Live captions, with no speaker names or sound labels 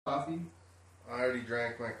Coffee? I already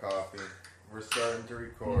drank my coffee. We're starting to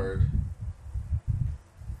record.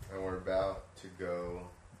 And we're about to go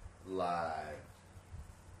live.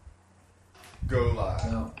 Go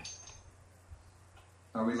live. No.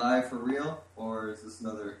 Are we live for real? Or is this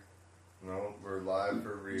another... No, we're live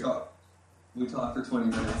for real. We talk for 20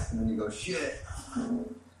 minutes and then you go, shit!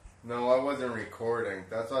 No, I wasn't recording.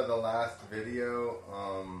 That's why the last video,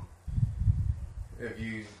 if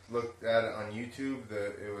you looked at it on YouTube,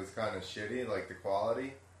 it was kind of shitty, like the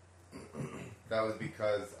quality. That was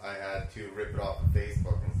because I had to rip it off of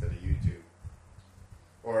Facebook instead of YouTube.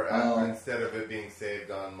 Or instead of it being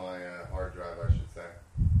saved on my hard drive, I should say.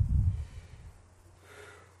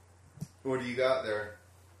 What do you got there?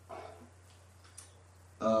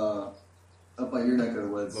 Up by your neck of the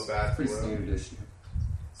woods. Labatt Pretty Blue. standard issue.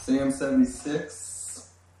 Sam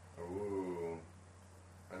 76. Ooh.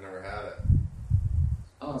 I never had it.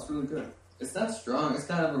 Oh, it's really good. It's not strong. It's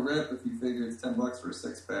kind of a rip if you figure it's $10 for a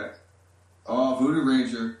 6-pack. Oh, Voodoo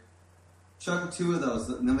Ranger. Chuck 2 of those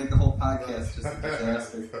and they'll make the whole podcast just a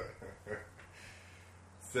disaster.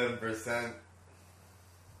 7%.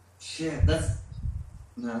 Shit, that's...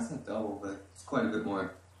 No, it's not double, but it's quite a bit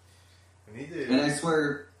more. I need to... And I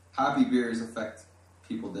swear, hoppy beers affect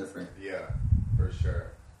people different. Yeah, for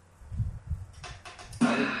sure.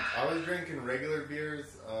 I was drinking regular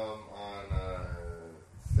beers on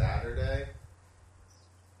Saturday.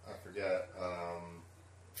 I forget.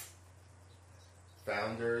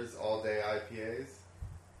 Founders All Day IPAs.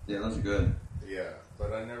 Yeah, those are good. Yeah,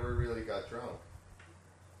 but I never really got drunk.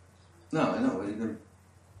 No, I know. You've been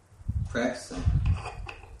practicing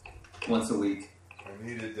once a week. I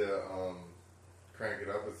needed to crank it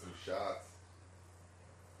up with some shots.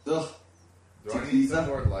 Ugh. Do I need some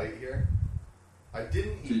more light here? I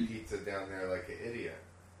didn't eat pizza down there like an idiot.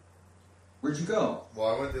 Where'd you go?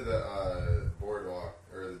 Well, I went to the boardwalk,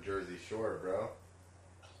 or the Jersey Shore, bro.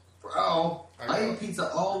 Bro, I ate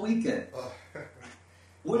pizza all weekend.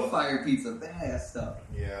 Wood-fire pizza, badass stuff.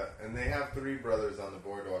 Yeah, and they have Three Brothers on the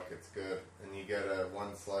boardwalk. It's good. And you get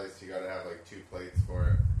one slice, you gotta have like 2 plates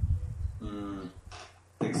for it.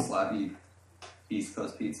 Big sloppy East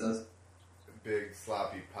Coast pizzas. Big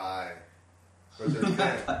sloppy pie. But they're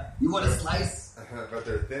thin. You want a slice? But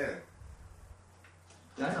they're thin.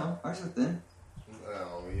 Yeah, I know. Ours are thin.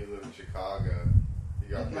 Oh, you live in Chicago. You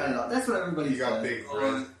got that's what everybody says. You got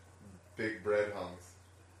big bread hunks.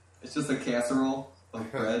 It's just a casserole of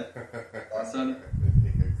bread. Awesome.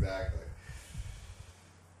 Exactly.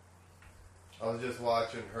 I was just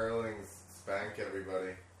watching Hurlings spank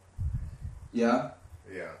everybody. Yeah?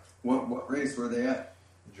 Yeah. What race were they at?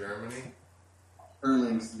 Germany.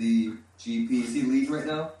 Hurlings, the GP. Is he leading right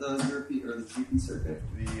now? The European or the GP circuit?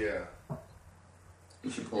 Yeah.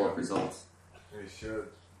 We should pull up results. We should.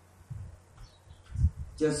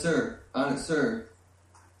 Yes, sir. On it, sir.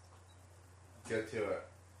 Get to it.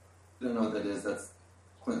 I don't know what that is. That's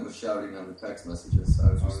Clint was shouting on the text messages. So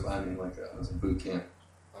I was responding like I was in boot camp.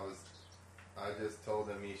 I just told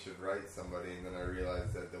him he should write somebody, and then I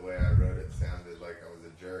realized that the way I wrote it sounded like I was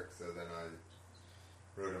a jerk, so then I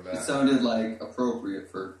wrote him back. It sounded like appropriate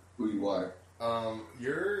for who you are.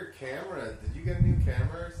 Your camera, did you get a new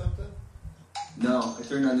camera or something? No, I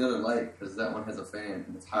turned on the other light because that one has a fan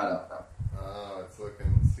and it's hot out now. Oh, it's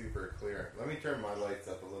looking super clear. Let me turn my lights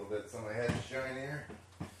up a little bit so my head's shinier.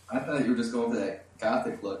 I thought you were just going for that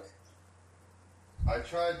gothic look. I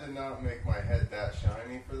tried to not make my head that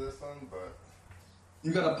shiny for this one, but...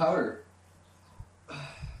 You got a powder. Oh,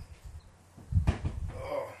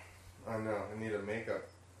 I know. I need a makeup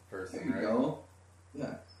person, There you right? go.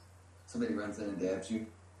 Yeah. Somebody runs in and dabs you.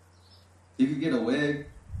 You could get a wig.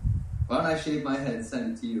 Why don't I shave my head and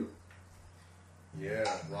send it to you? Yeah,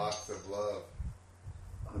 locks of love.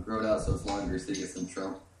 I'll grow it out so it's longer so you get some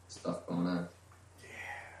Trump stuff going on. Yeah.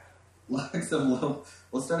 Locks of love.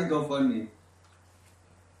 We'll start a GoFundMe.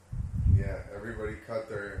 Yeah, everybody cut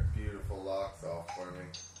their beautiful locks off for me.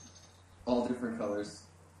 All different colors.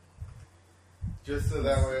 Just so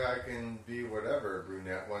that way I can be whatever.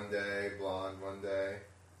 Brunette one day, blonde one day.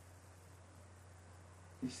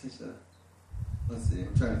 You're such a... Let's see,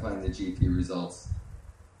 I'm trying to find the GP results.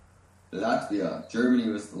 Latvia. Germany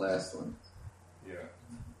was the last one. Yeah.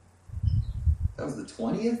 That was the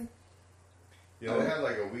 20th? Yeah, they had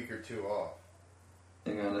like a week or 2 off.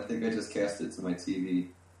 Hang on, I think I just cast it to my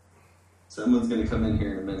TV. Someone's going to come in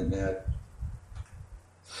here in a minute, Matt.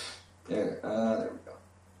 There we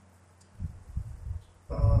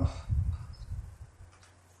go.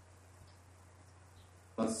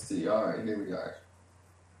 Let's see, alright, here we are.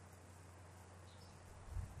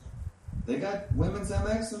 They got women's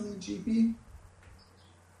MX in the GP?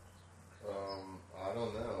 I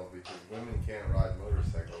don't know. male because women can't ride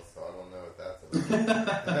motorcycles, so I don't know what that's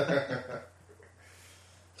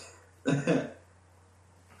about.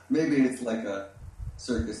 Maybe it's like a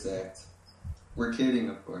circus act. We're kidding,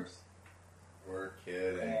 of course. We're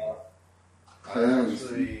kidding. I Apparently.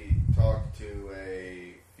 actually talked to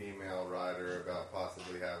a female rider about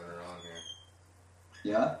possibly having her on here.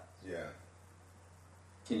 Yeah? Yeah.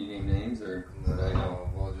 Can you name names or would I know? No,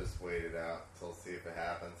 we'll just wait it out till see if it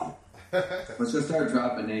happens. Let's just start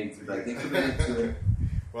dropping names. Like they committed to it.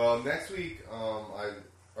 Well, next week, I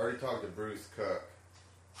already talked to Bruce Cook.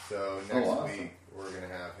 So next awesome. week, we're going to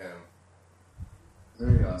have him.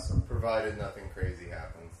 Very awesome. Provided nothing crazy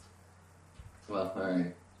happens. Well,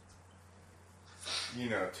 alright. You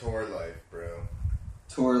know, tour life, bro.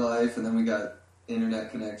 Tour life, and then we got internet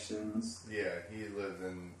connections. Yeah, he lives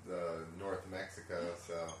in North Mexico,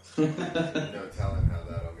 so no telling how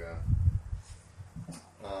that'll go.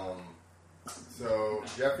 So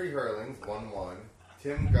Jeffrey Hurlings 1-1,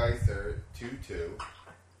 Tim Geiser 2-2,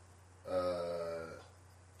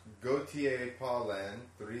 Gautier Paulin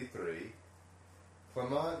 3-3,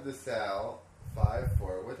 Clement DeSalle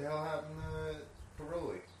 5-4. What the hell happened to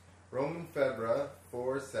Caroli? Roman Febra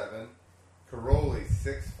 4-7, Caroli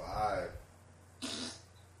 6-5.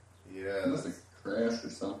 Yeah. It must have crashed or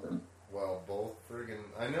something. Well, both friggin'.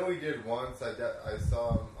 I know he did once. I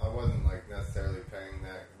saw him. I wasn't like necessarily paying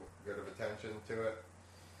that good of attention to it.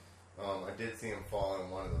 I did see him fall in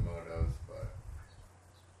one of the motos, but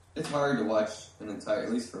It's hard to watch an entire,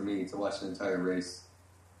 at least for me, to watch an entire race.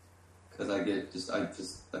 Because I can't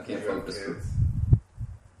you have focus. kids.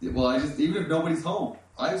 Even if nobody's home.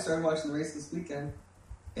 I started watching the race this weekend,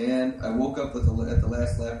 and I woke up at the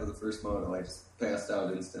last lap of the first moto. I just passed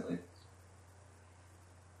out instantly.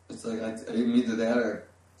 It's like I either that or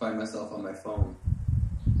find myself on my phone.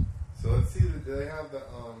 So let's see. Do they have the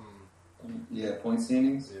Yeah, point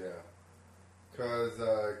standings. Yeah. Because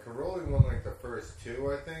Caroli won like the first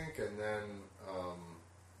two, I think, and then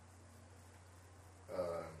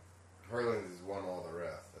Hurlings has won all the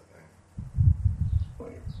rest, I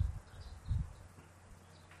think.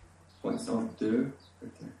 Points don't do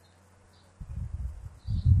right there.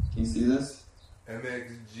 Can you see this?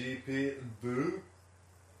 MXGP boo.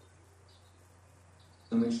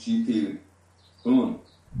 MXGP. Boom.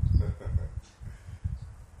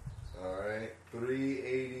 Alright,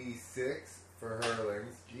 386 for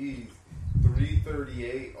Hurlings. Jeez,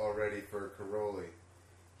 338 already for Caroli.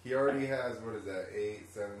 He already has, what is that,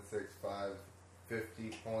 8, 7, 6, 5, 50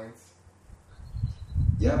 points.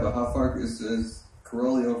 Yeah, but how far is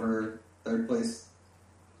Caroli over third place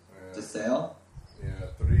DeSalle? Yeah,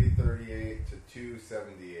 338 to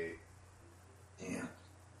 278. Damn.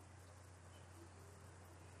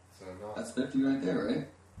 So not. That's 50 right there, right?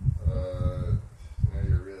 Now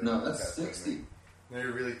you're really. No, that's testing 60. me. Now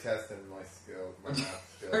you're really testing my skill, my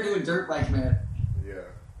math skill. We're doing dirt bike, man. Yeah.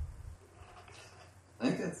 I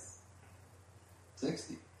think that's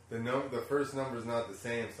 60. The first number's not the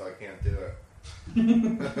same, so I can't do it.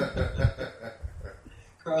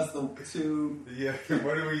 Cross the two. Yeah,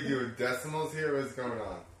 what are we doing? Decimals here? What's going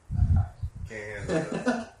on? Can't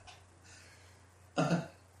handle this.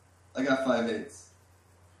 I got 5/8.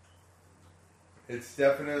 It's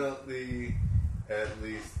definitely at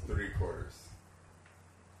least 3/4.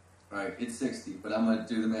 Alright, it's 60, but I'm going to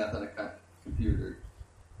do the math on a computer.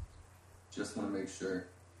 Just want to make sure.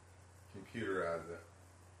 Computerize it.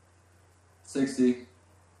 60.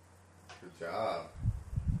 Good job.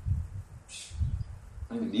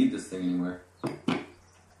 I don't even need this thing anymore.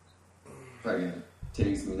 Probably going to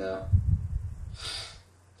tase me now.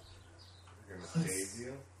 You're gonna tase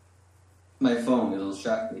you? My phone, it'll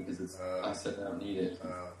shock me because I said I don't need it.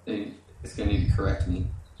 Yeah, It's going to need to correct me.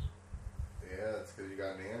 that's because you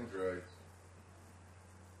got an Android.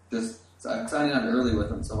 I'm signing on early with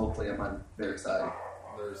them, so hopefully I'm on their side.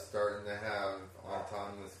 They're starting to have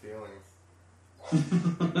autonomous feelings.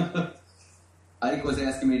 Ike was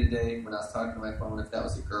asking me today when I was talking to my phone if that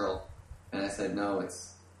was a girl, and I said no,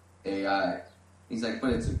 it's AI. He's like,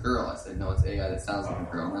 but it's a girl. I said no, it's AI that sounds like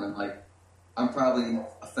a girl. And I'm like, I'm probably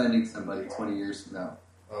offending somebody 20 years from now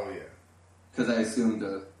Oh yeah. because I assumed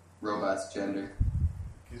a robot's gender.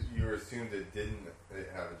 You assumed it didn't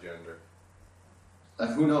have a gender.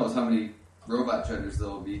 Who knows how many robot genders there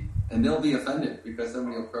will be, and they'll be offended because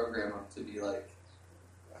somebody will program them to be like.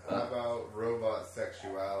 How about robot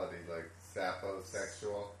sexuality, like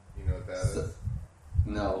saposexual? You know what that is?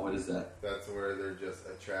 No, what is that? That's where they're just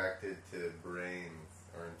attracted to brains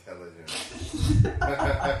or intelligence.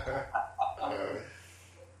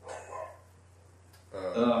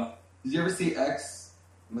 Did you ever see Ex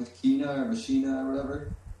Machina or Machina or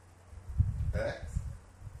whatever? X?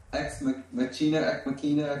 Ex Machina,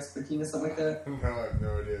 something like that. No, I have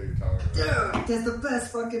no idea what you're talking about. Dude, that's the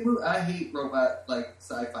best fucking movie. I hate robot, like,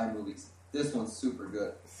 sci-fi movies. This one's super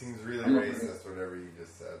good. Seems really racist, whatever you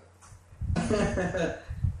just said.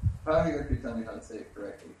 Probably you could tell me how to say it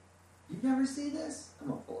correctly. You've never seen this? I'm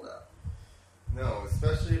gonna pull it up. No,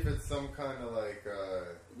 especially if it's some kind of like,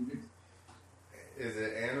 is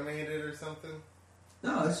it animated or something?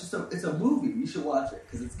 No, it's just it's a movie. You should watch it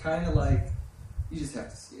because it's kind of like you just have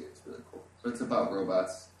to see it. It's really cool. But it's about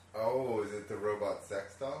robots. Oh, is it the robot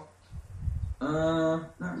sex doll?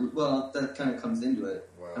 Not well. That kind of comes into it.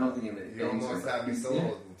 Well, I don't think it. You almost had me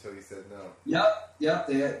sold until you said no. Yep.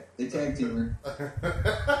 They tag team her.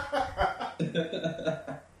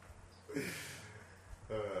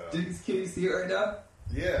 Can you see it right now?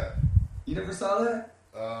 Yeah. You never saw that?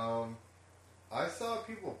 I saw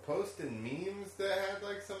people posting memes that had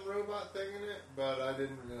like some robot thing in it, but I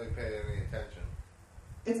didn't really pay any attention.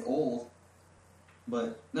 It's old,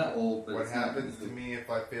 but not old. But what it's happens to me if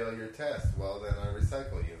I fail your test? Well, then I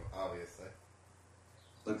recycle you, obviously.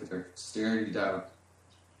 Look at her staring you down.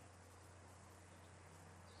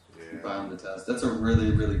 Yeah. You bombed the test. That's a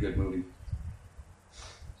really, really good movie.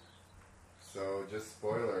 So, just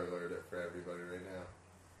spoiler alert it for everybody right now.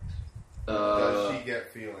 Does Does she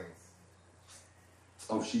get feelings?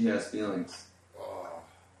 Oh, she has feelings. Oh.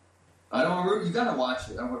 I don't root. You gotta watch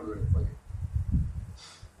it. I want to root it for you.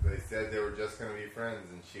 They said they were just gonna be friends,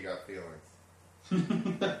 and she got feelings.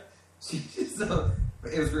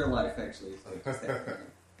 It was real life, actually.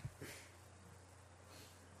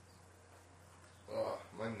 Oh,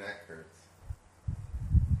 my neck hurts.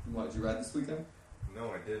 What, did you ride this weekend?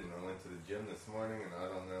 No, I didn't. I went to the gym this morning, and I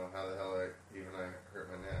don't know how the hell I hurt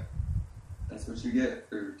my neck. That's what you get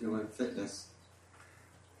for doing fitness.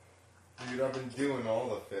 Dude, I've been doing all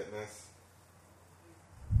the fitness.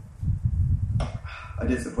 I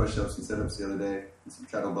did some push-ups and sit-ups the other day, and some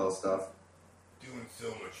kettlebell stuff. Doing so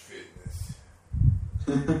much fitness.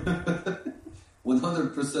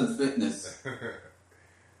 100% fitness.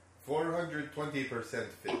 420%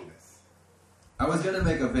 fitness. I was gonna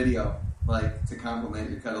make a video, like, to compliment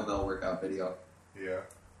your kettlebell workout video. Yeah.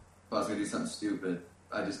 But I was gonna do something stupid.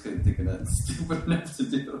 I just couldn't think of nothing stupid enough to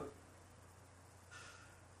do.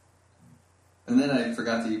 And then I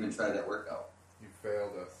forgot to even try that workout. You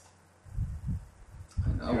failed us. I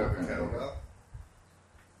know. You have a kettlebell?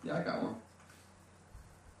 Yeah, I got one.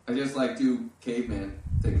 I just like do caveman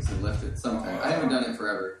things and lift it sometimes. I haven't done it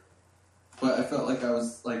forever. But I felt like I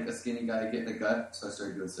was like a skinny guy getting a gut, so I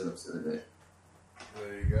started doing sit-ups the other day.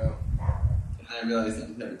 There you go. And I realized I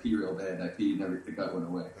had to pee real bad, and I peed and the gut went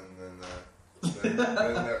away. And then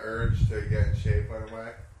the urge to get in shape went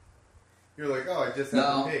away. You're like, oh, I just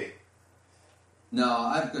have to pee. No,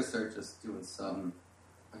 I'm gonna start just doing something.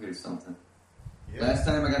 I gotta do something. Yeah. Last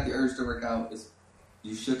time I got the urge to work out is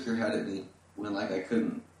you shook your head at me when like I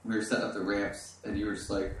couldn't. We were setting up the ramps, and you were just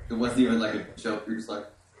like, it wasn't even like a joke. You're just like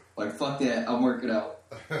fuck that, I'm working out.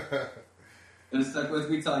 And it stuck with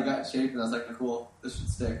me till I got in shape, and I was like, cool, this should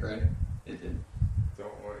stick, right? It did.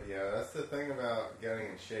 Don't worry. Yeah, that's the thing about getting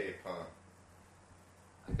in shape, huh?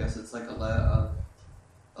 I guess it's like a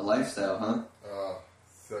lifestyle, huh? Oh,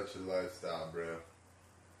 such a lifestyle, bro.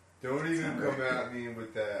 Don't even come at me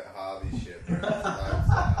with that hobby shit, bro. It's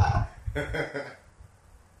lifestyle.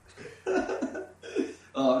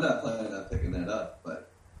 Oh, I'm not planning on picking that up,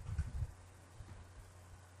 but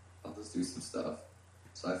I'll just do some stuff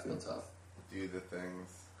so I feel tough. Do the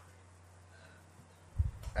things.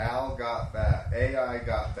 Al got back. AI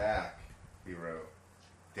got back, he wrote.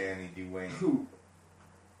 Danny Dwayne. Who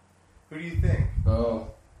do you think?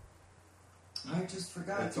 Oh. I just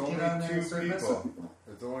forgot It's to only get on there and two start messing with people.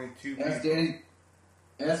 It's only two Ask people. Danny.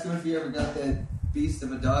 Ask him if he ever got that beast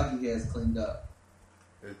of a dog he has cleaned up.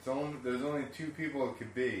 There's only two people it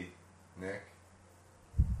could be, Nick.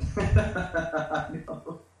 I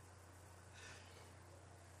know.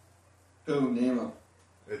 Who? Name him.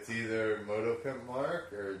 It's either Moto Pimp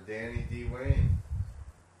Mark or Danny D. Wayne.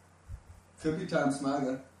 Could be Tom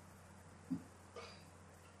Smaga.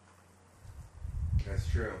 That's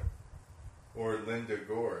true. Or Linda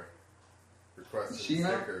Gore. Requesting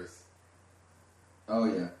stickers. Oh,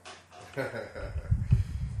 yeah.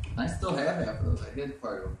 I still have half of those. I hid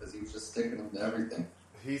part of them because he was just sticking them to everything.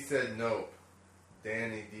 He said nope.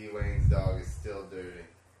 Danny D. Wayne's dog is still dirty.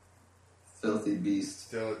 Filthy beast.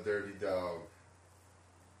 Still a dirty dog.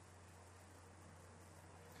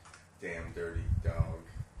 Damn dirty dog.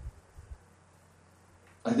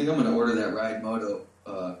 I think I'm going to order that Ride Moto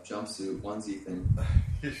jumpsuit onesie thing.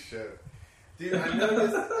 You should. Dude, I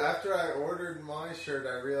noticed after I ordered my shirt,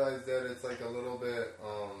 I realized that it's like a little bit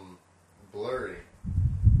blurry.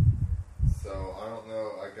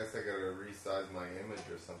 guess I gotta resize my image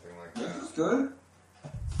or something like This that. is good.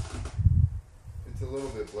 It's a little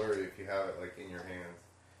bit blurry if you have it like in your hands.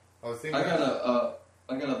 I was thinking. I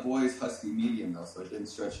got a boy's husky medium though, so I didn't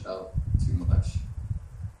stretch it out too much.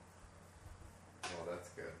 Well, that's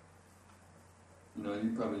good. You know,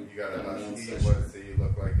 you probably You got a man husky. session. What? So you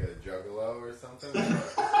look like a juggalo or something?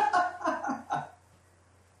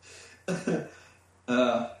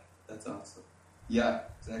 That's awesome. Yeah,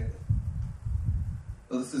 exactly.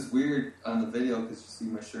 Well, this is weird on the video because you see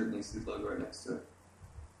my shirt and you see the logo right next to it.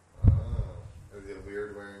 Oh, is it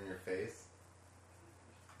weird wearing your face?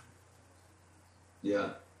 Yeah.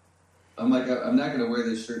 I'm like, I'm not gonna wear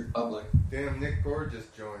this shirt in public. Damn, Nick Gorgeous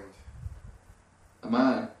joined. Am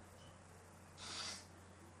I?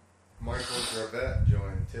 Michael Gravette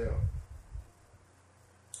joined too.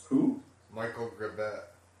 Who? Michael Gravette.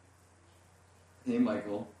 Hey,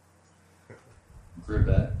 Michael.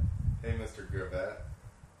 Gribbett. Hey, Mr. Gravette.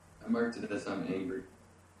 I marked it as I'm angry.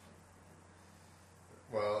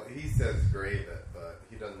 Well, he says Gravette, but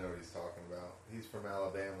he doesn't know what he's talking about. He's from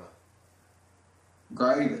Alabama.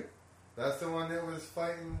 Grive it. That's the one that was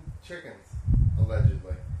fighting chickens,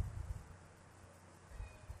 allegedly.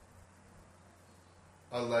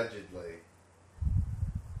 Allegedly.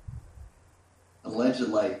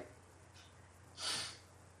 Allegedly.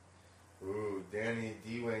 Ooh, Danny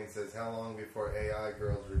D-Wing says, how long before AI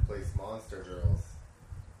girls replace monster girls?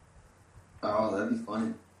 Oh, that'd be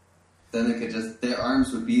funny. Then they could just, their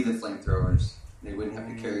arms would be the flamethrowers. They wouldn't have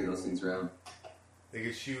to carry those things around. They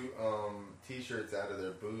could shoot t-shirts out of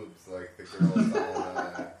their boobs like the girls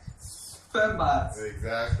on... Fembots.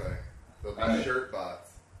 Exactly. They'll be Alright. shirt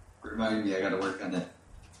bots. Remind me, I gotta work on it.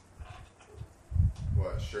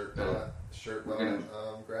 What, shirt bot? Shirt We're bot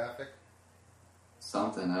gonna- graphic?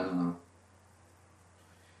 Something, I don't know.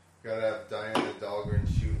 Gotta have Diana Dahlgren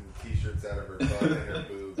shooting t-shirts out of her butt and her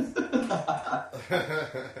boobs.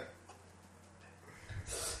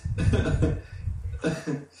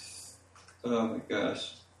 Oh my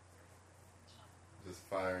gosh. Just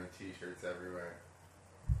firing t-shirts everywhere.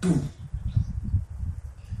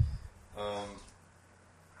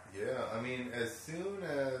 Yeah, I mean, as soon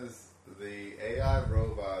as the AI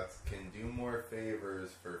robots can do more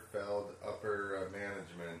favors for Feld upper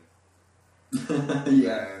management,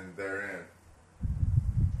 Yeah. then they're in.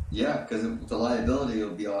 Yeah, because the liability will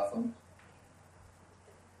be off them.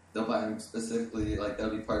 They'll buy them specifically, like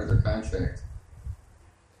that'll be part of their contract.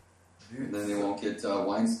 Dude, And then they won't get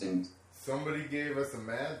Weinstein. somebody gave us a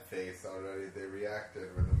mad face already. They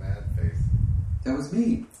reacted with a mad face. That was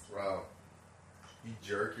me. Wow. You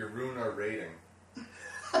jerk, you ruined our rating.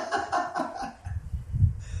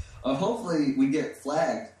 Hopefully we get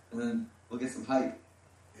flagged, and then we'll get some hype.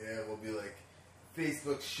 Yeah, we'll be like,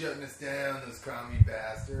 Facebook's shutting us down, those commie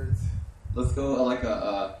bastards. Let's go like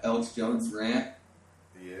a Alex Jones rant.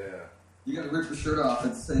 Yeah. You gotta rip your shirt off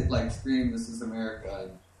and say, like, scream, "This is America,"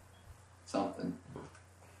 and something.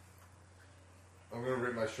 I'm gonna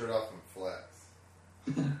rip my shirt off and flex.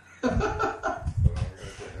 That's what I'm gonna do.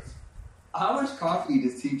 How much coffee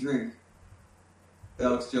does he drink,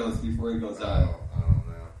 Alex Jones, before he goes Oh, on? I don't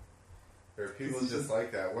know. There are people This is just just-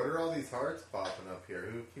 like that. What are all these hearts popping up here?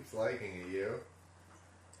 Who keeps liking it? You?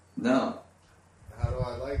 No. How do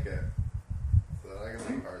I like it? So that I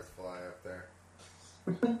can make hearts fly up there.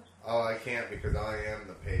 Oh, I can't because I am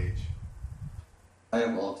the page. I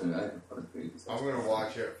have alternate. I have other pages. I'm gonna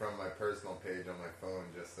watch it from my personal page on my phone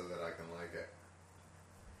just so that I can like it.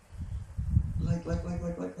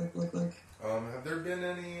 Like. Have there been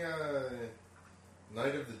any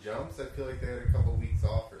Night of the Jumps? I feel like they had a couple weeks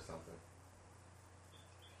off or something.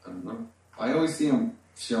 I don't know. I always see them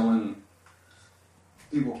showing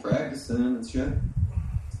people practicing and shit.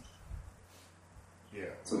 Yeah,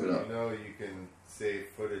 So well, good up. you know you can save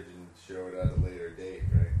footage and show it at a later date,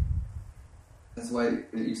 right? That's why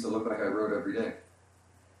it used to look like I wrote every day.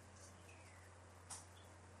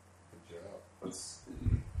 Good job. Let's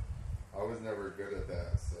I was never good at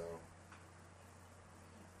that, so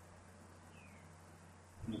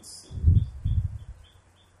see.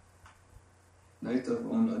 Night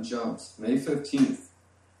of Jumps, May 15th.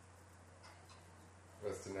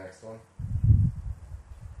 what's the next one?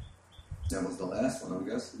 That was the last one, I'm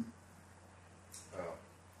guessing. Oh,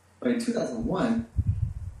 But in 2001,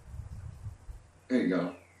 there you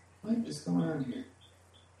go. What is going on here?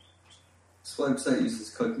 This website uses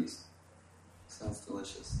cookies. Sounds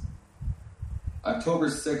delicious. October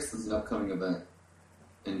 6th is an upcoming event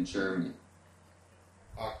in Germany.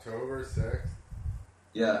 October 6th?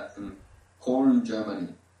 Yeah, in Horn, Germany.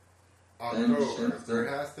 October. There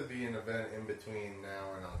has to be an event in between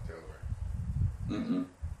now and October. Mm-mm.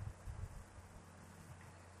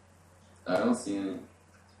 I don't see any.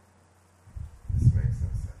 This makes no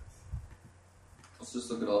sense. Let's just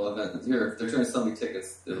look at all events. Here, if they're trying to sell me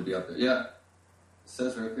tickets, it'll be up there. Yeah. It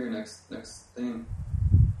says right up here, next thing.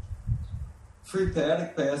 Free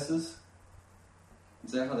paddock passes.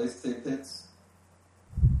 Is that how they say pits?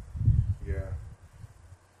 Yeah.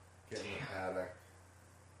 Get in the paddock.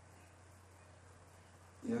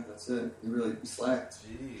 Yeah, that's it. You really slacked.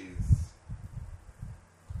 Jeez.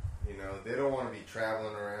 You know, they don't want to be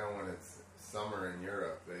traveling around when it's summer in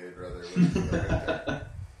Europe. They'd rather wait for the winter.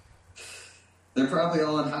 They're probably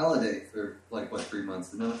all on holiday for, 3 months.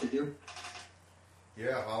 Isn't that what they do?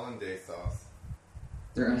 Yeah, hollandaise sauce.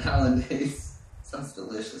 They're on hollandaise. Sounds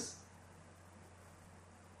delicious.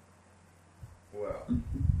 Well,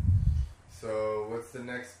 so what's the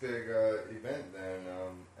next big event then?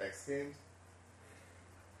 X Games?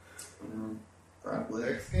 Probably.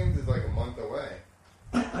 X Games is like a month away.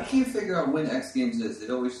 I can't figure out when X Games is. It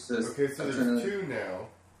always says... Okay, so there's two now.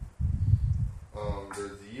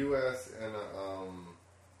 There's the U.S. and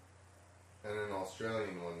an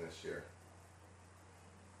Australian one this year.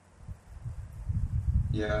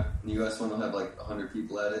 Yeah, the U.S. one will have 100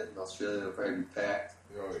 people at it, and Australia will probably be packed.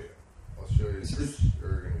 Oh yeah, Australia's for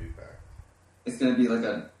sure going to be packed. It's going to be like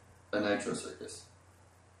a nitro circus.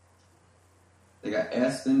 They got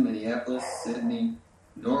Aspen, Minneapolis, Sydney,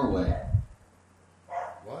 Norway.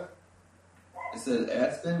 What? It says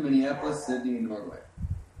Aspen, Minneapolis, Sydney, and Norway.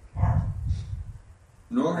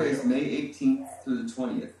 Norway is May 18th through the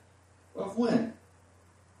 20th. Of when?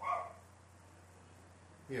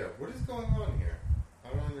 Yeah, what is going on here? I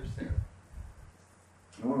don't understand.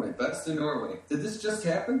 Norway, best in Norway. Did this just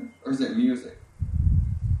happen, or is it music?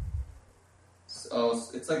 Oh,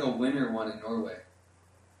 it's like a winter one in Norway.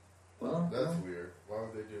 Well, that's weird. Why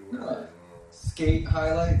would they do winter in Norway? Skate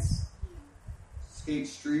highlights, Skate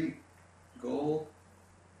Street, goal.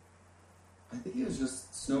 I think it was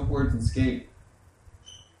just snowboards and skate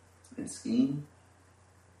and skiing.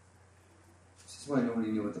 This is why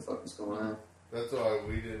nobody knew what the fuck was going on. That's why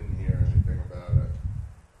we didn't hear anything about it.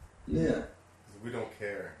 Yeah. 'Cause we don't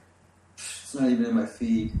care. It's not even in my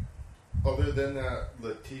feed. Other than that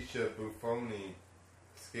Letitia Buffoni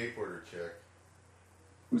skateboarder chick.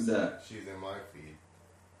 Who's that? She's in my feed.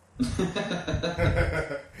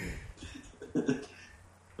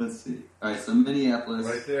 Let's see. Alright, so Minneapolis.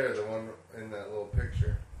 Right there, the one in that little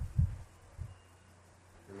picture.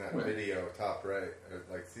 In that Where? video, top right.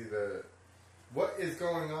 See the... What is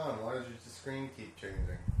going on? Why does your screen keep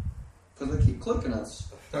changing? Because I keep clicking on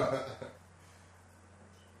stuff.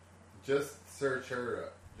 Just search her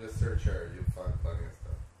up. Just search her. You'll find plenty of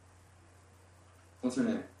stuff. What's her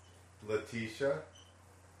name? Letitia.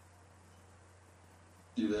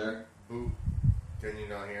 You there? Boop. Can you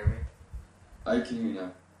not hear me? I can hear you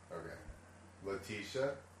now. Okay.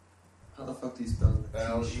 Letitia. How the fuck do you spell it?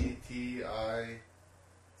 Leticia.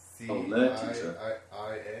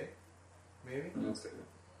 Maybe? That's good.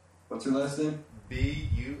 What's her last name?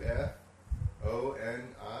 Buffoni.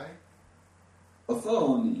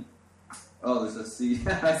 Buffoni. Oh, there's a C.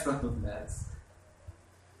 I spelled with an S.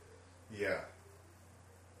 Yeah.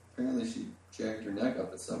 Apparently she jacked her neck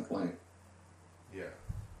up at some point. Yeah.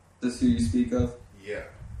 This who you speak of? Yeah.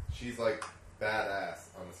 She's like badass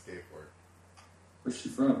on a skateboard. Where's she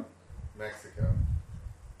from? Mexico.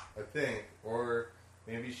 I think. Or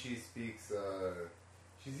maybe she speaks,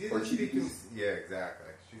 she's either Portuguese? speaking... Yeah,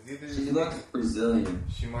 exactly. She's either... She looks Brazilian.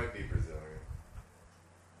 She might be Brazilian.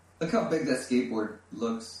 Look how big that skateboard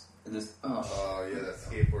looks in this. Oh, Oh, yeah, that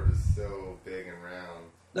skateboard is so big and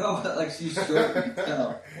round. no, but she's short. You can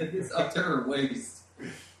tell. It's up to her waist.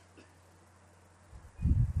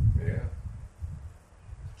 Yeah.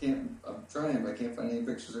 I'm trying, but I can't find any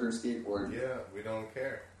pictures of her skateboard. Yeah, we don't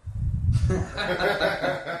care.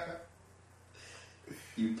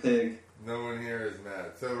 You pig. No one here is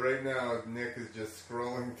mad. So right now, Nick is just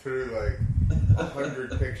scrolling through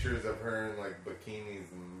 100 pictures of her in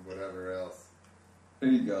bikinis and whatever else. There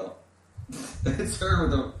you go. It's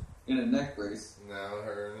her in a neck brace. Now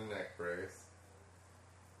her in a neck brace.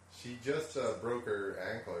 She just broke her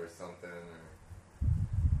ankle or something.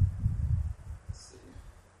 Let's see.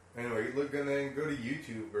 Anyway, look and then go to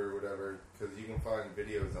YouTube or whatever because you can find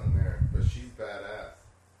videos on there. But she's badass.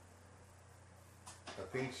 I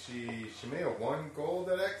think she may have won gold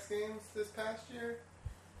at X Games this past year.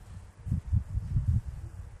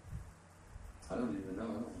 I don't even know. I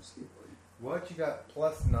don't want to skateboard. What, you got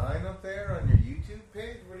 +9 up there on your YouTube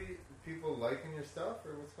page? What are people liking your stuff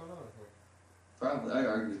or what's going on here? Probably. I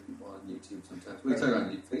argue with people on YouTube sometimes. What are you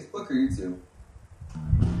talking on Facebook or YouTube?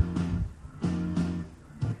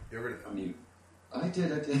 Get rid of On you. I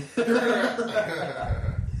did.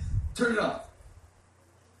 Turn it off.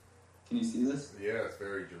 Can you see this? Yeah, it's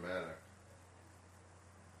very dramatic.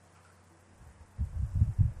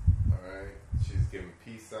 Alright, she's giving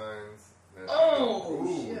peace signs. Oh,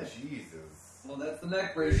 ooh, shit. Jesus. Well, that's the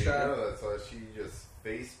neck There brace you shot. go, that's why she just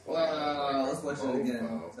face Wow, planted let's watch like a it again.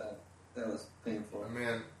 mofo. That was painful.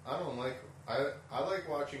 Man, I don't like. I like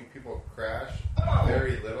watching people crash Oh.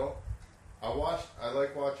 very little. I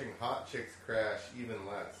like watching hot chicks crash even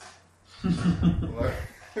less.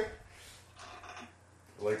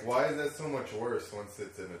 like, why is that so much worse once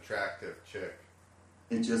it's an attractive chick?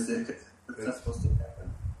 It's not supposed to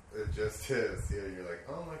happen. It just is. Yeah, you're like,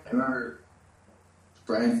 oh my I god. remember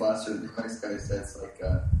Brian Foster, the nice guy, said it's like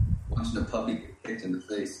watching a puppy get kicked in the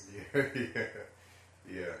face.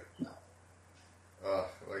 Yeah.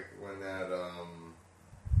 Like when that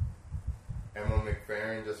Emma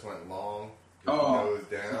McFerrin just went long, just nose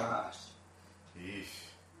down. Gosh. Yeesh.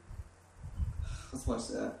 Let's watch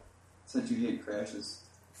that. Since you hate crashes.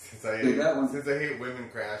 Since I hate women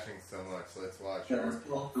crashing so much, let's watch That her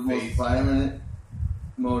was the most face. violent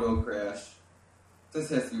moto crash. This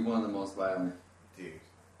has to be one of the most violent. Dude,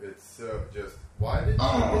 it's so just. Why did she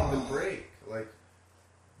hit the brake? Like,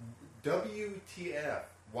 WTF?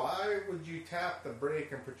 Why would you tap the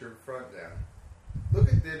brake and put your front down? Look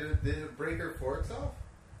at did it break her forks off?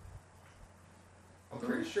 I'm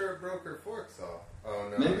pretty sure it broke her forks off. Oh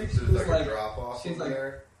no, Maybe there's she was like like- a drop off she's over like-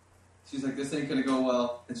 there. She's like, this ain't gonna go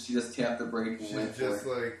well, and she just tapped the brake and She's went just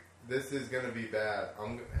for like, this is gonna be bad.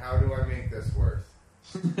 How do I make this worse?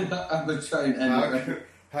 it. I'm gonna try and end it.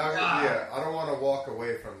 Right? Yeah, I don't want to walk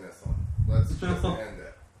away from this one. Let's just end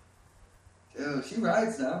it. Dude, she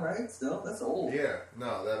rides now, right? Still, that's old. Yeah,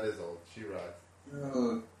 no, that is old. She rides.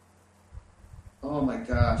 Dude. Oh my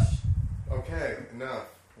gosh. Okay, enough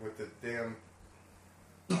with the damn.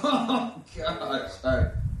 Oh gosh. All right.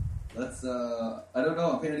 Let's. I don't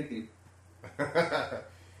know. I'm panicking.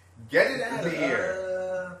 Get it out of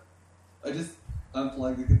here. I just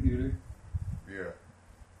unplugged the computer. Yeah.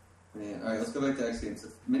 Man, all right. Let's go back to X Games.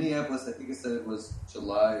 Minneapolis. I think it said it was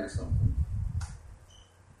July or something.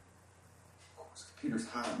 Oh, this computer's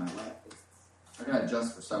hot on my lap. I gotta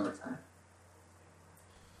adjust for summertime.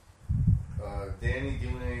 Danny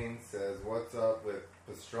Dunane says, "What's up with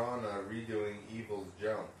Pastrana redoing Evil's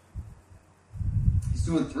jump?" He's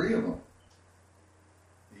doing 3 of them.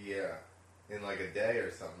 Yeah, in like a day or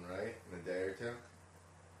something, right? In a day or two.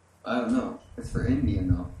 I don't know. It's for Indian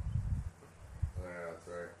though. Yeah, that's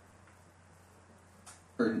right.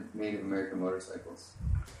 For Native American motorcycles.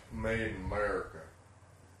 Made in America.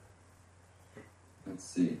 Let's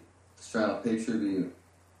see. Pastrana pay tribute.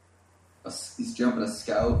 He's jumping a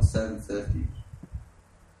Scout 750.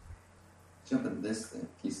 Jumping this thing. Can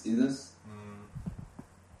you see this?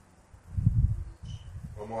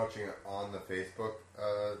 I'm watching it on the Facebook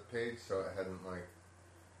page, so it hadn't like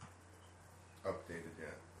updated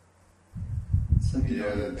yet. Something Yeah,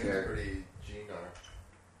 over that thing's there. pretty G-nar.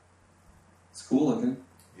 It's cool looking.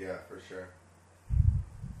 Yeah, for sure.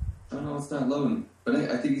 I don't know, it's not loading. But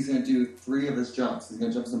I think he's going to do 3 of his jumps. He's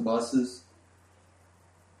going to jump some buses.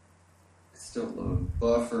 It's still loading.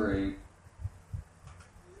 Buffering.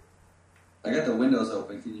 I got the windows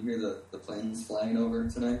open. Can you hear the planes flying over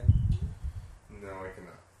tonight? No, I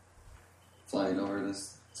cannot. Flying over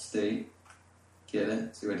this state. Get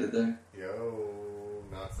it? See what I did there? Yo,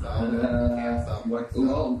 not stopping. Can't stop one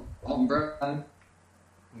stop. Alton Brown.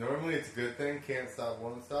 Normally it's a good thing, can't stop,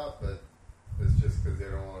 won't stop, but it's just because they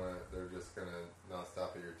don't want to, they're just going to not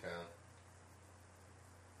stop at your town.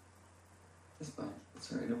 That's fine.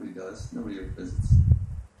 That's alright. Nobody does. Nobody ever visits.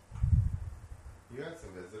 You got some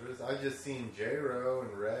visitors. I just seen J-Ro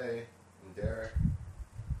and Ray and Derek.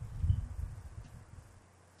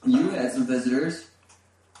 You had some visitors.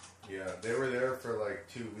 Yeah, they were there for like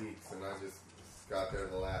 2 weeks, and I just got there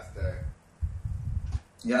the last day.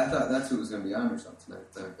 Yeah, I thought that's who was going to be on or something.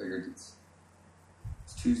 I figured it's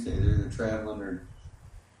Tuesday. They're either traveling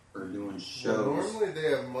or doing shows. Well, normally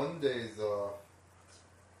they have Mondays off,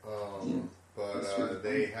 Yeah, but that's true.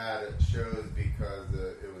 they had shows because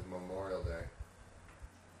it was Memorial Day.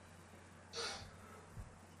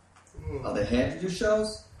 Oh, they had to do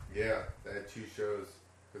shows? Yeah, they had 2 shows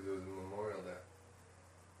because it was Memorial Day.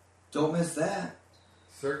 Don't miss that.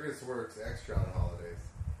 Circus works extra on holidays.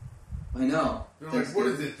 I know. They're like, what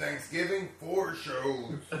is it, Thanksgiving? 4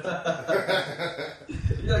 shows.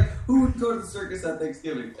 You're like, who would go to the circus on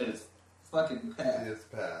Thanksgiving? And it's fucking packed. It's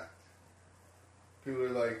packed. People are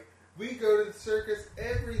like, we go to the circus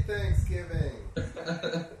every Thanksgiving.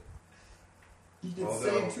 You did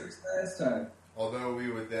Although- same tricks last time. Although we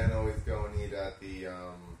would then always go and eat at the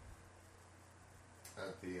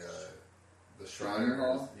The Shriner Shriners.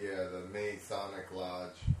 Hall? Yeah, the Masonic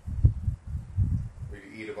Lodge. We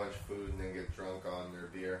eat a bunch of food and then get drunk on their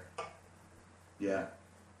beer. Yeah.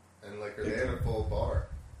 And liquor. They had a full bar.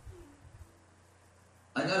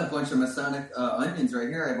 I got a bunch of Masonic onions right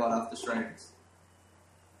here I bought off the Shriners.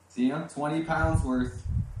 See them? 20 pounds worth.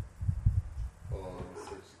 Hold on, let me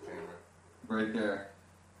switch the camera. Right there.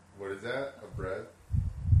 What is that? A bread?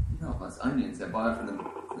 No, it's onions. I bought it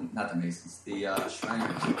from not the Masons, the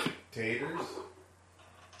Shriners. Taters?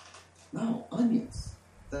 No, onions.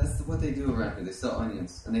 That's what they do around here. They sell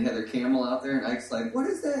onions. And they had their camel out there, and Ike's like, what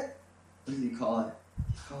is that? What did he call it?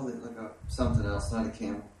 He called it like something else, not a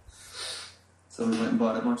camel. So we went and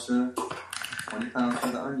bought a bunch of 20 pounds worth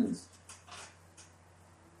of onions.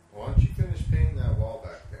 Why don't you finish painting that wall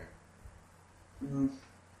back there?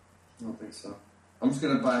 I don't think so. I'm just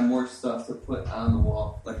going to buy more stuff to put on the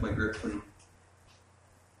wall, like my grip clean.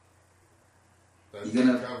 That's You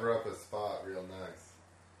gonna- to cover up a spot real nice.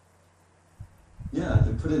 Yeah,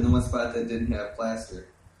 to put it in the one spot that didn't have plaster.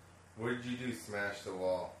 What did you do? Smash the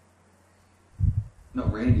wall? No,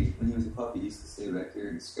 Randy, when he was a puppy, he used to stay back here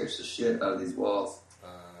and scratch the shit out of these walls.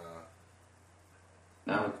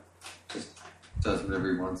 Now, just does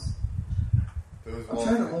whatever he wants. Those I'm walls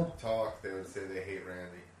trying to could hold- talk, they would say they hate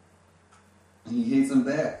Randy. And he hates them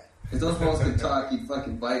back. If those walls could talk, he'd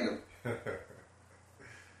fucking bite them.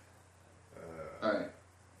 Alright.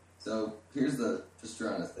 So, here's the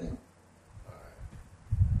Pastrana thing. Alright.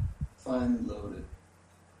 Finally loaded.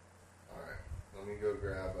 Alright. Let me go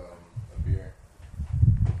grab a beer.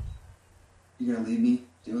 You gonna leave me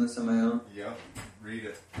doing this on my own? Yep. Read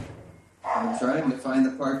it. I'm trying to find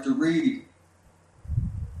the part to read.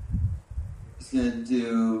 He's gonna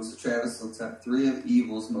do, so Travis looks up 3 of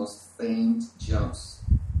Evil's most famed jumps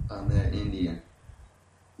on that Indian.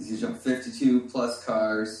 He's gonna jump 52 plus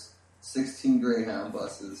cars, 16 Greyhound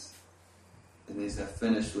buses, and he's gonna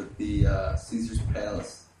finish with the Caesar's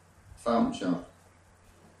Palace fountain jump.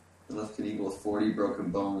 The lift can equal 40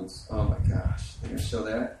 broken bones. Oh my gosh. They're gonna show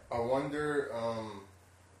that? I wonder,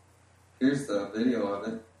 Here's the video of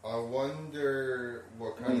it. I wonder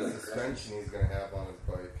what kind of suspension he's going to have on his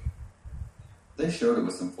bike. They showed it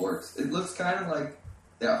with some forks. It looks kind of like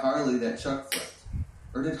that Harley that Chuck flipped.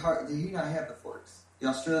 Or did he not have the forks? The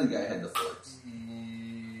Australian guy had the forks.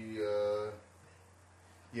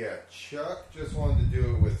 Yeah, Chuck just wanted to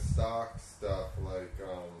do it with stock stuff like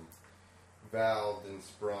valved and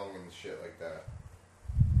sprung and shit like that.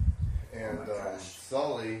 And Oh my gosh.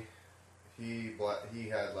 Sully, he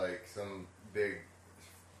had like some big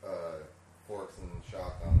forks and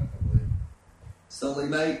shock on it, I believe. Sully,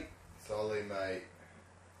 mate. Sully might.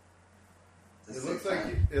 This It is looks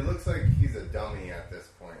fine. like he's a dummy at this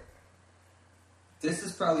point. This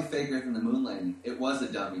is probably faker than the moon landing. It was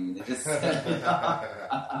a dummy, and they just set it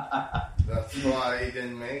up. That's why he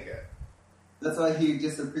didn't make it. That's why he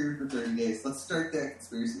disappeared for 30 days. Let's start that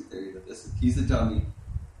conspiracy theory that he's a dummy.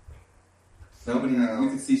 Nobody,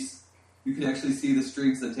 you can actually see the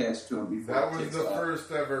strings attached to him before That it was takes the off.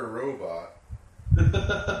 first ever robot,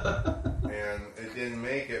 and it didn't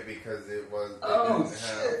make it because they didn't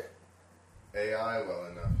have AI well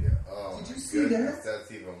enough yet. Oh, Did you my see goodness, that?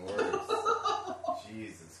 that's even worse.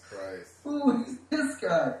 Jesus Christ. Who is this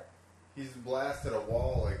guy? He's blasted a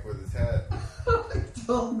wall like with his head.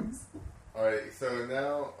 Alright, so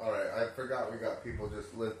now, I forgot we got people just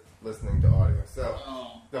listening to audio. So,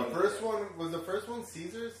 the first one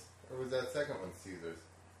Caesar's? Or was that second one Caesar's?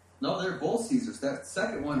 No, they're both Caesars. That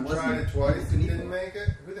second one wasn't. Tried it twice and didn't make it?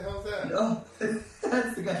 Who the hell's that? No,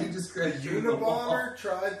 that's the guy who just crashed through the wall. Unabomber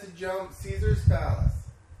tried to jump Caesar's Palace.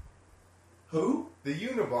 Who? The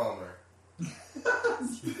Unabomber.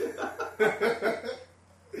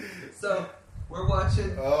 So, we're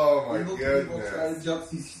watching Oh my evil people try to goodness. jump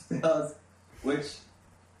Caesar's Palace, which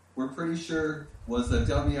we're pretty sure was a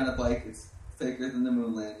dummy on a bike. It's faker than the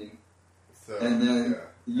moon landing. So, And then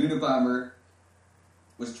yeah. the Unabomber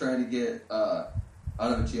was trying to get out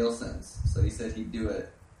of a jail sentence. So he said he'd do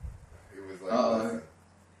it. It was like, listen.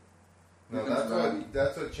 No, here comes Robbie.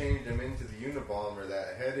 that's what changed him into the Unabomber,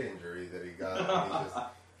 that head injury that he got. And he just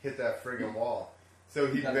hit that friggin' wall. So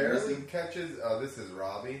he Got barely missing. catches. Oh, this is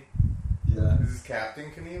Robbie. Yeah. This is Captain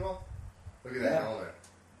Knievel. Look at that Yeah. helmet.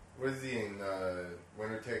 What is he in?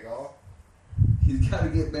 Winner Take All? He's got to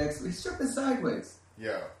get back. So he's jumping sideways.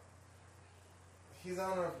 Yeah. He's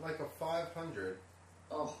on like a 500.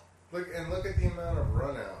 Oh, Look at the amount of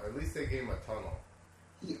run out. At least they gave him a tunnel.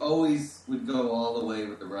 he always would go all the way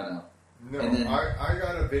with the run out. No, And then- I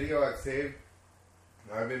got a video I've saved.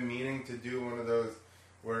 I've been meaning to do one of those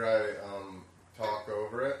where I talk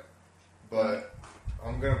over it, but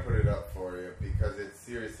I'm gonna put it up for you because it's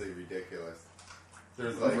seriously ridiculous.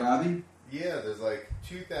 There's Of like Robbie? yeah, there's like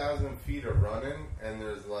 2,000 feet of running, and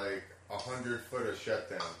there's like 100 foot of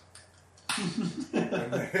shutdown,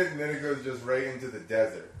 and then it goes just right into the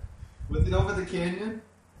desert. Was it over the canyon?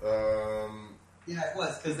 Um, Yeah, it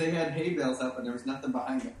was, because they had hay bales up and there was nothing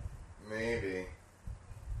behind it. maybe.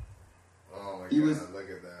 Oh my He god! was- Look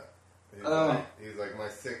at that. Oh. He's like my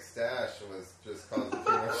sick stash was just causing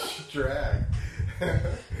too much drag.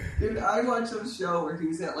 Dude, I watched a show where he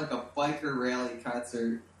was at like a biker rally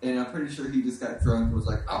concert, and I'm pretty sure he just got drunk and was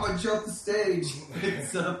like, I'm gonna jump the stage and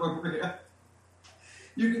set up a ramp.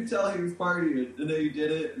 You could tell he was partying, and then he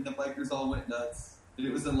did it, and the bikers all went nuts. And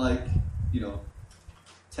it was in like,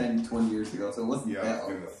 10, 20 years ago, so it wasn't Yeah, I that was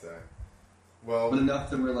long gonna ago. say. Well, But enough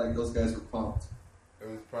to where like those guys were pumped. it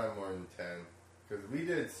was probably more than 10. Because we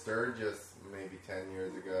did Sturgis maybe 10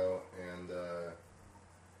 years ago, and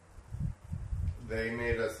they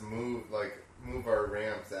made us move our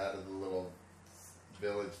ramps out of the little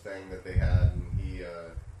village thing that they had, and he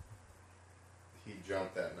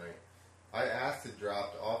jumped that night. I acid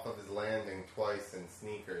dropped off of his landing twice in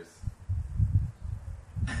sneakers.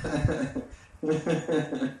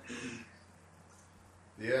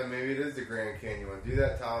 Yeah, maybe it is the Grand Canyon one. Do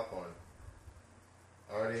that top one.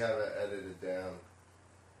 I already have it edited down.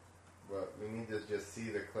 But we need to just see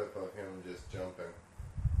the clip of him just jumping.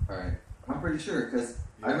 Alright. I'm pretty sure, because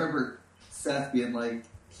I Yeah. remember Seth being like,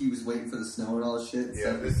 he was waiting for the snow and all this shit.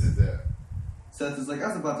 Yeah, this is it. Seth is like, I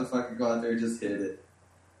was about to fucking go out there and just hit it.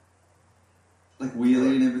 Like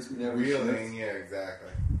wheeling in between every Wheeling, shift. yeah, exactly.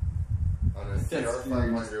 On a That's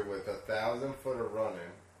CR500 with 1,000 foot of running.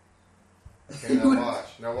 Okay, He now would- watch.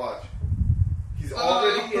 Now watch. He's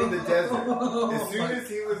already in the desert. As soon my- as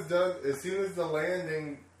he was done, as soon as the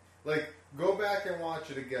landing, like, go back and watch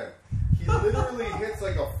it again. He literally hits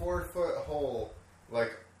like a 4-foot hole,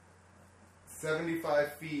 like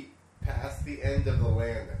 75 feet past the end of the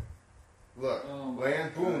landing. Look, Oh my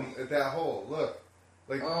land, boom, gosh. at that hole. Look,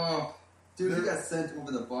 like, Oh, dude, he There- got sent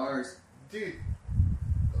over the bars. dude,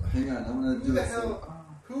 Hang on, I'm gonna Who do the it. hell-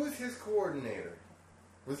 who is his coordinator?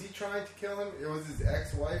 Was he trying to kill him? It was his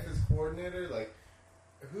ex-wife his coordinator? Like,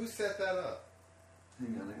 who set that up?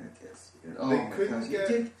 Hang on, I gotta guess. Oh They my couldn't gosh,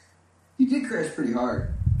 get- he did crash pretty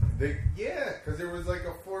hard. Yeah, because there was like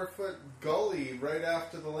a 4-foot gully right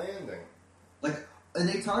after the landing. And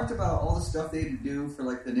they talked about all the stuff they had to do for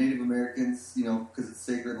like the Native Americans, because it's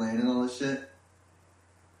sacred land and all this shit.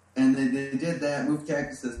 And they did that, moved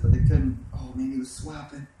cactuses, but they couldn't. Oh man, he was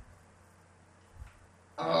swapping.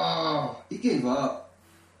 Oh, he gave up.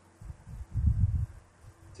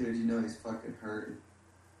 Dude, he's fucking hurting.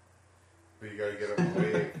 But you gotta get him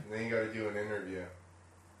away, and then you gotta do an interview.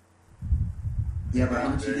 Yeah, but how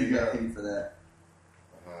much There did he you get go. paid for that?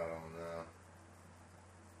 I don't know.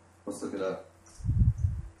 Let's look it up.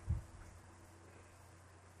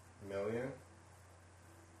 Million?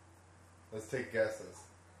 Let's take guesses.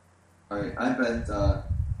 All right, I bet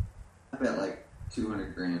like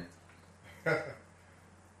 200 grand.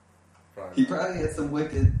 He probably had some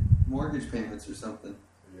wicked mortgage payments or something.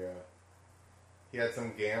 Yeah. He had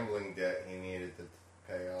some gambling debt he needed to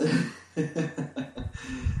pay off.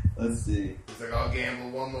 Let's see. He's like, I'll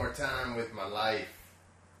gamble one more time with my life.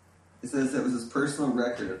 It says that was his personal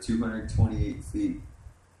record of 228 feet.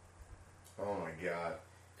 Oh my god.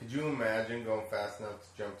 Could you imagine going fast enough to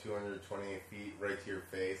jump 228 feet right to your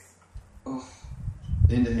face? Oh,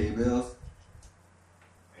 into hay bales.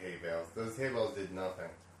 Hay bales. Those hay bales did nothing.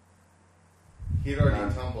 He'd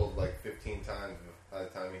already tumbled like 15 times by the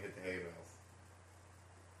time he hit the hay bales.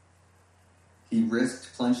 He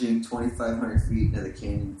risked plunging 2,500 feet into the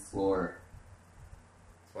canyon floor.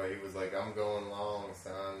 That's why he was like, I'm going long,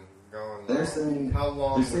 son. I'm going long. They're saying How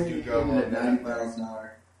long would you he go came in on at that, 90 Nick? miles an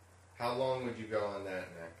hour. How long would you go on that,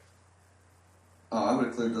 Nick? Oh, I would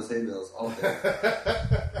have cleared those hay bales all day.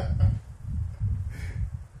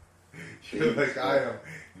 You're like, I am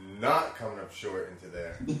not coming up short into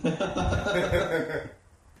there.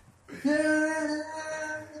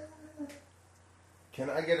 Can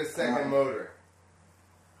I get a second motor?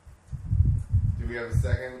 Do we have a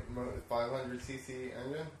second 500cc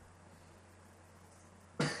engine?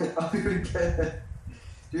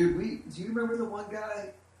 Dude, do you remember the one guy?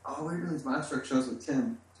 Oh, we were doing these monster truck shows with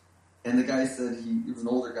Tim. And the guy said he was an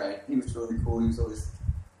older guy. He was really cool. He was always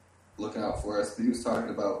looking out for us. But he was talking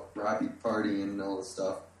about Robbie partying and all this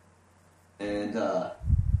stuff. And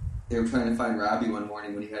they were trying to find Robbie one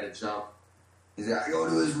morning when he had to jump. He's like, I go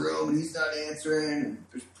to his room and he's not answering. And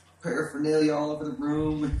there's paraphernalia all over the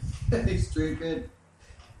room. And he's drinking.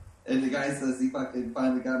 And the guy says he fucking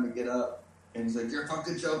finally got him to get up. And he's like, you're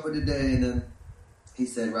fucking jumping today. And then he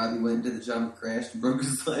said Robbie went into the jump and crashed and broke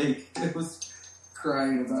his leg. It was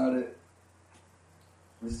crying about it.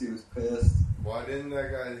 Misty was pissed. Why didn't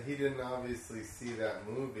that guy? He didn't obviously see that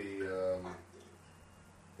movie, the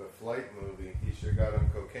flight movie. He should have got him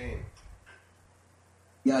cocaine.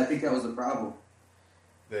 Yeah, I think that was a problem.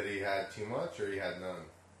 That he had too much, or he had none.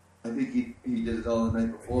 I think he did it all the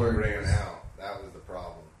night before. He ran out. That was the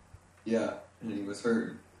problem. Yeah, and he was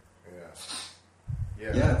hurt.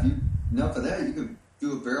 Yeah. Yeah, if you enough of that, you could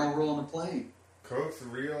do a barrel roll on a plane. Coke's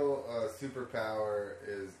real superpower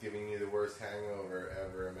is giving you the worst hangover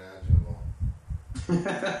ever imaginable.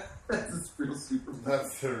 That's his real superpower.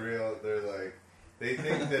 That's the real. They're like, they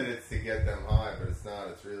think that it's to get them high, but it's not.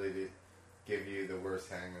 It's really to give you the worst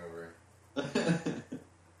hangover.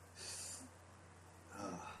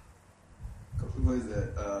 Who was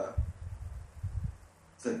it?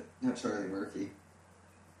 Is that not Charlie Murphy?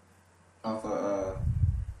 Off of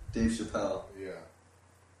Dave Chappelle. Yeah.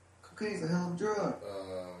 Cocaine's a hell of a drug.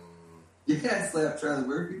 Yeah, slap Charlie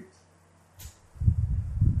Murphy.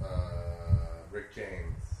 Rick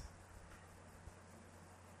James.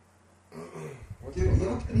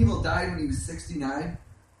 Dude, Evil died when he was 69.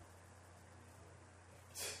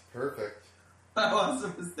 Perfect. How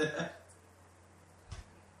awesome is that?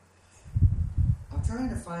 I'm trying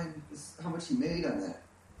to find how much he made on that.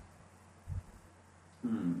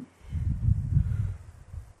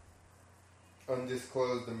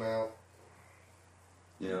 Undisclosed amount.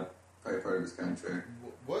 Yeah, probably part of his contract.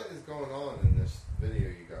 What is going on in this video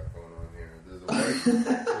you got going on here? There's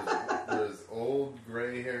there's old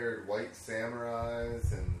gray-haired white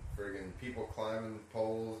samurais and friggin' people climbing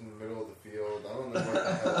poles in the middle of the field. I don't know what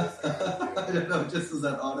the hell this guy's doing. I don't know, just as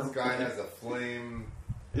that auto. This guy has a flame.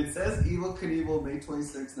 It says Evil Knievel, May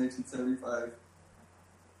 26, 1975.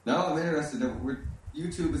 No, I'm interested.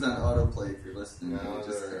 YouTube is on autoplay if you're listening. Now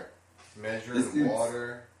Just, they're measuring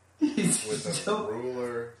water with a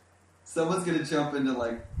ruler. Someone's going to jump into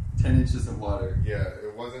like 10 inches of water. Yeah,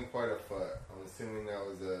 it wasn't quite a foot. I'm assuming that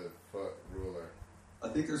was a foot ruler. I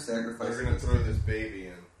think they're sacrificing. They're going to throw this baby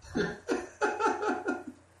in.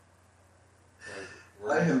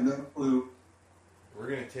 I have no clue. We're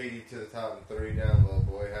going to take you to the top and throw you down, little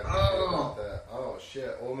boy. How do you feel about that? Oh,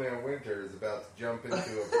 shit. Old Man Winter is about to jump into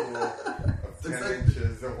a pool of 10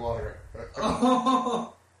 inches of water.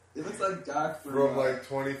 Oh, it looks like Doc from like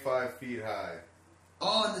 25 feet high.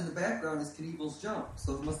 Oh, and in the background is Knievel's jump.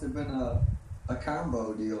 So it must have been a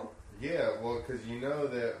combo deal. Yeah, well, because you know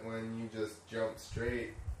that when you just jump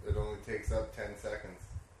straight, it only takes up 10 seconds.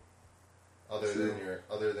 Other than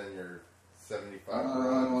your 75 runs.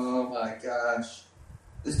 Oh my gosh.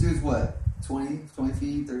 This dude's what? 20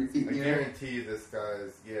 feet, 30 feet in the air? I guarantee this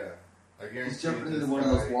guy's, I guarantee he's jumping into one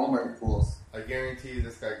of those Walmart pools. I guarantee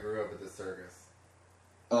this guy grew up at the circus.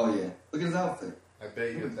 Oh yeah. Look at his outfit. I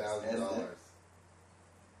bet you $1,000.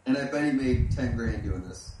 And I bet he made 10 grand doing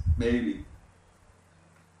this. Maybe.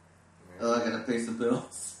 Oh, I gotta pay some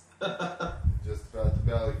bills. Just about to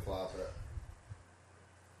belly flop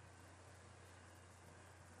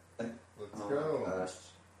it. Let's go. My gosh.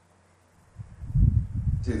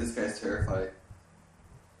 Dude, this guy's terrified.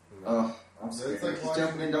 No. Oh, I'm scared. It's like He's watching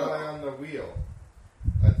jumping the into. guy on the wheel.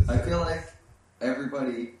 I feel like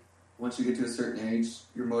everybody, once you get to a certain age,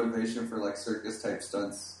 your motivation for like circus type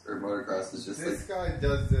stunts or motocross is just this like. guy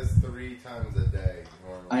does this 3 times a day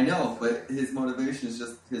normally. I know, but his motivation is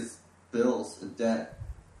just his bills and debt.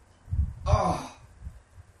 Oh,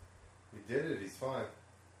 He did it. He's fine.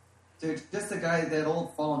 dude, just a guy that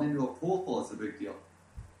old falling into a pool full is a big deal.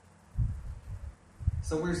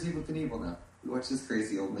 So where's Evil Knievel now? We watch this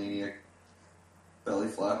crazy old maniac belly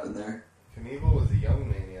flop in there. Knievel was a young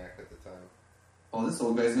maniac at the time. Oh, this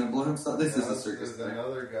old guy's gonna blow himself. This is a circus There's thing.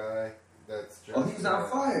 another guy that's dressed Oh, he was on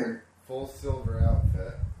fire. Full silver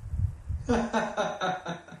outfit.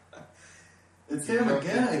 It's He him jumped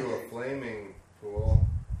again. into a flaming pool.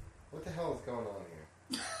 What the hell is going on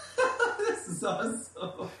here? This is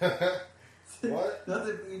awesome. What?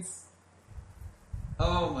 Nothing beats.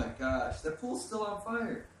 Oh my gosh, that pool's still on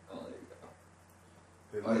fire. Oh, there you go.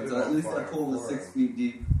 They Alright, lit so it at on least fire that pool was for 6 him. feet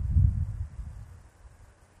deep.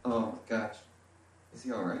 Oh my gosh. Is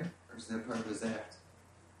he alright? Or is that part of his act?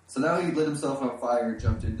 So now he lit himself on fire and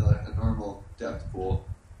jumped into like a normal depth pool.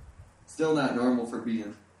 Still not normal for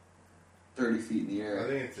being 30 feet in the I air.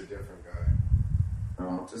 think it's a different guy.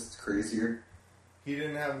 Oh, just crazier. He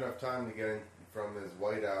didn't have enough time to get in from his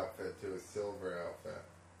white outfit to his silver outfit.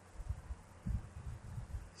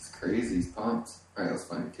 He's crazy. He's pumped. Alright, let's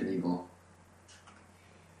find Knievel.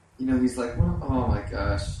 You know, he's like, well, oh my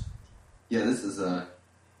gosh. Yeah, this is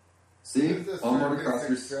see? This is a All circus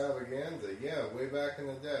motocrossers, extravaganza. Yeah, way back in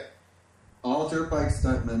the day. all dirt bike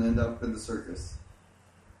stuntmen end up in the circus.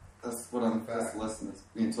 That's what I'm. That's the lesson that's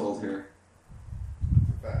being told here. It's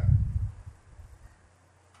a fact.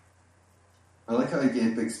 I like how he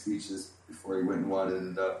gave big speeches before he went and wadded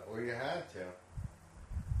it up. Well, you had to.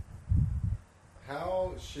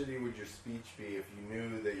 How shitty would your speech be if you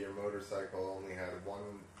knew that your motorcycle only had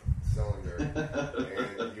one cylinder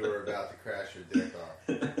and you were about to crash your dick off?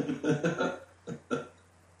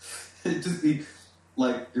 It'd just be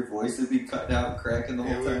like your voice would be cutting out and cracking the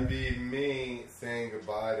whole It time. would be me saying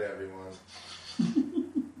goodbye to everyone.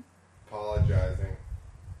 Apologizing.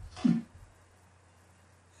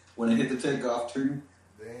 When I hit the takeoff, turn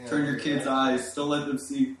your kids' eyes. Still let them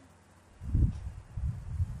see.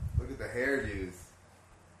 Look at the hairdos.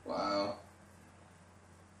 Wow.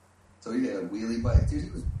 So he had a wheelie bike. Dude, he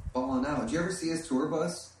was balling out. Did you ever see his tour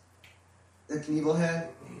bus that Knievel had?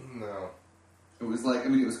 No. It was like, I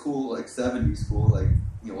mean, it was cool, like 70s cool, like,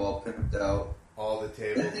 you know, all pimped out. All the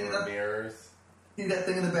tables were mirrors. See that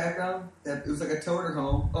thing in the background? It was like a toter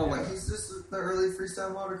home. Oh my, he's just the early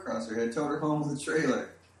freestyle motocrosser. He had a toter home with a trailer.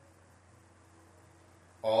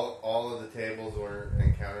 All of the tables were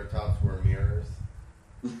and countertops were mirrors.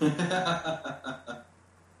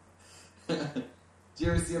 Do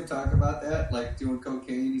you ever see him talk about that? Like doing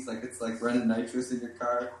cocaine? He's like, it's like running nitrous in your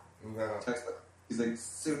car. No. He's like,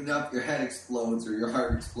 soon up, your head explodes or your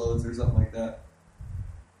heart explodes or something like that.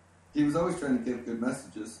 He was always trying to give good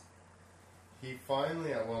messages. He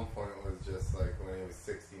finally, at one point, was just like, when he was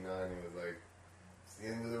 69, he was like, it's the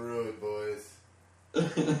end of the road, boys.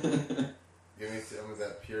 Give me some of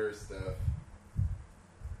that pure stuff.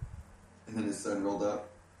 And then his son rolled up.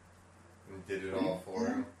 And did it all for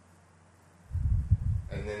him.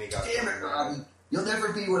 And then he got Damn it, Robbie. You'll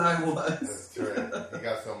never be what I was. That's right. He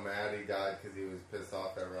got so mad he died because he was pissed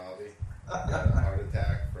off at Robbie. He had a heart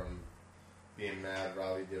attack from being mad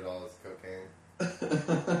Robbie did all his cocaine.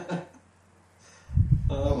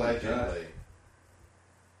 Allegedly.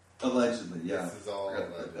 Allegedly, yeah. This is all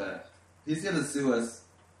alleged. He's going to sue us.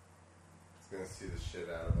 He's going to sue the shit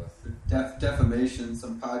out of us. Defamation,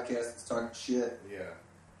 some podcast is talking shit. Yeah.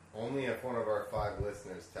 Only if one of our 5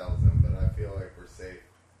 listeners tells him, but I feel like we're safe.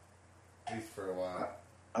 At least for a while.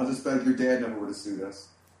 I'll just bet your dad never would have sued us.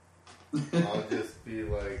 I'll just be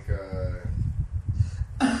like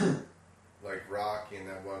Rocky in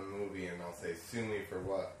that one movie, and I'll say, sue me for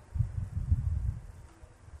what?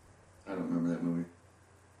 I don't remember that movie.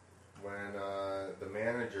 When the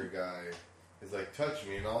manager guy is like, touch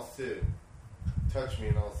me and I'll sue. Touch me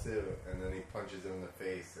and I'll sue. And then he punches him in the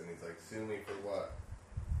face, and he's like, sue me for what?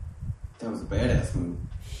 That was a badass move.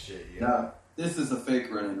 Shit, yeah. Now, this is a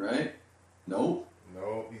fake run-in, right? Nope.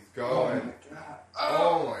 Nope, he's Oh going. my god.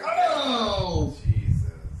 Oh my god.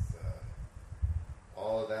 Jesus.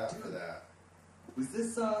 All of that for that. Was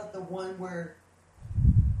this the one where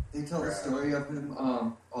they tell the story of him?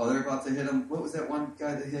 They're about to hit him. What was that one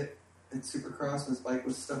guy that hit at Supercross and his bike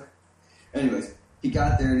was stuck? Anyways, he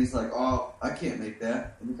got there and he's like, oh, I can't make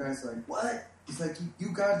that. And the guy's like, what? He's like, you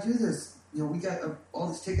gotta do this. You know, we got all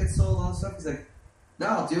these tickets sold, all this stuff. He's like, no,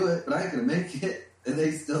 I'll do it, but I ain't gonna make it. And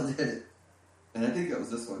they still did it. And I think that was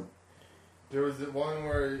this one. There was the one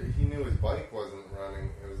where he knew his bike wasn't running.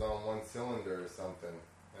 It was on one cylinder or something.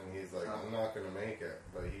 And he's like, I'm not going to make it.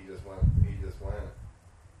 But he just went. And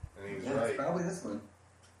he was right. It's probably this one.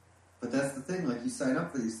 But that's the thing. Like, you sign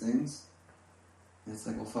up for these things. And it's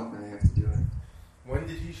like, well, fuck, man, I have to do it. When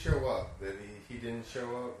did he show up? That he didn't show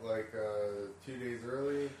up like 2 days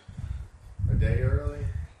early? A day early?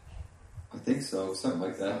 I think so. Something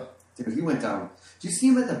like that. Dude, he went down. Did you see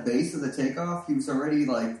him at the base of the takeoff? He was already,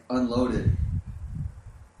 like, unloaded.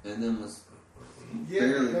 And then was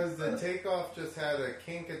barely... because the takeoff just had a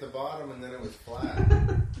kink at the bottom and then it was flat.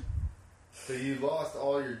 So you lost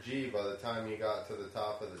all your G by the time you got to the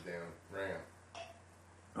top of the damn ramp.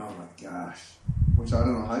 Oh, my gosh. Which I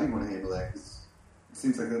don't know how you want to handle that, because it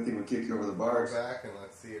seems like that thing would kick you over the bars. Go back and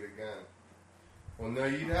let's see it again. Well, no,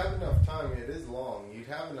 you'd have enough time. It is long. You'd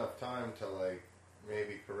have enough time to, like,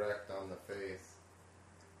 maybe correct on the face.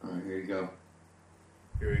 Alright, here you go.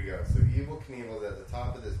 Here we go. So Evel Knievel's at the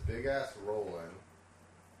top of this big-ass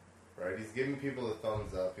roll-in. Right? He's giving people the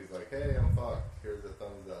thumbs up. He's like, hey, I'm fucked. Here's the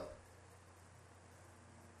thumbs up.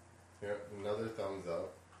 Yep, another thumbs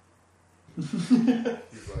up.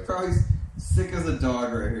 He's like... Probably sick as a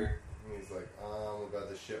dog right here. He's like, I'm about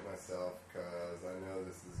to shit myself because I know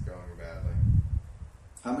this is going badly.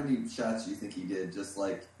 How many shots do you think he did just,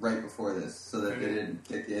 like, right before this, so that they didn't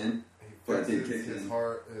kick in? He But they fixes kicked his in.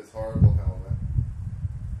 horrible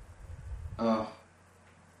helmet.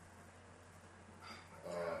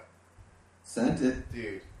 Sent it.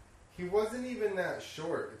 Dude, He wasn't even that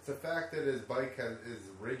short. It's the fact that his bike is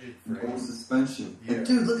rigid frame. No suspension. Yeah. And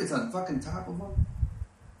dude, look, it's on fucking top of him.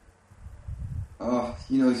 Oh,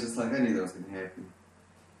 he's just like, I knew that was going to happen.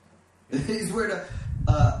 He's wearing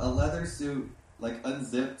a leather suit, like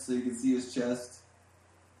unzipped so you can see his chest.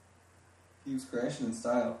 He was crashing in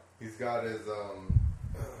style. He's got his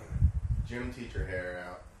gym teacher hair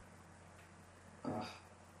out.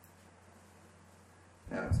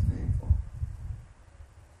 That was painful.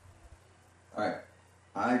 Alright,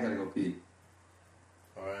 I gotta go pee.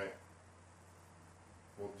 Alright.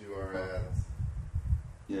 We'll do our ads.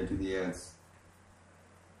 Yeah, do the ads.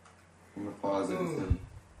 I'm gonna pause it. I'm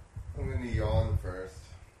gonna yawn first.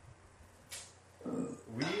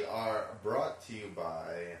 We are brought to you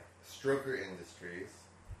by Stroker Industries,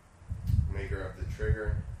 maker of the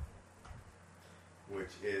Trigger,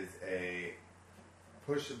 which is a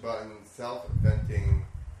push-button, self-venting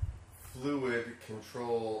fluid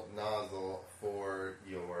control nozzle for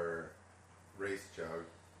your race jug.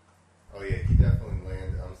 Oh yeah, he definitely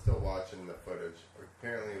landed. I'm still watching the footage.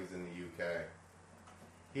 Apparently it was in the UK.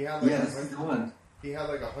 He had like he had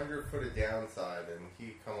like 100 foot of downside, and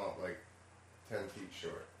he come up like 10 feet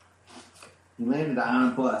short. He landed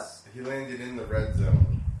on a bus. He landed in the red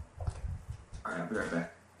zone. Alright, I'll be right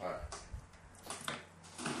back.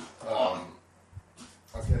 Alright.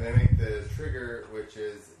 Okay, they make the Trigger, which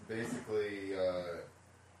is basically,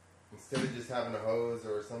 instead of just having a hose,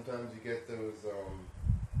 or sometimes you get those,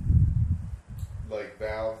 like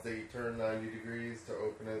valves that you turn 90 degrees to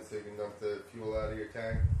open it so you can dump the fuel out of your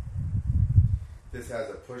tank. This has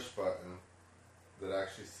a push button that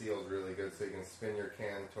actually seals really good, so you can spin your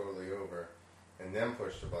can totally over and then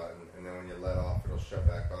push the button, and then when you let off, it'll shut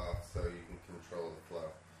back off so you can control the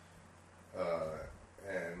flow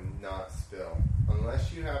and not spill.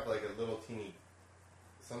 Unless you have like a little teeny,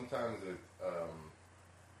 sometimes with,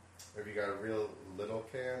 if you got a real little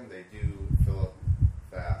can, they do fill up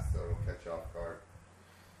fast, so it'll catch you off guard.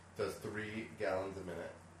 It does 3 gallons a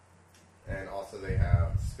minute. And also they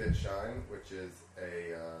have Spit Shine, which is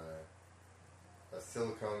a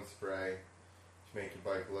silicone spray to make your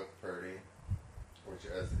bike look pretty. Which,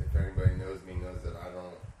 as if anybody knows me, knows that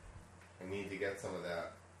I need to get some of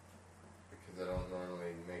that because I don't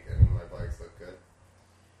normally make any of my bikes look good.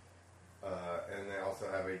 And they also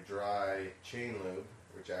have a dry chain lube,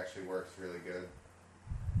 which actually works really good.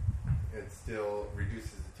 It still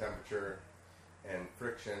reduces the temperature and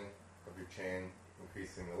friction of your chain,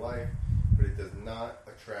 increasing the life, but it does not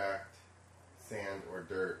attract sand or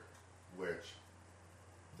dirt, which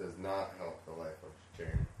does not help the life of your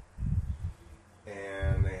chain.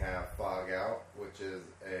 And they have Fog Out, which is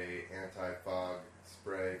a anti-fog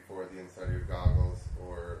spray for the inside of your goggles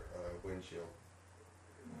or windshield.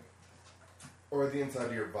 Or the inside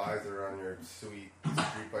of your visor on your sweet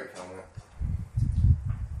street bike helmet.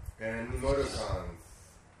 And Motocons.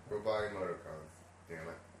 Go buy Motocons. Damn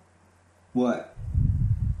it. What?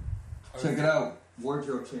 Check it out.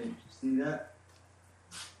 Wardrobe change. See that?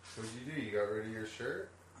 What'd you do? You got rid of your shirt?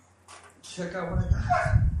 Check out what I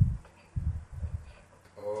got.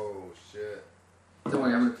 Oh, shit. Don't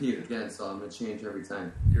worry, I'm going to pee it again, so I'm going to change every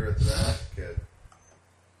time. You're a thrash kid.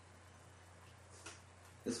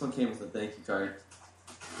 This one came with a thank you card.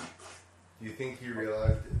 Do you think he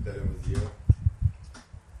realized that it was you?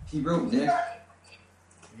 He wrote Nick.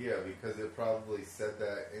 Yeah, because it probably said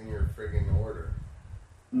that in your friggin' order.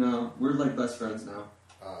 No, we're like best friends now.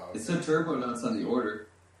 Okay. It said Turbo Nuts on the order.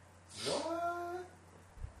 What?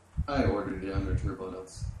 I ordered it under Turbo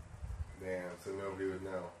Nuts. Damn, so nobody would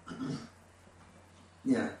know.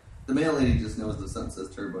 Yeah. The mail lady just knows the sun says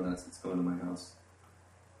Turbo Nuts. It's going to my house.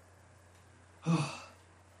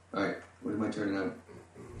 Alright, what am I turning out?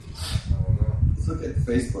 I don't know. Let's look at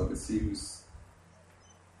Facebook and see who's...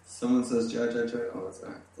 Someone says ja ja ja. Oh, that's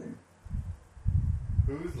our thing.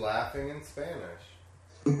 Who's laughing in Spanish?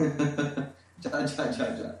 Ja ja ja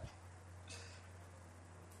ja.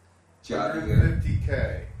 Ja, 150K.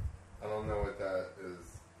 I don't know what that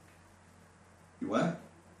is. You what?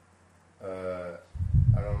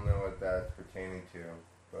 I don't know what that's pertaining to,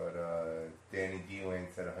 but Danny D. Wayne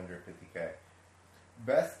said 150K.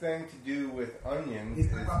 Best thing to do with onions is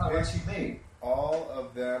pick all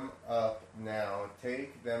of them up now,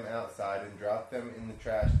 take them outside, and drop them in the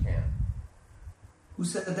trash can. Who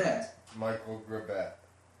said that? Michael Grabet.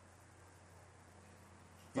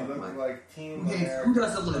 He Fuck looked Mike. like Team Hey, America. who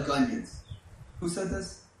doesn't like onions? Who said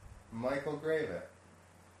this? Michael Grabet.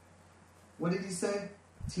 What did he say?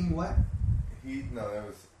 Team what? No, that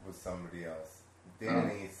was somebody else.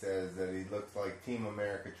 Danny says that he looks like Team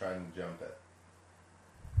America trying to jump it.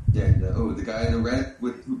 Yeah, the guy in the red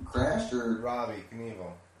who crashed, or Robbie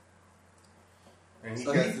Knievel. And he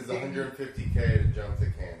So guesses 150K to jump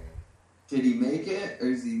the canyon. Did he make it,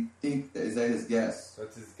 or does he think is that his guess?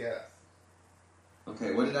 That's his guess.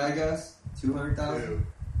 Okay, what did I guess? 200,000. Two.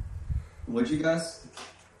 What'd you guess?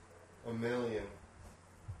 $1 million.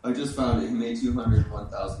 I just found it. He made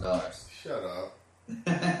 $201,000. Shut up.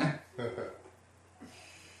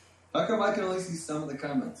 How come I can only see some of the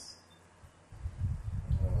comments?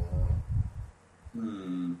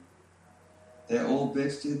 That old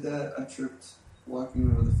bitch did that. I tripped walking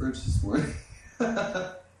over the fridge this morning.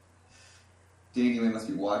 Danny must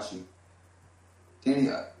be watching. Danny,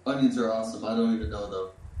 onions are awesome. I don't even know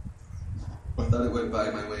though. I thought it went by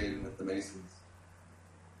my way in with the Masons.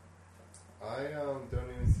 I don't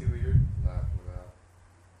even see what you're laughing about.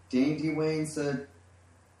 Danny D. Wayne said,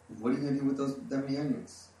 "What are you gonna do with that many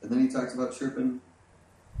onions?" And then he talks about tripping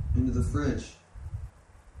into the fridge.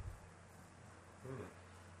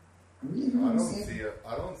 I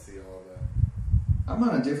don't see all that. I'm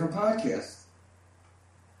on a different podcast.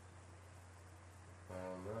 I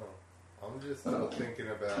don't know. I'm just still thinking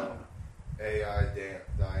about AI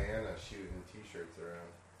Diana shooting t-shirts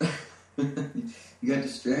around. You got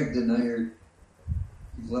distracted. Now you've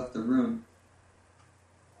left the room.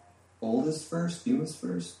 Oldest first, newest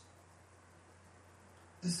first.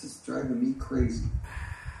 This is driving me crazy.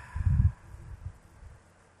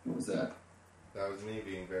 What was that? That was me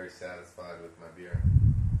being very satisfied with my beer.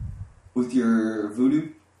 With your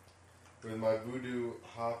voodoo? With my voodoo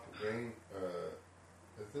hop rain.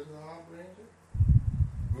 Is it a hop ranger?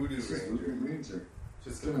 Voodoo ranger.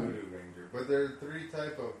 Just a voodoo ranger. But there are 3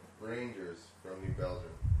 type of rangers from New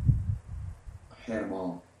Belgium. I had them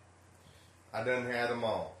all. I done had them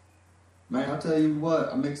all. Man, I'll tell you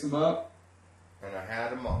what. I mix them up. And I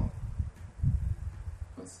had them all.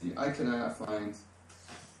 Let's see. I cannot find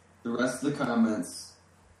the rest of the comments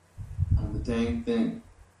on the dang thing.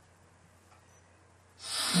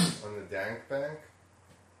 On the Dank Bank?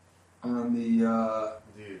 On the,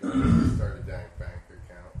 Dude, I need to start a Dank Bank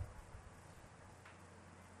account.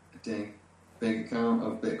 dang bank account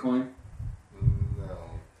of Bitcoin? No.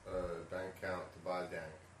 Bank account to buy Dank.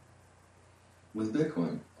 With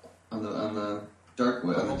Bitcoin. On the dark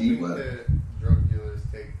web, on the I deep don't web. think that drug dealers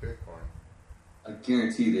take Bitcoin. I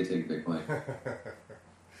guarantee they take Bitcoin.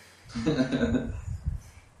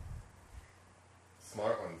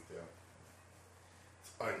 Smart ones do.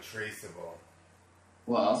 It's untraceable.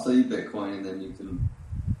 Well, I'll sell you Bitcoin and then you can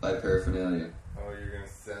buy paraphernalia. Oh, you're gonna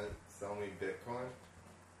sell me Bitcoin?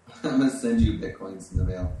 I'm gonna send you Bitcoins in the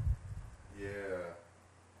mail. Yeah.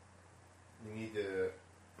 You need to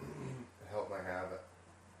help my habit.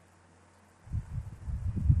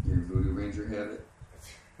 Your Voodoo Ranger habit.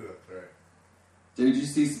 That's right. Did you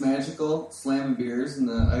see Smagical slamming beers in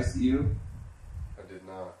the ICU? I did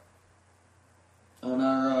not. On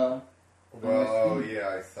our, Well,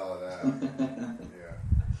 yeah, I saw that. Yeah.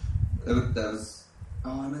 That was...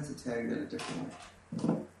 Oh, I meant to tag that a different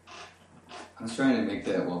way. I was trying to make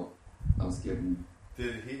that, well, I was giving...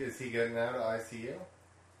 Is he getting out of ICU?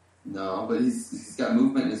 No, but he's got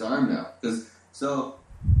movement in his arm now. So,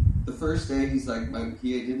 the first day he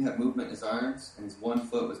didn't have movement in his arms, and his one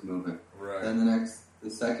foot was moving. Right. Then the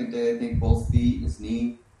second day, I think both feet and his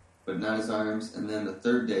knee, but not his arms. And then the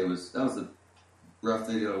third day was a rough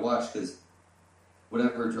video to watch because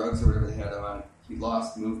whatever drugs or whatever they had on, he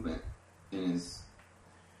lost movement in his.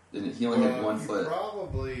 He only had one foot. He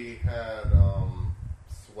probably had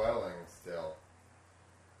swelling still.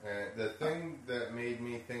 And the thing that made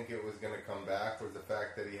me think it was going to come back was the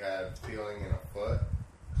fact that he had feeling in a foot.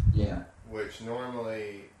 Yeah. Which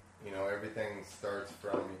normally, everything starts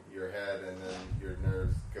from your head and then your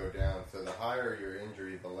nerves go down. So the higher your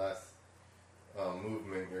injury, the less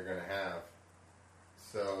movement you're going to have.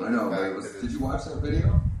 So I know, but did you watch that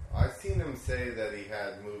video? I've seen him say that he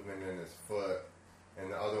had movement in his foot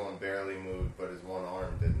and the other one barely moved, but his one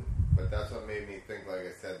arm didn't. But that's what made me think, like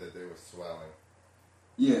I said, that there was swelling.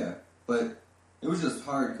 Yeah, but it was just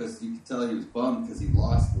hard because you could tell he was bummed because he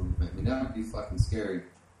lost movement. I mean, that would be fucking scary.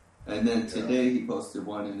 And then today he posted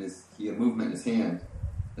one he had movement in his hand.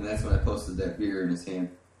 And that's when I posted that beer in his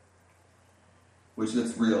hand. Which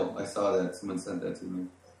that's real. I saw that. Someone sent that to me.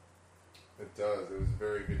 It does. It was a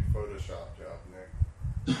very good Photoshop job, Nick.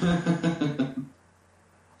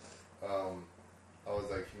 I was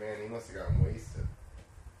like, man, he must have gotten wasted.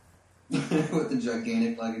 With the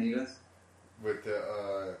gigantic Lagunitas? With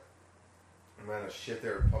the amount of shit they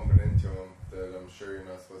were pumping into him that I'm sure you're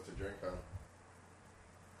not supposed to drink on.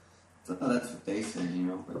 So, that's what they say,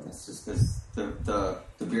 but that's just because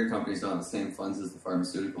the beer companies don't have the same funds as the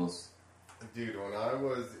pharmaceuticals. Dude, when I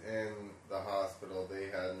was in the hospital, they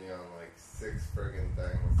had me on like 6 friggin'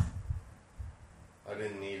 things. I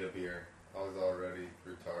didn't need a beer. I was already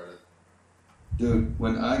retarded. Dude,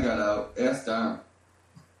 when I got out, asked Dom.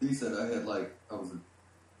 He said I had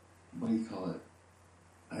what do you call it?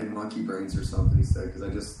 I had monkey brains or something, he said, because I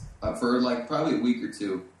just, for like probably a week or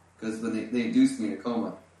two, because when they induced me in a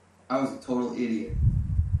coma, I was a total idiot.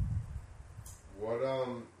 What,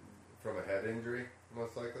 from a head injury,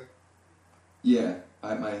 most likely? Yeah, I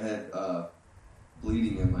had my head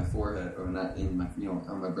bleeding in my forehead, or not in my,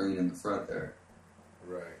 on my brain in the front there.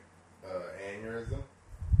 Right. Aneurysm?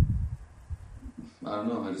 I don't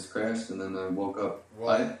know, I just crashed and then I woke up.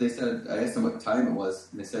 Well, They said, I asked them what time it was,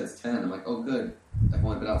 and they said it's 10. I'm like, oh good. I've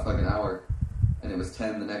only been out for like an hour. And it was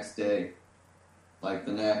 10 the next day. Like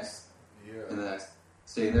the next. yeah. And then I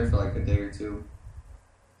stayed there for like a day or two.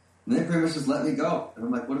 And they pretty much just let me go. And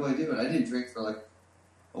I'm like, what do I do? And I didn't drink for like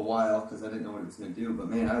a while because I didn't know what it was going to do. But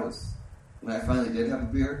man, when I finally did have a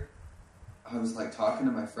beer, I was like talking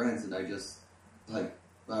to my friends and I just, like,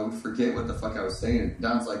 I would forget what the fuck I was saying.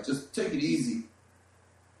 Don's like, just take it easy.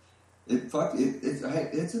 It took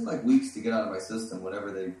like weeks to get out of my system,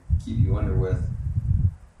 whatever they keep you under with.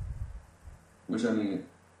 Which, I mean,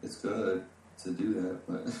 it's good to do that,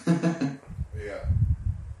 but... Yeah.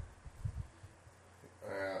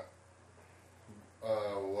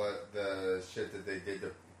 What the shit that they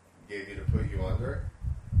gave you to put you under?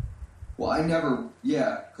 Well,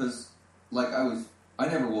 because, like, I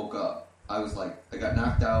never woke up. I was like, I got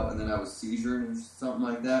knocked out, and then I was seizuring or something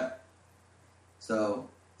like that. So,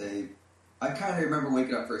 I kind of remember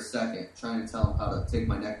waking up for a second, trying to tell them how to take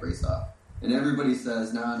my neck brace off. And everybody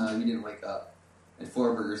says, no, you didn't wake up. And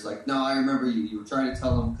Forberger's like, no, I remember you. You were trying to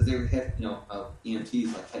tell them, because they were hit,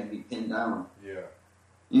 EMTs, like, had to be pinned down. Yeah.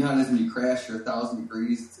 You know how it is when you crash, you're 1,000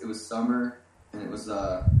 degrees. It was summer, and it was,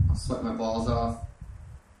 I was sweating my balls off.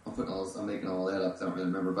 I'm making all that up, 'cause I don't really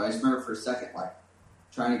remember. But I just remember for a second, like,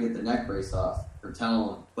 trying to get the neck brace off, or telling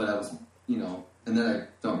them, but I was, and then I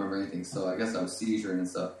don't remember anything, so I guess I was seizuring and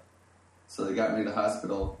stuff. So they got me to the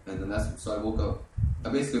hospital, and then so I woke up. I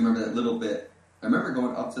basically remember that little bit. I remember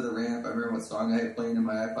going up to the ramp. I remember what song I had playing in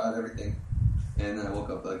my iPod, everything. And then I woke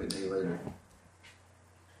up like a day later.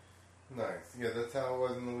 Nice. Yeah, that's how it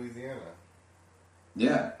was in Louisiana.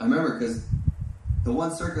 Yeah, I remember because the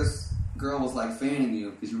one circus girl was like fanning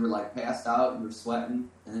you because you were like passed out and you were sweating.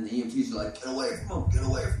 And then the EMTs were like, get away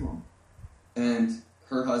from him. And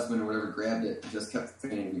her husband or whatever grabbed it and just kept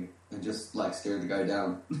fanning you and just like stared the guy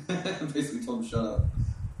down. Basically told him shut up.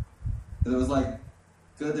 And it was like,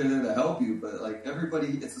 good, they're there to help you, but like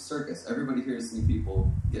everybody, it's a circus. Everybody here has seen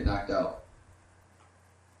people get knocked out.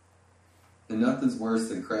 And nothing's worse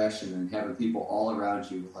than crashing and having people all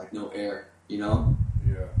around you with like no air, Yeah.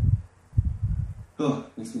 Oh,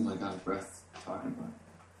 makes me like out of breath talking about it.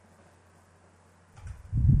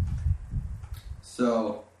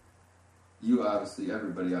 So,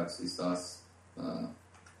 everybody obviously saw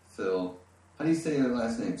Phil. How do you say your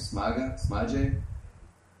last name? Smaje?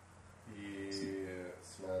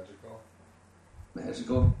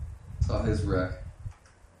 Magical. Saw his wreck.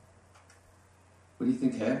 What do you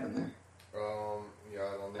think happened there? Yeah,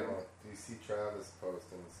 I don't know. Do you see Travis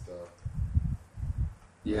posting stuff?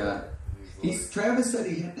 Yeah. He's Travis said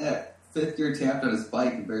he hit that fifth gear tapped on his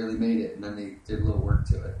bike and barely made it, and then they did a little work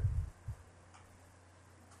to it.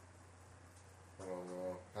 I don't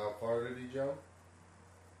know. How far did he jump?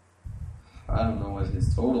 I don't know what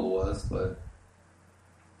his total was, but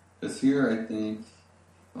because here I think...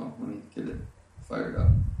 Oh, let me get it fired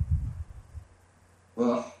up.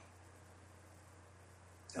 Well,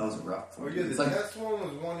 that was a rough one. Oh yeah, the test one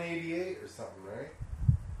was 188 or something, right?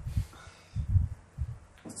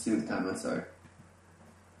 Let's see what the comments are.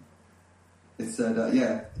 It said,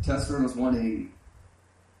 the test run was 180.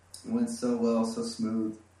 It went so well, so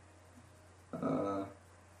smooth. The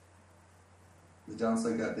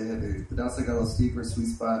downside got a little steeper sweet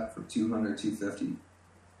spot for 200, 250.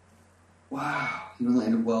 Wow, he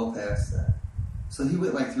landed well past that. So he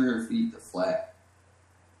went like 300 feet to flat.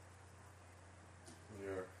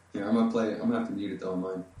 Yeah. Here, I'm gonna play it. I'm gonna have to mute it though on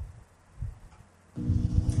mine.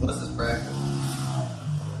 Well, this is practice.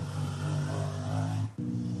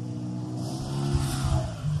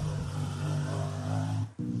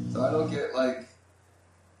 So I don't get like...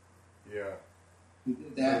 Yeah. He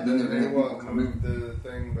did that, then they people moved the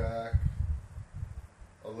thing back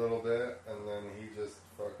a little bit, and then he just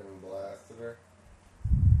fucking blasted her.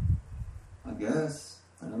 I guess.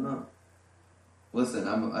 I don't know. Listen,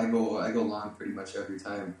 I go long pretty much every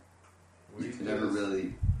time. You never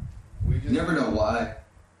know why.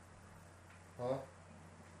 Huh?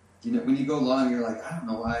 When you go long, you're like, I don't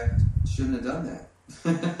know why I shouldn't have done that.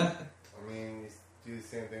 I mean, you do the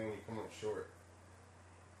same thing when you come up short.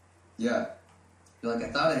 Yeah. You're like,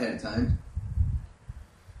 I thought I had time.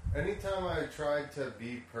 Anytime I tried to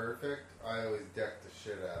be perfect, I always decked the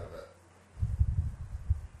shit out of it.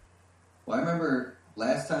 Well, I remember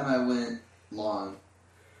last time I went long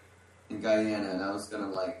in Guyana, and I was gonna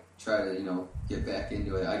like try to, get back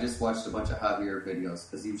into it. I just watched a bunch of Javier videos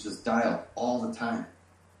because he was just dialed all the time.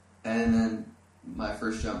 And then my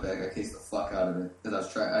first jump back, I cased the fuck out of it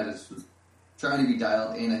because I just was trying to be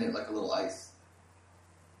dialed, and I hit like a little ice,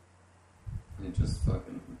 and it just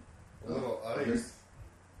fucking a little ice.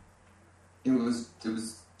 It was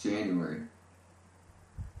January.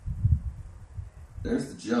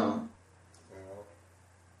 There's the jump. Yeah.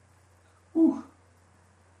 Whew.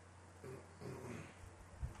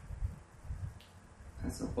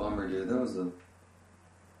 That's a bummer, dude. That was a...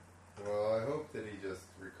 Well, I hope that he just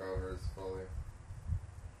recovers fully.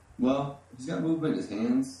 Well, he's got movement in his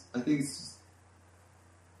hands. I think it's just...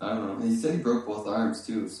 I don't know. He said he broke both arms,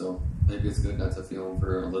 too, so maybe it's good not to feel him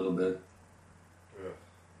for a little bit. Ugh.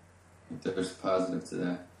 If there's a positive to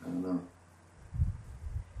that. I don't know.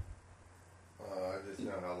 I just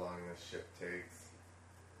know how long this shit takes.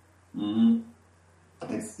 Mm-hmm.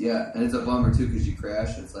 And it's a bummer too because you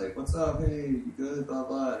crash and it's like, what's up, hey, you good, blah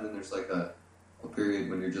blah, and then there's like a period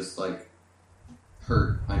when you're just like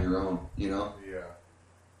hurt on your own, Yeah.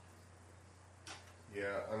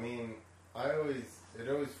 I mean, it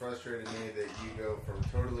always frustrated me that you go from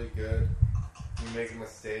totally good, you make a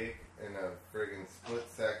mistake in a friggin' split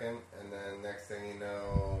second, and then next thing you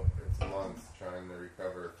know, it's months trying to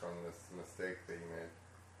recover from this mistake that you made.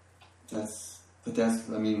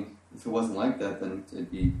 I mean, if it wasn't like that, then it'd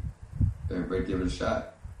be, everybody give it a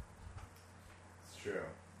shot. It's true.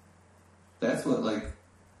 That's what, like,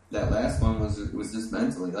 that last one was just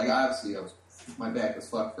mentally. Like, obviously, my back was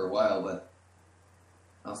fucked for a while, but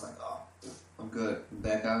I was like, oh, I'm good. I'm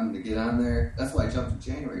back on to get on there. That's why I jumped in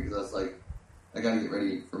January, because I was like, I got to get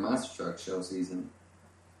ready for Monster Truck show season.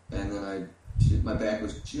 And then my back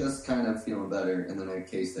was just kind of feeling better, and then I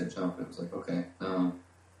cased that jump, and it was like, okay,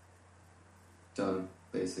 done,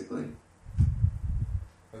 basically.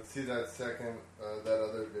 Let's see that second, that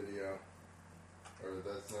other video. Or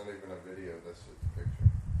that's not even a video, that's just a picture.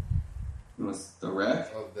 It was the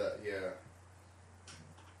wreck? Of that, yeah.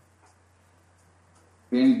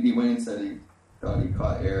 Andy D. Wayne said he thought he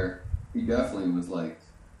caught air. He definitely was like...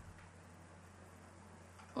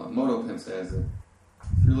 Moto Pimps has it.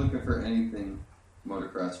 If you're looking for anything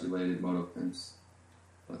motocross related, Moto Pimps.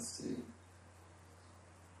 Let's see.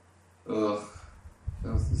 Ugh.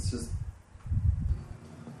 It's just...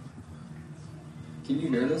 Can you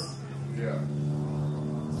hear this? Yeah.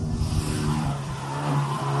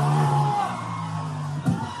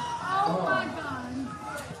 Oh my god.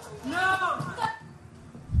 No!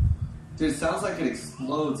 Dude, it sounds like it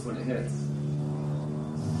explodes when it hits.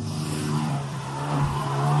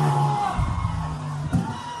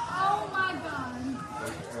 Oh my god.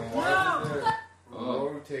 And why did it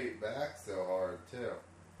rotate back so hard, too?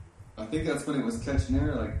 I think that's when it was catching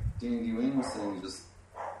air, like Danny D. Wayne was saying. Just,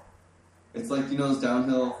 it's like, those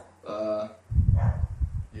downhill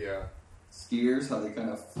Yeah. skiers, how they kind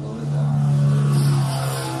of float it down.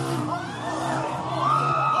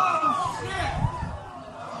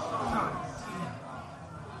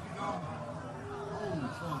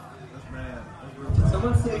 Did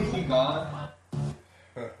someone say he gone?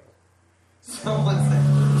 Someone said...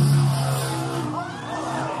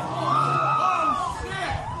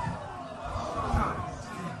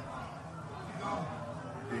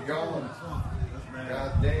 He gone.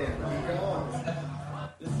 God damn, he gone.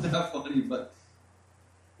 It's not funny, but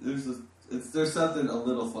there's something a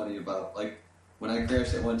little funny about, like, when I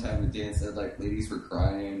crashed at one time and Dan said, like, ladies were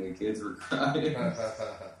crying and kids were crying.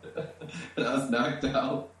 And I was knocked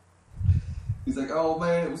out. He's like, oh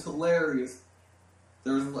man, it was hilarious.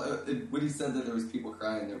 There was, when he said that there was people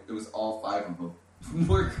crying, it was all 5 of them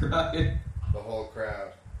were crying. The whole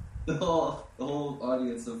crowd. The whole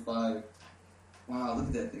audience of 5. Wow, look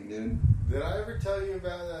at that thing, dude. Did I ever tell you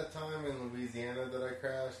about that time in Louisiana that I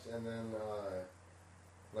crashed and then,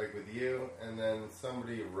 like with you, and then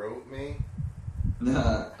somebody wrote me?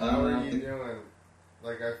 Nah. How are you doing?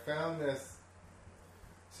 Like, I found this.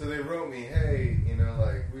 So they wrote me, hey,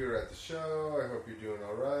 like, we were at the show, I hope you're doing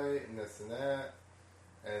alright, and this and that.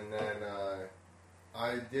 And then,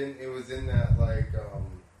 it was in that, like,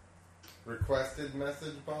 requested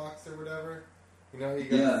message box or whatever. You know how you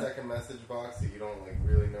got the second message box that you don't, like,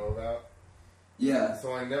 really know about? Yeah.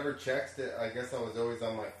 So I never checked it. I guess I was always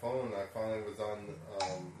on my phone. I finally was on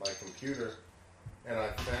my computer, and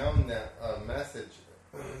I found that message.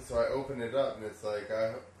 So I opened it up, and it's like,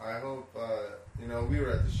 I hope, we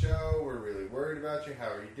were at the show. We're really worried about you. How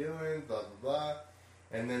are you doing? Blah, blah, blah.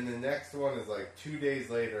 And then the next one is like 2 days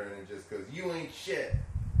later, and it just goes, "You ain't shit."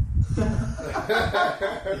 Because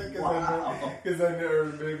I never,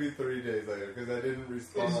 maybe 3 days later, because I didn't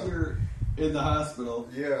respond. Because you're in the hospital.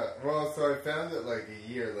 Yeah, well, so I found it like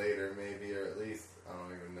a year later, maybe, or at least, I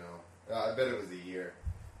don't even know. I bet it was a year.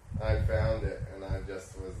 I found it, and I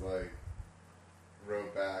just was like,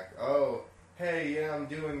 wrote back, "Oh, hey, yeah, I'm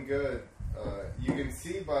doing good. You can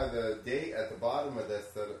see by the date at the bottom of this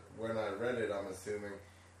that when I read it, I'm assuming,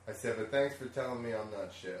 I said, but thanks for telling me I'm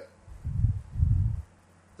not shit."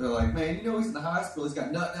 They're like, man, you know he's in the hospital. He's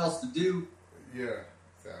got nothing else to do. Yeah,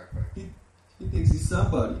 exactly. He thinks he's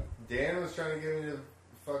somebody. Dan was trying to get me to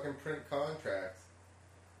fucking print contracts.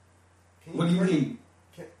 What do you mean?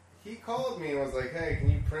 He called me and was like, "Hey, can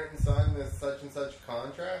you print and sign this such and such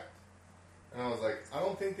contract?" And I was like, "I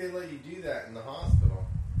don't think they let you do that in the hospital."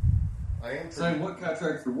 I am Sign what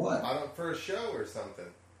contract for what? for a show or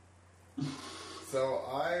something. So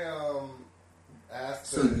I asked.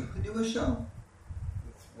 So you could do a show?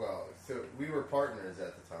 Well, so we were partners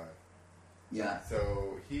at the time. Yeah.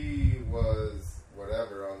 So he was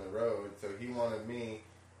whatever on the road. So he wanted me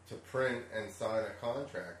to print and sign a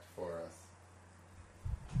contract for us.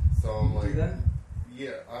 So I'm like, do that?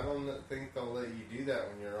 yeah, I don't think they'll let you do that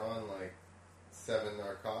when you're on like 7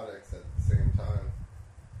 narcotics at the same time.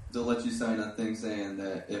 They'll let you sign a thing saying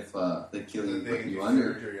that if they kill you, They put can you do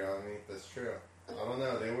under. surgery on me. That's true. I don't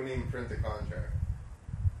know. They wouldn't even print the contract.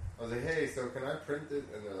 I was like, "Hey, so can I print it?"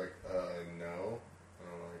 And they're like, "No." And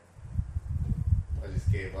I'm like, I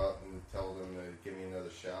just gave up and told them to give me another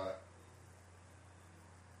shot.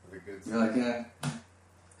 With a good. You're like, yeah.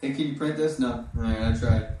 Hey, can you print this? No. All right, I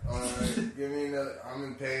tried. Alright, give me another. I'm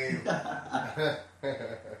in pain.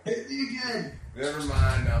 Hit me again. Never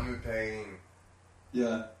mind, I'm in pain.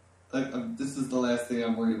 Yeah. This is the last thing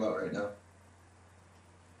I'm worried about right now.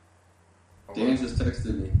 Dan just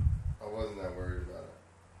texted me. I wasn't that worried about it.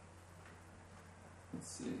 Let's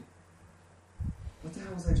see. What the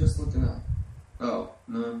hell was I just looking up? Oh,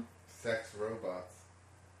 no. Sex robots.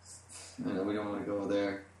 I know we don't want to go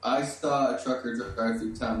there. I saw a trucker drive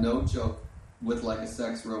through town, no joke, with like a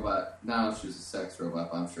sex robot. Now she was a sex robot,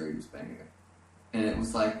 but I'm sure he was banging her. And it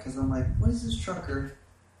was like, because I'm like, what is this trucker?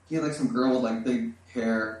 He had like some girl with like big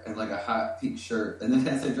hair and like a hot pink shirt. And then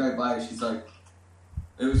as I drive by, she's like,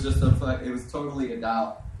 it was just it was totally a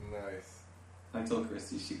doll. Nice. I told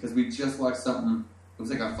Christy, because we just watched something, it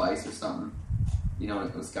was like on Vice or something. You know,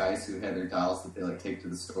 it was guys who had their dolls that they like take to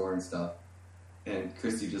the store and stuff. And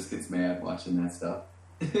Christy just gets mad watching that stuff.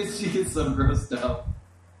 She gets so grossed out.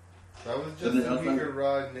 That was just so he could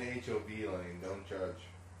ride in the HOV lane, don't judge.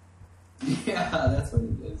 Yeah, that's what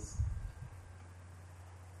it is.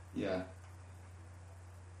 Yeah.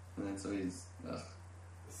 And then so he's, ugh.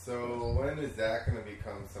 So when is that going to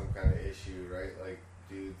become some kind of issue, right? Like,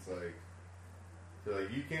 dudes like, they're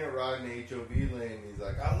like, you can't ride in the HOV lane. He's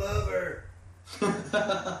like, I love her.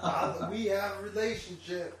 We have a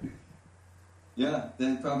relationship. Yeah,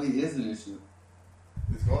 that probably is an issue.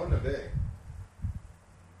 It's going to be.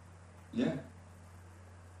 Yeah.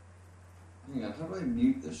 Hang on, how do I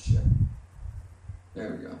mute this shit? There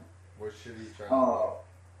we go. What should he try? Oh.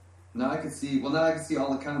 Now I can see, now I can see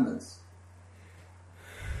all the comments.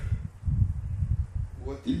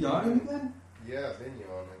 What You yawning again? Yeah, I've been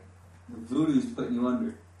yawning. The voodoo's putting you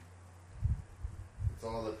under. It's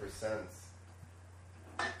all the percents.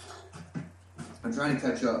 I'm trying to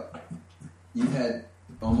catch up. You had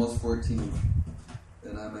almost 14,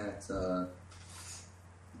 and I'm at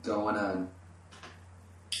going on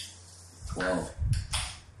 12.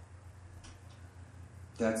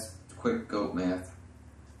 That's quick goat math.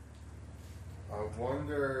 I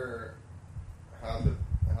wonder how the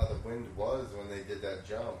wind was when they did that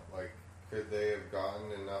jump. Like, could they have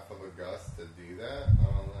gotten enough of a gust to do that? I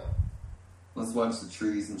don't know. Let's watch the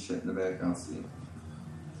trees and shit in the background. See.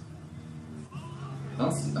 I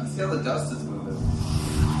see how the dust is moving.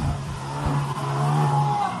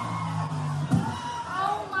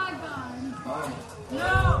 Oh my god. Oh. No.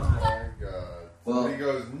 Oh my god. Well- He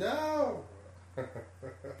goes, no!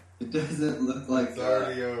 It doesn't look like It's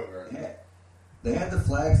already over. They had the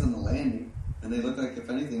flags on the landing, and they looked like, if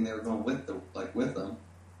anything, they were going with them.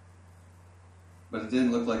 But it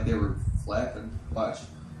didn't look like they were flapping. Watch.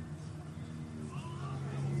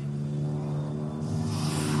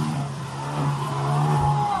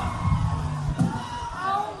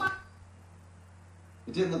 Oh my.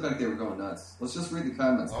 It didn't look like they were going nuts. Let's just read the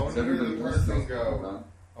comments. I want because to hear the everybody else person knows what's going go. on.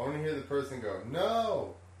 I want to hear the person go,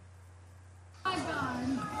 no! My god.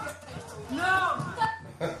 No.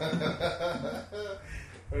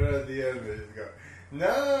 But at the end, they just go,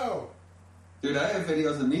 no! Dude, I have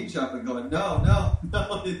videos of me jumping going, no,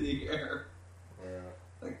 in the air. Yeah.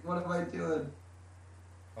 Like, what am I doing?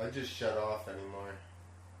 I just shut off anymore.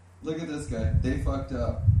 Look at this guy. They fucked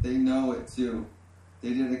up. They know it, too. They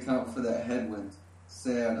didn't account for that headwind.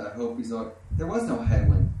 Sad. I hope he's on. There was no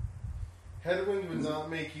headwind. Headwind would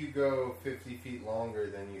not make you go 50 feet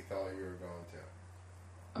longer than you thought you were going to.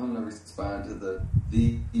 I'm going to respond to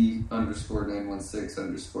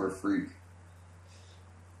the_916_freak.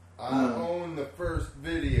 I own the first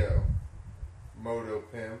video. Moto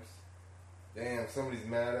Pimps. Damn, somebody's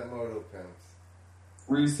mad at Moto Pimps.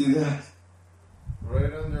 Where do you see that?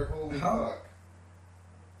 Right under holy How? fuck.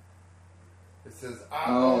 It says,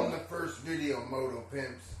 I own the first video, Moto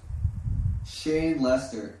Pimps. Shane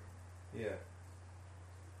Lester. Yeah.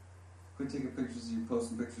 Quit taking pictures of you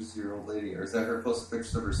posting pictures of your old lady. Or is that her posting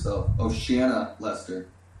pictures of herself? Oh, Shanna Lester.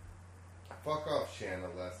 Fuck off, Shanna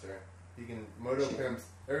Lester. You can, Moto Pimps,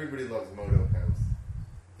 everybody loves Moto Pimps.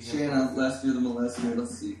 You can Shanna post Lester, the molester.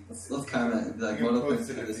 Let's see. Let's comment and be it. like, You can Moto post Pimps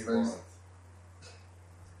it did if this you first. want.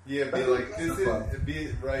 Yeah, be like, this is, be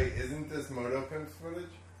right, isn't this Moto Pimps footage?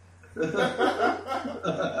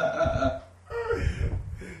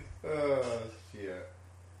 Oh, shit.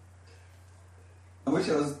 I wish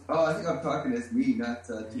I was. Oh, I think I'm talking as me, not.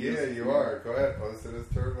 Yeah, you are. Go ahead, post it as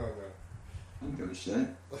Turbo now. I don't give a shit.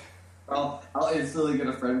 I'll instantly get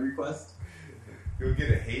a friend request. You'll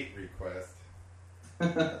get a hate request.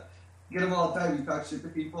 Get them all the time. You talk shit to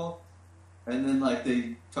people, and then like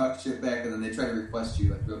they talk shit back, and then they try to request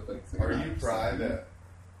you like real quick. Are you private?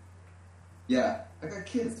 Yeah, I got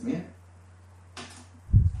kids, man. I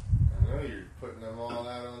know you're putting them all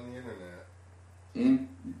out on the internet. And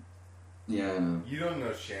yeah, I know. You don't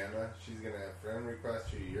know Shanna. She's gonna have friend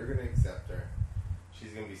request you. You're gonna accept her.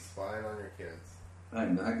 She's gonna be spying on your kids.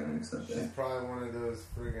 I'm not gonna accept She's that. probably one of those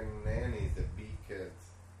friggin' nannies that beat kids.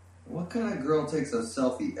 What kind of girl takes a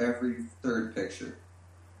selfie every third picture?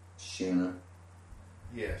 Shanna.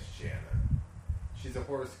 Yes, Shanna. She's a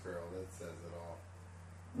horse girl. That says it all.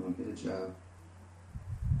 Oh, get a job.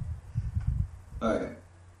 All right.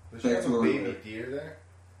 Does she Back have to a where we baby were. deer there?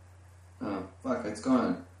 Oh, fuck, it's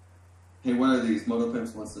gone. Hey, what are these? Moto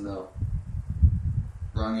Pimps wants to know.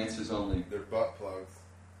 Wrong answers only. They're butt plugs.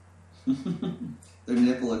 They're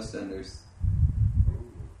nipple extenders.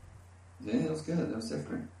 Ooh. Yeah, that was good. That was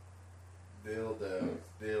different. Dildos.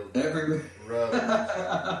 Every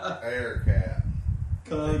Rubber. Air cap.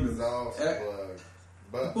 condoms. Exhaust Eh. plug.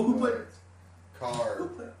 Butt Who put- plugs. Car.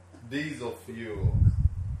 Diesel fuel.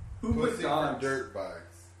 Who put Pussy for dogs? dirt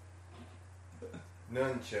bikes.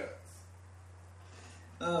 Nunchucks.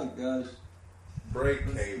 Oh gosh. Brake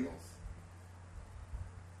cables.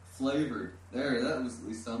 Flavored. There, that was at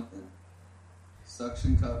least something.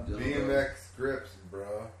 Suction cup dildo. BMX grips,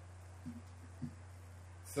 bruh.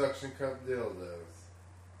 Suction cup dildos.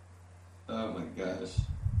 Oh my gosh.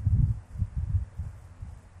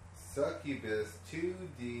 Succubus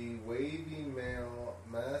 2D wavy male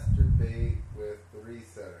masturbate with 3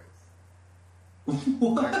 settings.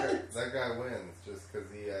 What? That guy wins just because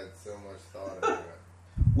he had so much thought into it.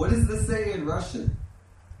 What does this say in Russian?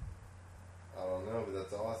 I don't know, but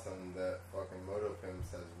that's awesome that fucking Moto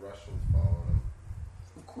Pimps has Russians following him.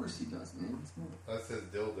 Of course he does, man. That says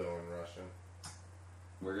dildo in Russian.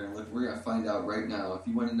 We're gonna find out right now. If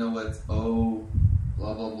you want to know what's blah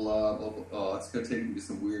blah blah blah blah. Oh, it's gonna take you to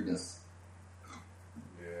some weirdness.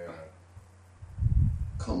 Yeah.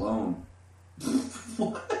 Cologne.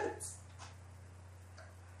 What?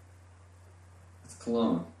 It's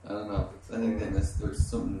cologne. I don't know. I think they missed. There's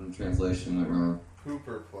something in the translation went wrong.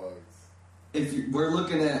 Pooper plugs. We're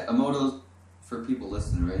looking at a Moto, for people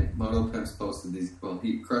listening, right? Moto Pimps posted these. Well,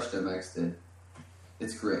 he Crushed MX did.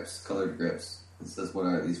 It's grips, colored grips. It says, "What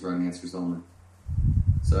are these?" Wrong answers only.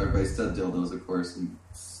 So everybody said dildos, of course, and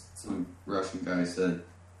some Russian guy said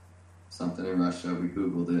something in Russia. We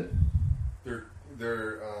Googled it. They're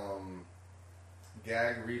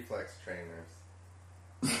gag reflex trainers.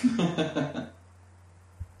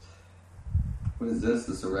 What is this?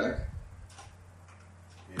 This a wreck?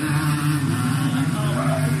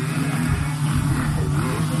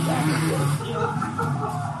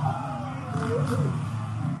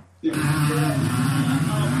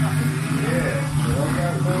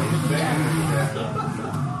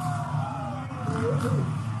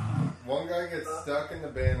 One guy gets stuck in the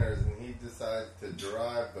banners and he decides to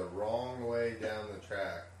drive the wrong way down the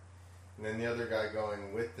track. And then the other guy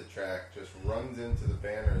going with the track just runs into the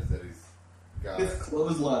banners that he's got. It's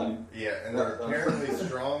clothesline. Yeah, and they're apparently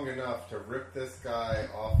strong enough to rip this guy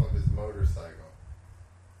off of his motorcycle.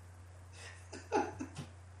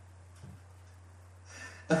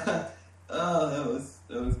 Oh,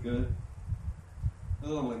 that was good.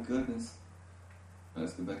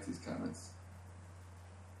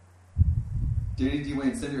 Danny D.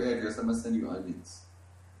 Wayne, send your address. I'm gonna send you onions.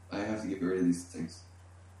 I have to get rid of these things.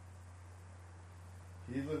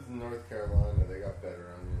 He lives in North Carolina. They got better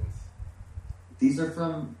onions. These are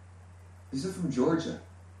from Georgia.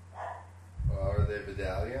 Are they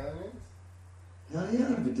Vidalia onions? Hell yeah,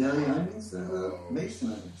 they're Vidalia onions. They're the Oh,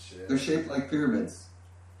 Mason onions. shit. They're shaped like pyramids.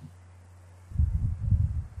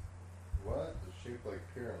 What? They're shaped like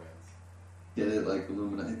pyramids. Get it like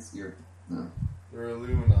Illuminati? No. They're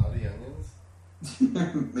Illuminati onions?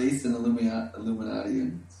 Mason Illuminati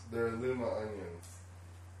onions. They're Illuma onions.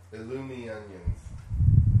 Illumi onions.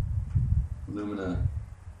 Illumina.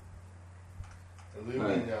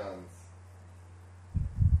 Illuminons.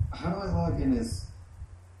 How do I log in this?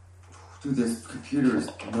 Dude, this computer is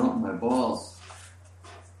melting my balls.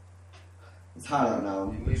 It's hot out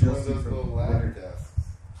now. You need one of those little ladder desks.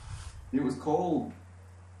 It was cold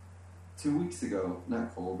 2 weeks ago.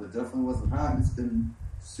 Not cold, it definitely wasn't hot. It's been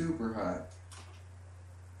super hot.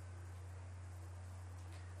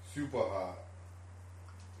 Super hot.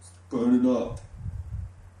 Burn it up.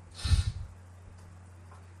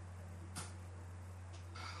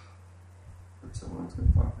 That's what I was going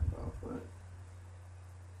to talk about, but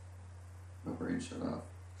my brain shut off.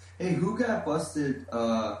 Hey, who got busted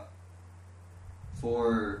by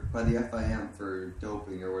the FIM for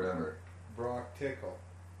doping or whatever? Brock Tickle.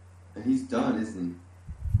 And he's done, isn't he?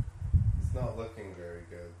 It's not looking very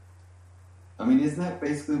good. I mean, isn't that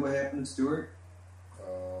basically what happened to Stewart?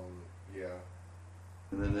 Yeah.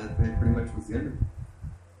 And then that pretty much was the end of it.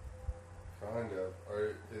 Kind of.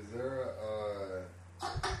 Is there a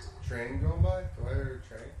train going by? Do I hear a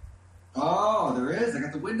train? Oh, there is. I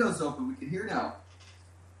got the windows open. We can hear now.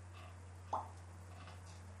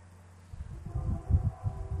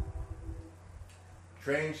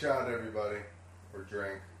 Train shot, everybody. Or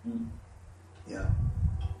drink. Yeah.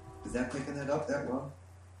 Is that picking that up that well?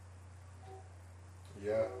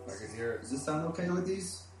 Yeah, I can hear it. Does this sound okay with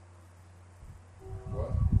these?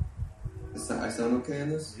 What? I sound okay in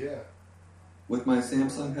this? Yeah. With my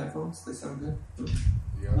Samsung headphones? They sound good?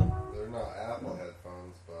 Yeah. They're not Apple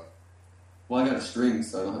headphones, but... Well, I got a string,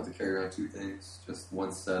 so I don't have to carry around two things. Just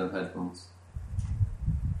one set of headphones.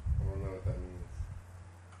 I don't know what that means.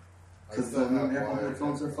 I Because still the have Apple wired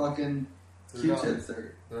headphones are fucking They're Q-tips.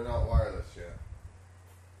 They're not wireless yet.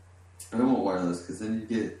 I don't want wireless, because then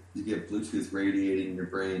you get Bluetooth radiating your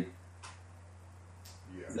brain.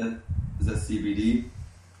 Yeah. Is that CBD?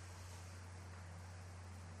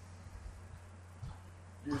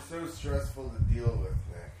 You're so stressful to deal with,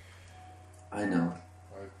 Nick. I know.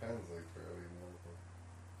 My pen's like barely working.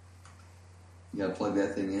 You gotta plug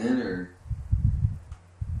that thing in, or...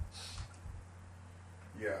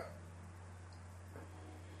 Yeah.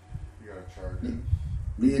 You gotta charge it.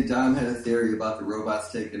 Me and Dom had a theory about the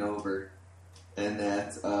robots taking over, and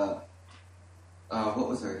that, what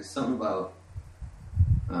was there? Something about,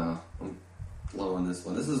 I'm blowing this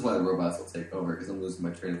one. This is why the robots will take over, because I'm losing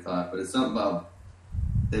my train of thought, but it's something about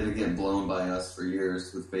they've been getting blown by us for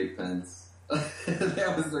years with vape pens.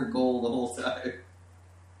 That was their goal the whole time.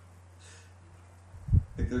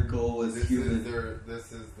 Like their goal was This human. is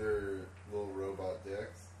their little robot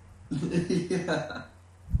dicks. Yeah.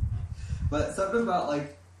 But something about,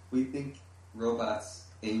 like, we think robots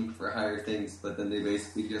aim for higher things, but then they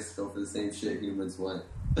basically just go for the same shit humans want.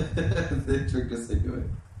 They tricked us into it.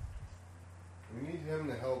 We need him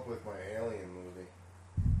to help with my Alien movie.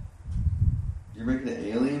 You're making an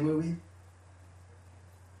Alien movie?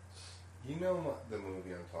 You know the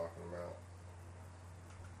movie I'm talking about.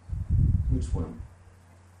 Which one?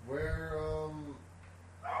 Where,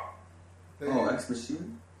 Ex Machina?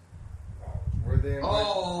 Where they invite...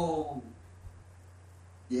 Oh!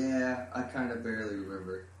 Yeah, I kind of barely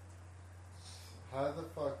remember. How the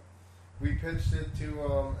fuck... We pitched it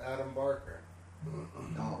to, Adam Barker.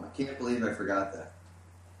 Oh, I can't believe I forgot that.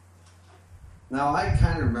 Now, I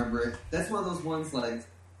kind of remember it. That's one of those ones, like,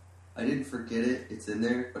 I didn't forget it, it's in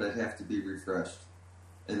there, but I'd have to be refreshed.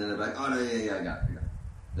 And then I'm like, oh, no, yeah, I got it.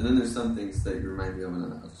 And then there's some things that you remind me of, and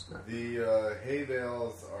then I'll just not. The, hay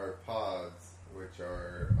bales are pods, which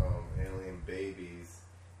are, alien babies,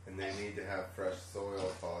 and they need to have fresh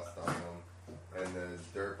soil tossed on them. And the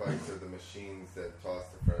dirt bikes are the machines that toss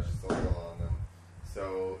the fresh soil on them.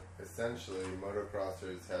 So, essentially,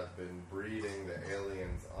 motocrossers have been breeding the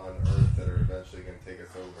aliens on Earth that are eventually going to take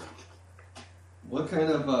us over. What kind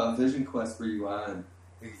of Vision Quest were you on?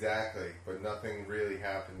 Exactly, but nothing really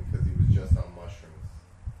happened because he was just on mushrooms.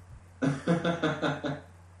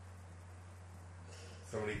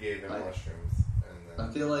 Somebody gave him mushrooms, and then... I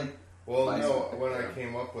feel like... Well, no, when I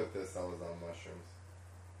came up with this, I was on mushrooms.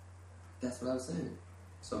 That's what I was saying.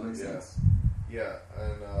 So it makes sense. Yeah,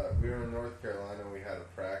 and we were in North Carolina. We had a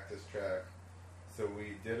practice track, so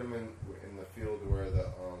we did them in the field where the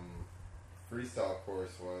freestyle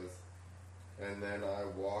course was, and then I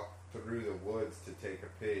walked through the woods to take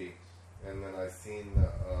a pee, and then I seen the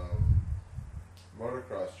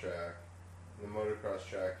motocross track. The motocross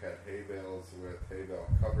track had hay bales with hay bale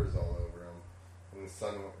covers all over them, and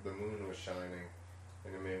the moon was shining,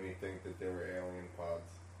 and it made me think that they were alien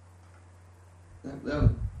pods. That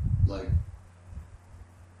would, like,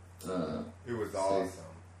 It was Sick. awesome.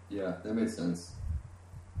 yeah, that made sense.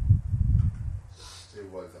 It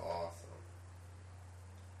was awesome.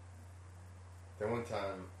 Then one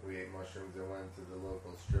time we ate mushrooms and went to the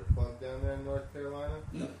local strip club down there in North Carolina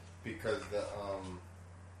Yeah. because the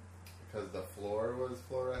floor was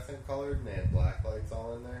fluorescent colored and they had black lights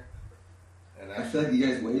all in there. And I feel like you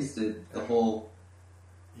guys wasted the whole.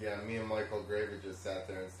 yeah, me and Michael Graver just sat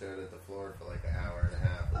there and stared at the floor for like an hour and a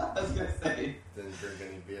half. I was gonna say. Didn't drink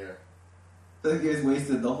any beer. I feel like you guys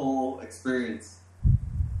wasted the whole experience.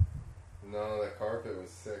 No, the carpet was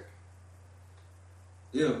sick.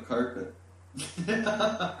 Ew, carpet.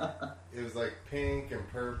 It was like pink and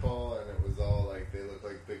purple, and it was all like, they looked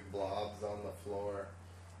like big blobs on the floor.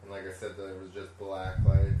 And like I said, there was just black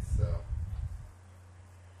lights, so.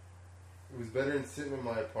 It was better than sitting in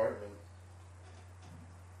my apartment.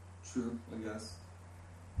 True, I guess.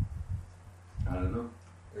 I don't know.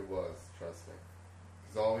 It was, trust me.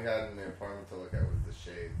 Because all we had in the apartment to look at was the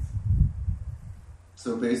shades.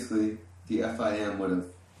 So basically, the FIM would have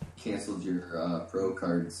canceled your Pro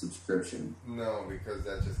Card subscription. No, because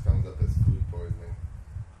that just comes up as food poisoning.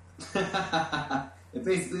 It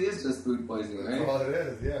basically is just food poisoning, That's right? all it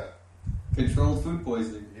is, yeah. Controlled food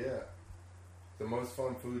poisoning. Yeah. The most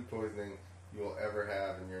fun food poisoning you will ever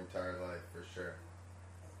have in your entire life, for sure.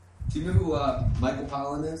 Do you know who Michael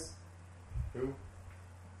Pollan is? Who?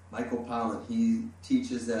 Michael Pollan. He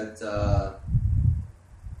teaches at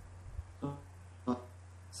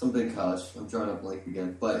some big college. I'm drawing a blank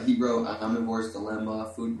again. But he wrote Omnivore's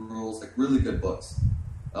Dilemma, Food Rules, like really good books.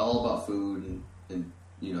 All about food and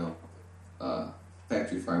you know,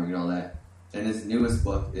 factory farming and all that. And his newest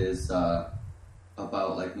book is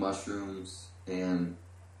about like mushrooms and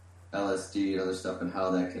LSD and other stuff and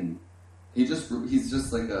how that can. He's just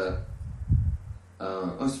like a.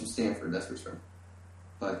 He's from Stanford. That's where he's from.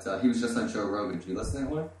 But he was just on Joe Rogan. Did you listen to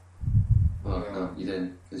that one? Oh no, you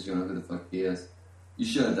didn't, because you don't know who the fuck he is. You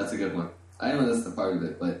should. That's a good one. I know that's the part of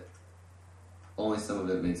it, but only some of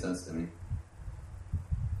it made sense to me.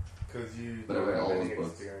 Because you But I don't read have all any those books.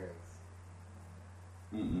 experience.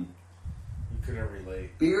 Mm-mm. You couldn't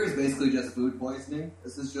relate. Beer is basically just food poisoning.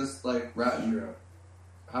 This is just like It's rotten true.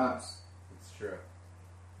 hops. It's true.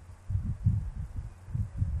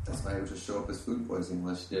 That's why it would just show up as food poisoning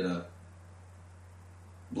unless you did a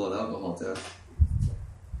blood alcohol test.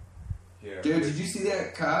 Yeah. Dude, did you see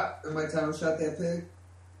that cop in my town shot that pig?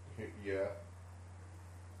 Yeah.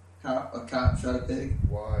 A cop shot a pig?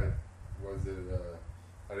 Why was it?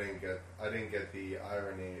 I didn't get the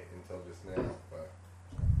irony until just now. But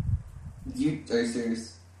Are you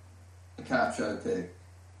serious? A cop shot a pig.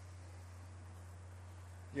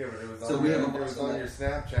 yeah, but it was So on, we your, have a it was bunch of on your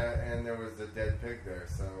Snapchat, and there was a dead pig there,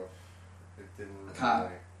 so it didn't. A cop.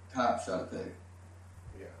 Really, Cop shot a pig.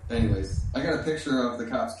 yeah. Anyways, I got a picture of the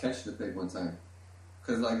cops catching a pig one time.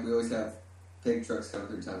 Because, like, we always have pig trucks coming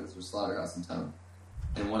through town because there's a slaughterhouse in town.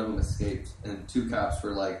 And one of them escaped. And two cops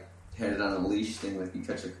were, like, had it on a leash thing like you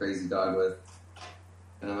catch a crazy dog with.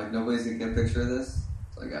 And I'm like, nobody's going to get a picture of this?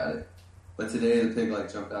 So I got it. But today the pig,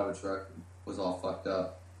 like, jumped out of a truck and was all fucked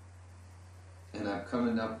up. And I'm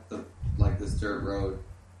coming up this dirt road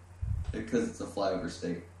because it's a flyover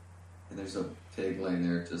state. And there's a pig laying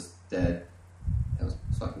there just dead. That was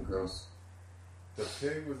fucking gross. The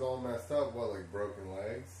pig was all messed up. What, like broken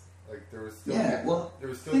legs? Like there was still there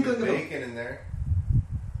was still think good of it. bacon in there.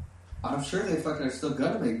 I'm sure they fucking are still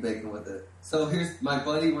gonna make bacon with it. So here's my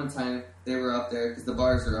buddy. One time they were up there because the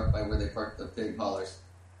bars are up by where they park the pig haulers,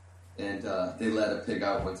 and they let a pig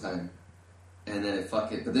out one time, and then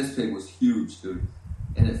but this pig was huge, dude,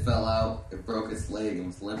 and it fell out, it broke its leg and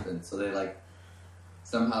was limping. So they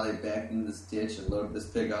somehow they backed into this ditch and loaded this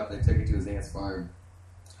pig up. They took it to his aunt's farm.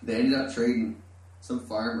 They ended up trading some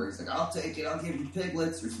farmer. He's like, I'll take it. I'll give you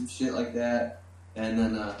piglets or some shit like that. And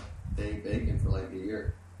then they ate bacon for like a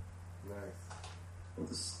year Nice.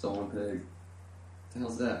 with a stolen pig. What the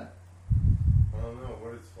hell's that? I don't know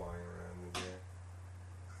what is flying around in here.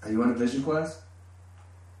 Are you on a vision quest?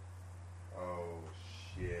 Oh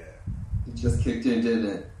shit! It just kicked in, didn't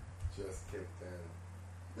it? Just kicked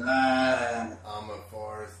in. Ah. I'm a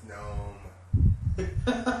forest gnome.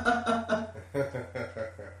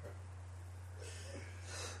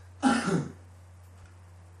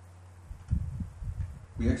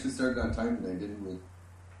 We actually started on time today, didn't we?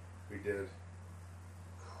 We did.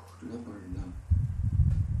 Dude, I'm already done.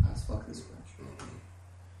 As fuck this match.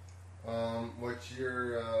 What's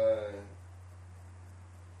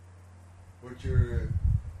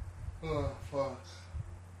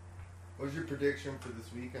your prediction for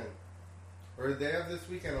this weekend? Or did they have this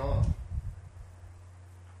weekend off?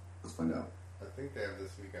 Let's find out. I think they have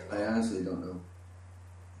this weekend off. I honestly don't know.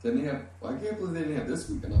 Didn't they have? Well, I can't believe they didn't have this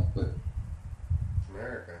weekend off, but It's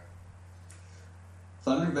America.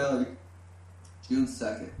 Thunder Valley, June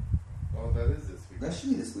 2nd. Oh, that is this weekend. That should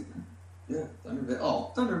be this weekend. Yeah, Thunder Valley.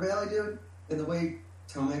 Oh, Thunder Valley, dude. And the way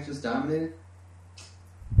Tomac just dominated.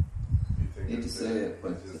 You think Hate to it's say it,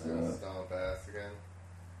 but, just gonna stomp ass again?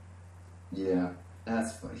 Yeah,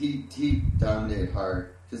 that's fun. He dominated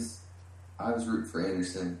hard. Because I was rooting for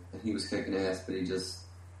Anderson, and he was kicking ass, but he just...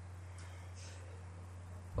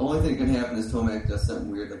 The only thing that can happen is Tomac does something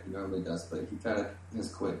weird like he normally does, but he kind of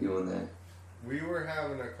has quit doing that. We were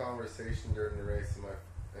having a conversation during the race,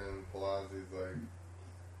 and Palazzi's like,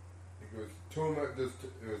 he goes, Tomac does,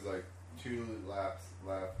 it was like 2 laps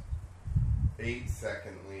left,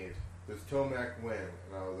 8-second lead. Does Tomac win?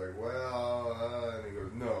 And I was like, well, and he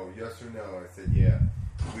goes, no, yes or no? I said, yeah.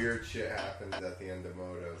 Weird shit happens at the end of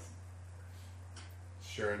motos.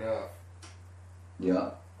 Sure enough.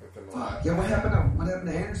 Yeah. Within the Fuck. lap. Yeah, what happened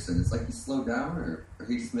to Anderson? It's like he slowed down, or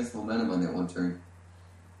he just missed momentum on that one turn.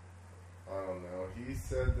 I don't know. He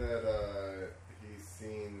said that he's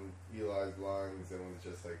seen Eli's lines and was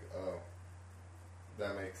just like, oh,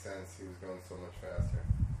 that makes sense. He was going so much faster.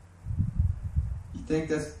 You think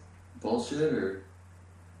that's bullshit, or?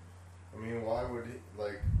 I mean, why would he,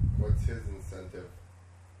 like, what's his incentive?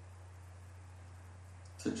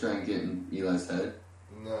 To try and get in Eli's head?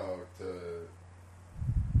 No, to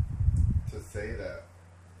say that.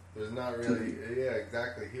 There's not really, yeah,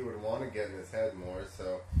 exactly. He would want to get in his head more,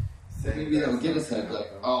 so Maybe that would get his head not like,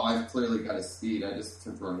 gonna oh, I've clearly got his speed. I just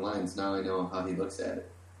took the wrong lines. Now I know how he looks at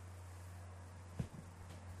it.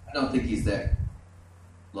 I don't think he's that,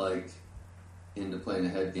 like, into playing a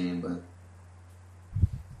head game, but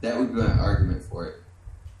that would be my argument for it.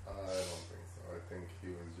 I don't think so. I think he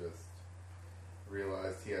was just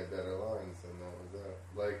realized he had better lines, and that was it.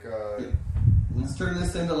 Like, Let's turn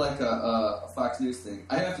this into like a Fox News thing.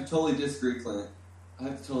 I have to totally disagree, Clint. I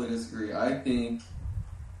have to totally disagree. I think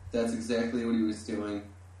that's exactly what he was doing.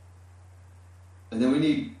 And then we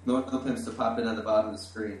need Moto Pimps to pop in on the bottom of the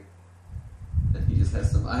screen. And he just has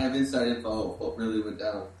some... I have inside info of what really went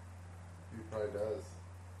down. he probably does.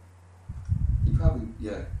 He probably...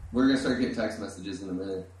 Yeah. We're going to start getting text messages in a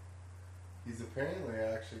minute. He's apparently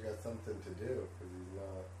actually got something to do, because he's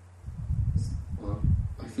not. Well,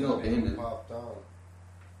 I He's feel not even abandoned. popped on.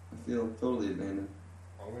 I feel totally abandoned.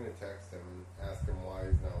 I'm going to text him and ask him why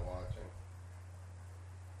he's not watching.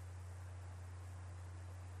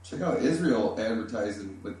 Check out Israel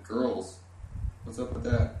advertising with girls. What's up with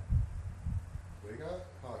that? We got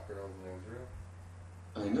hot girls in Israel.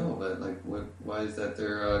 I know, but like, what? Why is that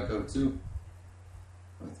their go-to?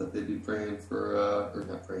 I thought they'd be praying for, or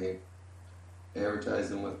not praying,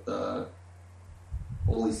 advertising with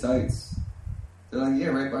holy sites. They're like, yeah,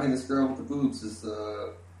 right behind this girl with the boobs is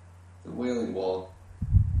the Wailing Wall.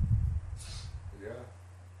 Yeah.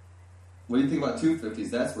 What do you think about 250s?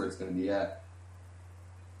 That's where it's going to be at.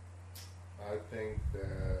 I think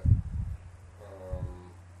that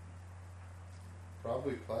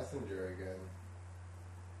probably Plessinger again.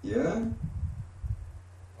 Yeah, I don't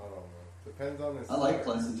know. Depends on his. I like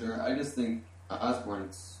start. Plessinger. I just think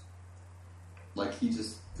Osborne's like he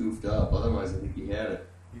just goofed up. Otherwise, I think he had it.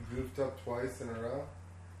 He goofed up twice in a row.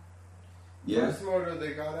 Yeah, First motor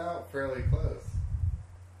they got out fairly close,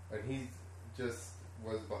 and he just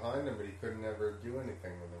was behind him, but he couldn't ever do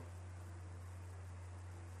anything with him.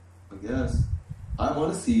 I guess. I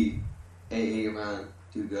want to see AA Ron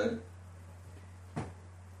do good.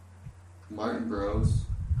 Martin Bros.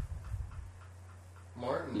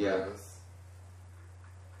 Martin Yeah. Bros.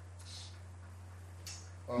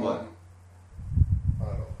 What? I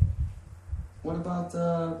don't know. What about,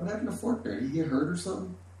 what happened to Forkner? Did he get hurt or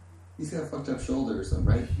something? He's got a fucked up shoulder or something,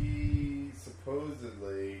 right? He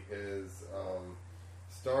supposedly his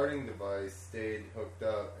starting device stayed hooked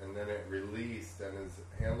up, and then it released, and his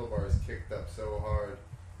handlebars kicked up so hard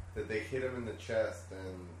that they hit him in the chest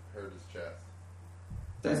and hurt his chest.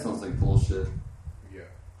 That sounds like bullshit. Yeah.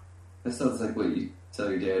 That sounds like what you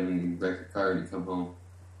tell your dad when you wreck your car and you come home.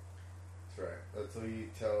 That's right. That's what you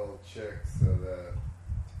tell chicks so that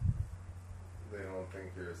they don't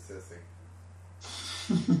think you're a sissy.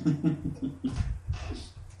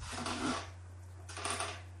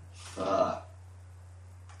 Ah,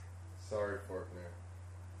 Sorry, Forkner.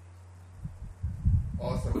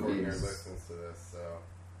 Austin Would be Fortner his- listens to this, so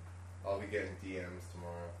I'll be getting DMs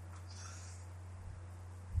tomorrow.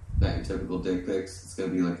 Not your typical dick pics. It's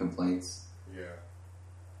gonna be like complaints. Yeah.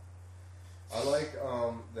 I like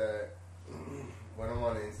that when I'm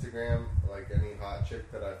on Instagram, like any hot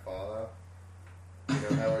chick that I follow, you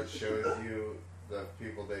know how it shows you the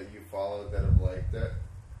people that you followed that have liked it?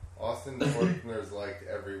 Austin Fortner's liked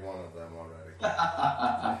every one of them already.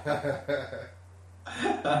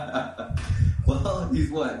 Well,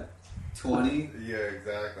 he's what? 20? Yeah,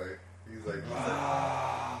 exactly. He's like,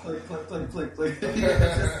 Click, click, click, click, click.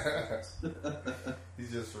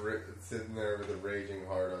 he's just sitting there with a raging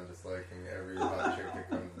heart on, just liking every hot chick that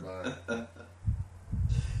comes by.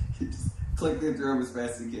 He just click it through him as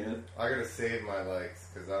fast as he can. I gotta save my likes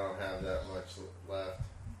because I don't have that much left.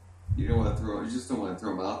 You don't want to throw. You just don't want to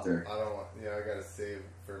throw him out there. I don't want. Yeah, I gotta save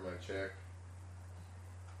for my chick.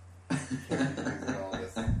 Can't be using all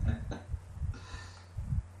this.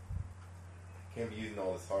 Can't be using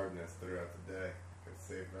all this hardness throughout the day. Gotta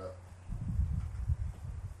save it up.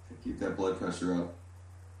 Keep that blood pressure up.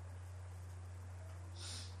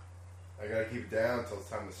 I gotta keep it down until it's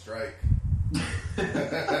time to strike.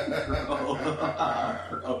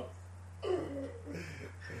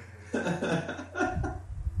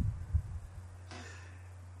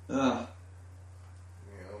 Ugh.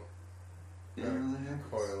 You know, Yeah, it really happens.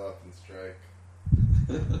 coil up and strike.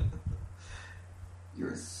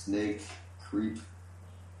 You're a snake, creep.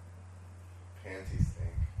 Panty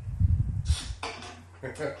stink.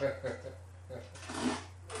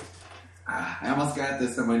 I almost got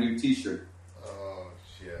this on my new T-shirt. Oh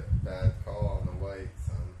shit! Bad call on the white,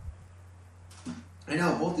 son. I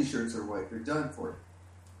know both these shirts are white. They're done for.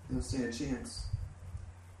 They don't stand a chance.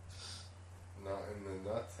 Not in the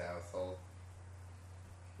nuts household.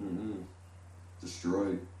 Mm-hmm.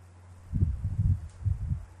 Destroyed.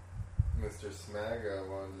 Mr. Smaga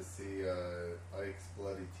wanted to see Ike's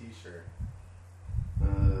bloody T-shirt.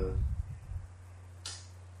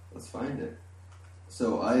 Let's find it.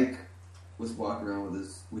 So Ike was walking around with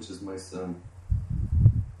his, which is my son,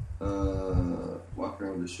 walking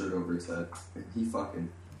around with his shirt over his head, and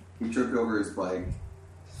he tripped over his bike,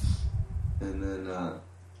 and then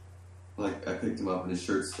like I picked him up and his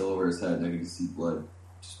shirt's still over his head, and I could see blood.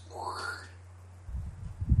 Just,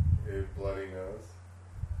 Your bloody nose.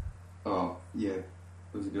 oh yeah, it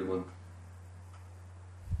was a good one.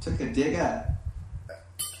 Took a dig at. A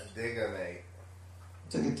digger, mate.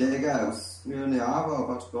 Took a dig at. I was near the Avo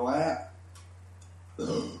about to go at. That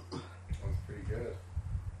was pretty good.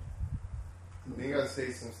 You gotta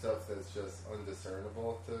say some stuff that's just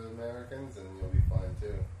undiscernible to Americans, and you'll be fine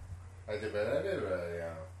too. I did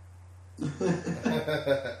yeah.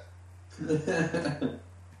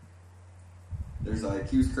 There's like,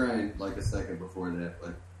 he was crying like a second before that,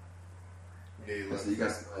 but Yeah, I said, you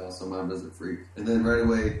got smile so mom doesn't freak. And then right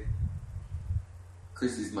away,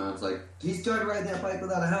 Christy's mom's like, he started riding that bike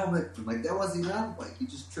without a helmet. I'm like, that wasn't even on the bike. He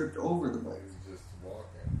just tripped over the He bike. was just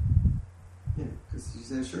walking. Yeah, because he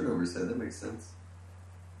had a shirt over his head. That makes sense.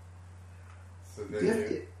 So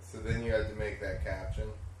then you had to make that caption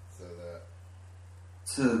so that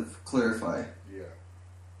To clarify, yeah.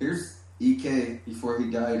 here's EK before he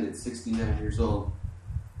died at 69 years old,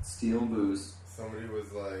 stealing booze. Somebody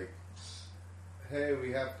was like, "Hey,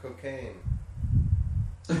 we have cocaine."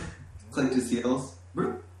 Clicked his heels.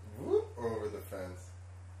 Whoop, over the fence.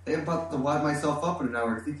 Hey, I'm about to wad myself up in an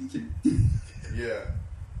hour. I think you could. Yeah.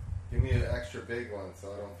 Give me an extra big one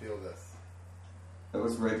so I don't feel this. That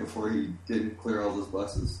was right before he didn't clear all those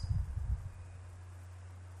buses.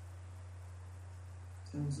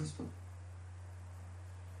 What was this one?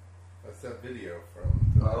 That's that video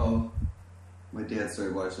from. Oh, my dad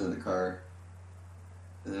started watching in the car,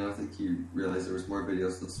 and I don't think he realized there was more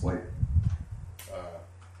videos than swipe.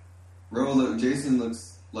 Jason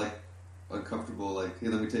looks like uncomfortable. Like, hey,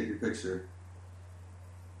 let me take your picture.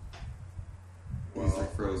 Well, He's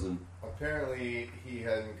like frozen. apparently he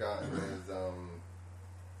hadn't gotten his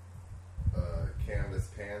canvas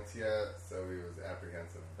pants yet, so he was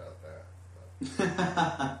apprehensive about that.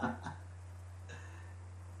 But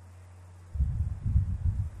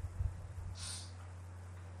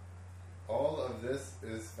all of this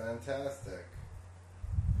is fantastic.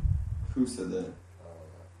 Who said that? I don't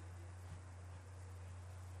know.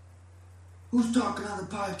 Who's talking on the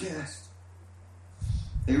podcast?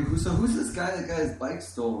 Hey, who's this guy that got his bike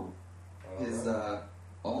stolen? I don't His know.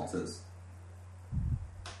 Altas.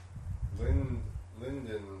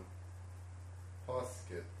 Lyndon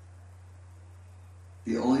Poskett.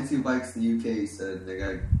 The only two bikes in the UK, he said, they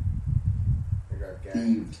got They got gagged.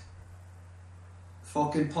 thieved.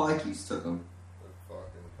 Fucking pikeys took them. The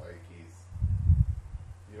fucking pikeys.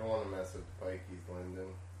 You don't want to mess with the Pikeys, Lyndon.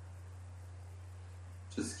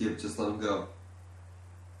 Just let him go.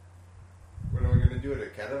 When are we going to do it? A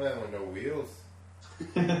caravan with no wheels?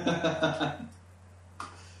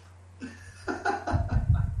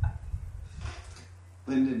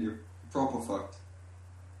 Lyndon, you're proper fucked.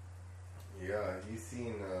 Yeah, you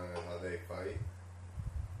seen how they fight?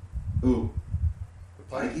 Ooh.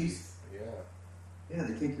 The Pikeys? Yeah. Yeah,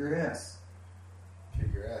 they kick your ass. Kick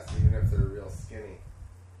your ass, even if they're real skinny.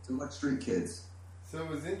 They're like street kids. So it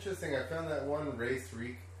was interesting. I found that one race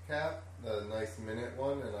recap, the nice minute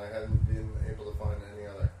one, and I hadn't been able to find any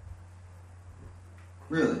other.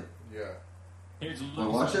 Really? Yeah. Want to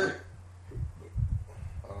watch it?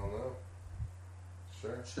 I don't know.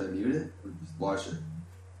 Sure. Should I mute it? Or just watch it?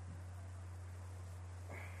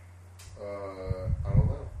 I don't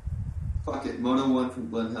know. Fuck it. Moto 1 from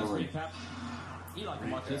Glenn Helen. You like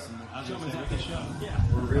to watch this and show me the show. Yeah.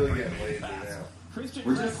 We're really getting lazy now. Christian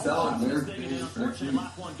We're just selling their thing, and then unfortunately,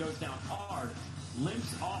 lap one goes down hard,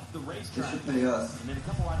 limps off the They racetrack, should pay us. and then a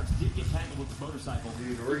couple riders did get tangled with the motorcycle.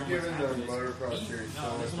 Dude, we're giving the motocross series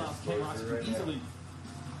so this one much else came out exposure right easily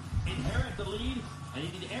now. inherit the lead, and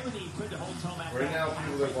he did everything he could to hold Tomac Right back. now,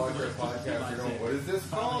 people that watch our podcast are going, what is this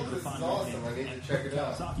called? This is awesome. I need to check it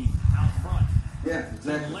out. Kawasaki out front. Yeah,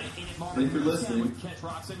 exactly. Late in it, Thank you for listening. with Kent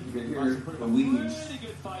Roxon. You can hear Roxon put up a wheeze. pretty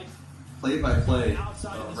good fight. Play-by-play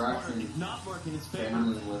Outside of of this corner Roxon did not work in his favor.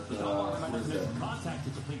 battling with, The Omar might what have is made that? some contact to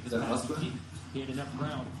complete this Is that pass. Husband? He had enough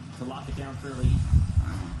ground to lock it down fairly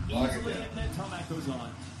Lock it easily, down. and then Tomac goes on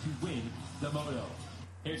to win the moto.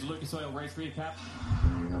 Here's a Lucas Oil race recap.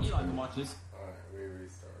 You like to watch this. Alright, we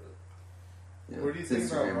restarted. Yeah, What do you it's think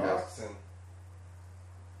Instagram, about guys. Roxon?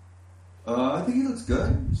 I think he looks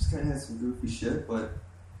good. He just kind of has some goofy shit, but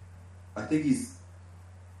I think he's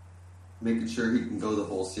making sure he can go the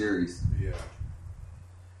whole series. Yeah.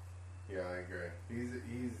 Yeah, I agree.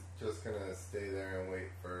 He's just gonna stay there and wait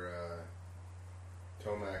for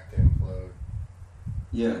Tomac to implode.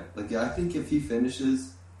 Yeah, like I think if he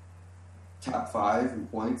finishes top 5 in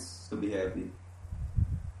points, he'll be happy.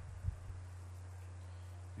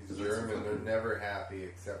 He's German. They're never happy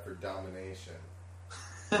except for domination.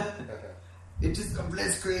 It just a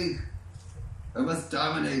blitzkrieg. I must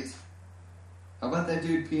dominate. How about that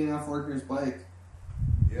dude peeing off Worker's bike?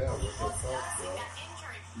 Yeah, what the fuck, bro?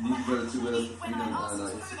 You need to go to 2 Wheels for Freedom on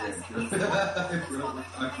Instagram too. If you know what we're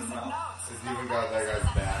talking about. It's even got that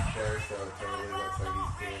guy's back there, so it totally looks like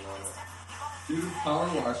he's peeing on it. Dude, power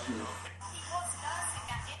washing.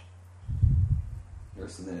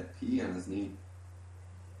 Nursing that pee on his knee.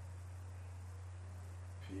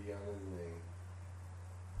 Pee on his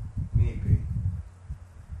knee. Knee pee.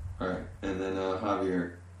 Alright, and then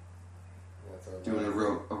Javier That's our doing a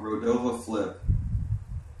last- Rodova flip.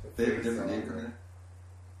 it's They have a face different on name for there. that.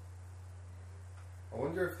 I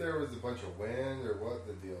wonder if there was a bunch of wind or what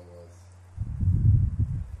the deal was.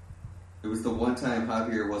 It was the one time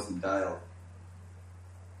Javier wasn't dialed.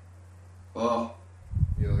 Oh,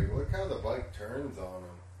 You're like, look how the bike turns on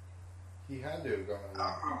him. He had to have gotten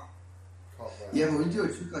caught by yeah, but when you do a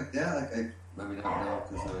trick like that, like I mean, I don't know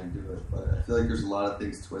because I didn't do it, but I feel like there's a lot of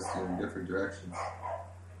things twisted in different directions.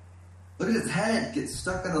 Look at his head get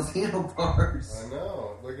stuck on those handlebars. I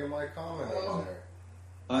know. Look at my comment on there.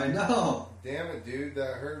 I know. Damn it, dude.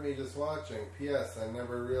 That hurt me just watching. P.S. I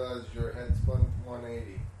never realized your head spun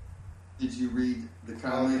 180. Did you read the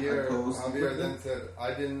comment I posted? Javier then said,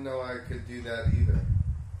 I didn't know I could do that either.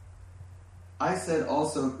 I said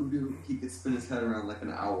also, who knew he could spin his head around like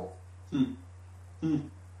an owl? And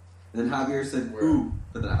then Javier said, Where? ooh,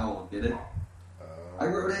 with an owl. Get it? I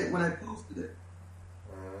wrote it when I posted it.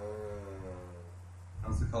 I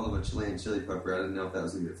also called him a Chilean chili pepper. I didn't know if that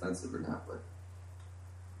was going to be offensive or not, but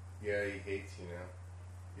Yeah, he hates you now.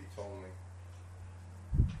 He told me.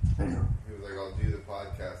 I know. He was like, I'll do the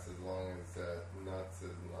podcast as long as Nuts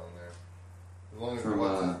isn't on there. As long as From,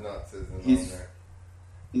 What's His Nuts isn't on he's- there.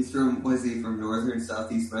 He's from, was he from northern,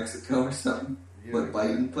 southeast Mexico or something? Yeah, What,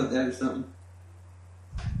 Biden put that or something?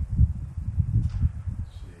 Jeez.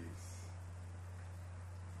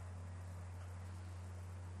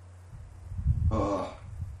 Oh,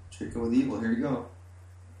 tricking with evil. Here you go.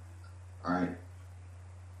 Alright.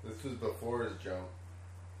 This was before his jump.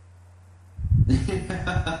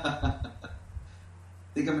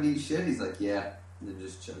 Think I'm gonna eat shit? He's like, yeah. And then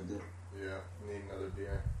just chugged it. Yeah, need another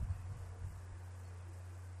beer.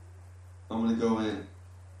 I'm gonna go in.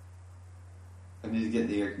 I need to get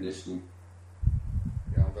the air conditioning.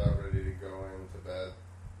 Yeah, I'm about ready to go into bed.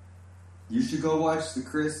 You should go watch the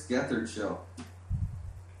Chris Gethard show.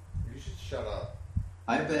 You should shut up.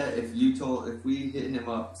 I bet if we hit him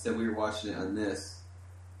up, said we were watching it on this,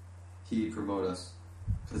 he'd promote us.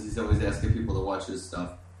 Because he's always asking people to watch his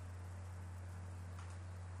stuff.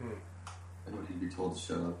 I don't need to be told to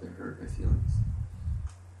shut up. It hurt my feelings.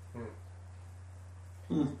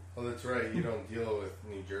 Oh, that's right. You don't deal with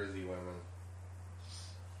New Jersey women.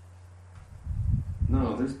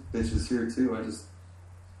 No, there's bitches here too.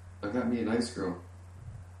 I got me a nice girl.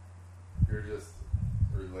 You're just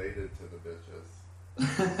related to the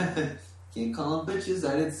bitches. Can't call them bitches.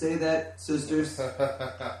 I didn't say that, sisters.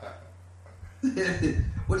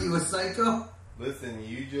 What are you, a psycho? Listen,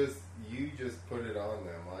 you just put it on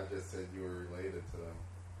them. I just said you were related to them.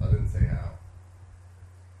 I didn't say how.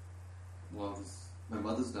 Well, my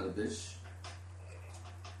mother's not a bitch.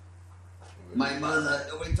 My mother.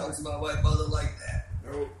 Nobody talks about my mother like that.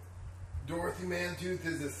 No. Dorothy Mantooth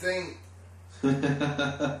is a saint.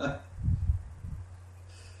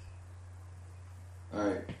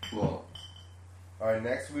 Alright, cool. Alright,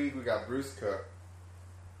 next week we got Bruce Cook.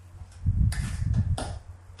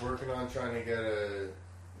 Working on trying to get a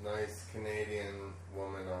nice Canadian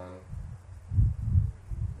woman on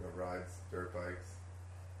that rides dirt bikes.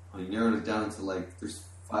 Well, you narrowed it down to like, there's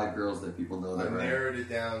 5 girls that people know that I ride. narrowed it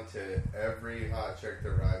down to every hot chick that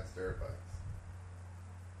rides dirt bikes.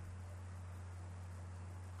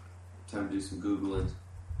 Time to do some Googling.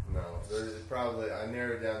 No, there's probably, I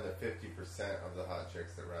narrowed down to 50% of the hot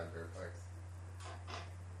chicks that ride dirt bikes.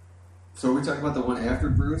 So are we talking about the one after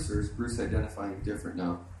Bruce, or is Bruce identifying different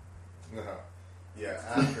now? No. Yeah,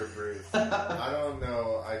 after Bruce. I don't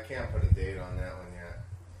know, I can't put a date on that one yet.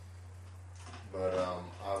 But,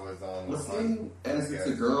 I was on Well, the seeing as it's a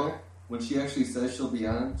podcast girl, today. when she actually says she'll be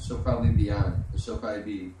on, she'll probably be on. She'll probably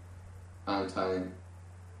be on time.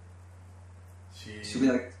 She'll be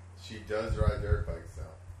like, She does ride dirt bikes,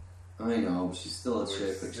 though. I know, but she's still a Which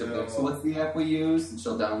chick. Like, she'll be still- like, so what's the app we use? And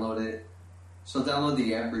she'll download it. She'll download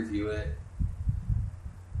the app, review it.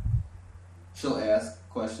 She'll ask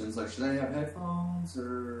questions like, should I have headphones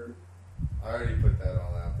or... I already put that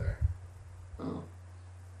all out there. Oh.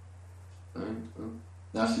 Alright, well.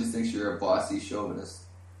 Now she just thinks you're a bossy chauvinist.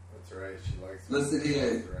 That's right, she likes Listen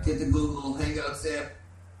here, That's right. get the Google Hangouts app.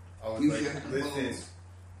 I was use like, your headphones.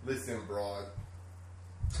 listen, broad.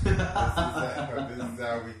 This is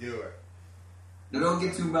how we do it. Now don't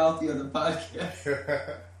get too mouthy on the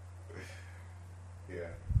podcast. Yeah.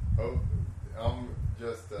 Oh, I'm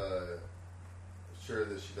just sure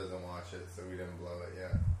that she doesn't watch it, so we didn't blow it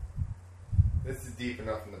yet. This is deep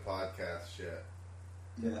enough in the podcast shit.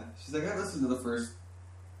 Yeah, she's like, I listened to the first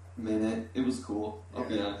minute. It was cool. I'll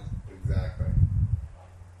be honest. Exactly.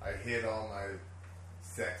 I hid all my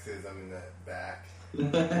sexism in the back.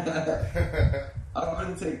 I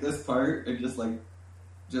want to take this part and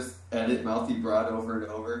just edit Mouthy Broad over and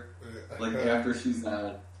over, like after she's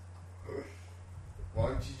on. Why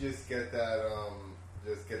don't you just get that,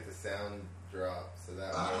 just get the sound drop so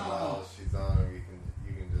that way while she's on,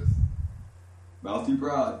 you can just. Mouthy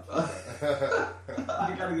Broad.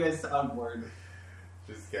 I gotta get a soundboard.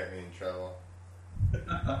 Just get me in trouble.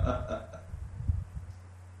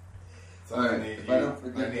 So All I right, need if you. I don't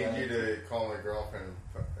forget I need that. you to call my girlfriend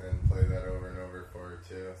and play that over and over for her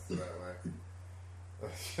too, so that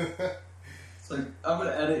way. It's like, I'm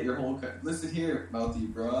gonna edit your whole. Listen here, Mouthy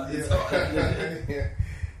Broad. It's Yeah. all edited. Yeah.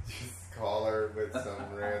 Just call her with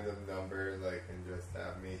some random number, like, and just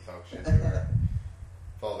have me talk shit to her.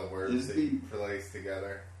 With all the words Just that be- you place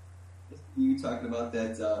together. You talking about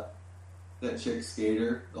that chick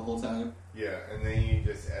skater the whole time? Yeah, and then you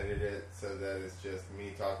just edit it so that it's just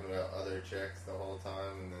me talking about other chicks the whole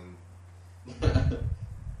time, and then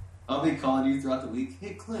I'll be calling you throughout the week.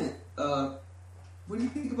 Hey, Clint, what do you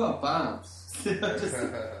think about bombs? Just,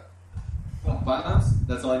 about bombs?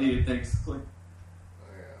 That's all I need. Thanks, Clint.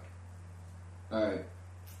 yeah. All right.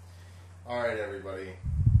 All right, everybody.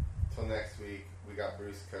 Till next week, we got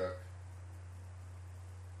Bruce Cook,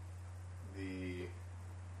 the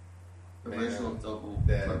Original man double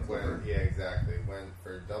that front flipper. went, yeah, exactly, went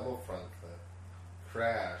for double front flip,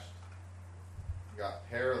 crashed, got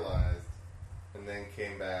paralyzed, and then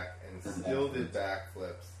came back and And still backflips. did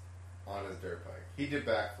backflips on his dirt bike. He did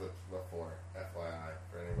backflips before, FYI,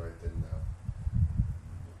 for anybody that didn't know.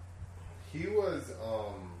 He was,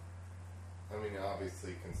 I mean,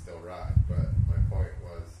 obviously can still ride, but my point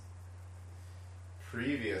was,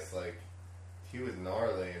 previous, like, he was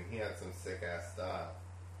gnarly and he had some sick ass style.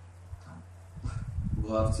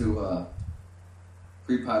 We'll have to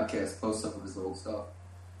pre-podcast post some of his old stuff,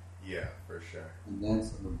 Yeah, for sure. and then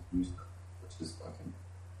some of his new stuff, which is fucking.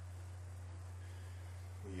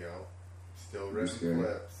 Yo, still ripping scary.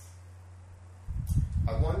 flips.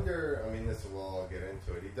 I wonder, I mean, this will all get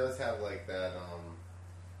into it. He does have like that,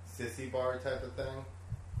 sissy bar type of thing.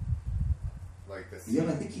 like the Yeah,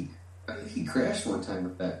 but I think he crashed one time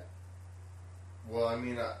with that. Well, I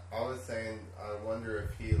mean, I was saying, I wonder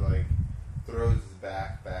if he like throws his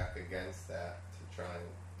back against that to try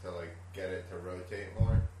and to like get it to rotate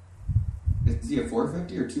more. Is he a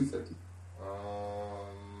 450 or 250?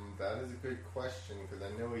 That is a good question because I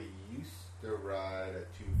know he used to ride a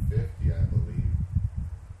 250, I believe.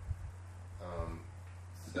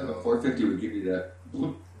 So a 450 would give you that.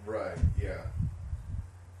 Right, yeah.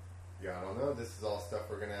 Yeah, I don't know. This is all stuff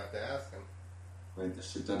we're gonna have to ask him. Write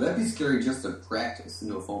this shit down. That'd be scary just to practice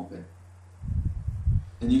into a foam pit.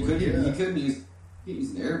 And you couldn't use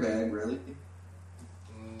an airbag, really.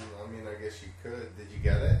 I mean, I guess you could. Did you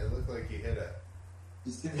get it? It looked like you hit it.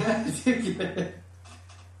 Just didn't get it.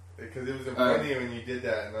 Because it was in front of you when you did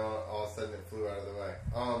that, and all of a sudden it flew out of the way.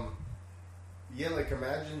 Yeah, like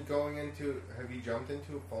imagine going into. Have you jumped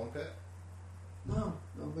into a foam pit? No,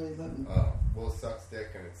 nobody let me. Oh, well, it sucks dick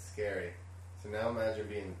and it's scary. So now imagine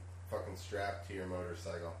being fucking strapped to your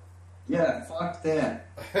motorcycle. Yeah, fuck that.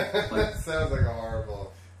 That sounds like a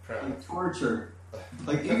horrible premise. Like torture.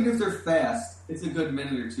 Like even if they're fast, it's a good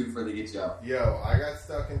minute or two before they get you out. Yo, I got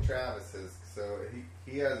stuck in Travis's. So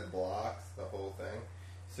he has blocks, the whole thing.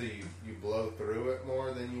 So you blow through it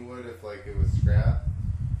more than you would if like it was scrap.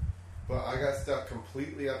 But I got stuck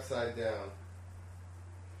completely upside down.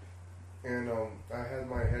 And I had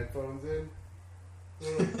my headphones in.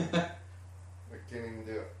 I can't even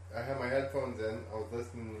do it. I had my headphones in. I was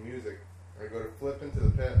listening to music. I go to flip into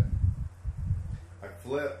the pit. I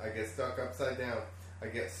flip. I get stuck upside down. I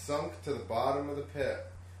get sunk to the bottom of the pit.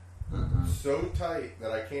 So tight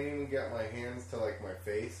that I can't even get my hands to like my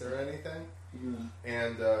face or anything.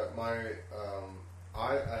 And I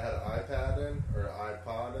had an iPad in or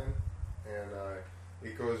iPod in, and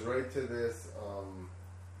it goes right to this.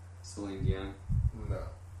 Celine Dion. No,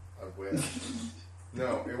 I wish.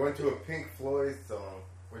 No, it went to a Pink Floyd song,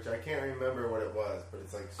 which I can't remember what it was, but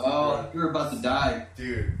it's like super, you were about to die.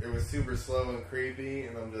 dude, it was super slow and creepy,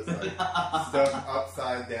 and I'm just like stuck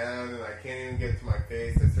upside down, and I can't even get to my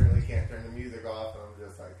face. I certainly can't turn the music off, and I'm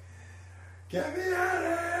just like, get me out of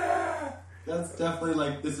here! That's definitely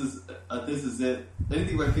like this is it.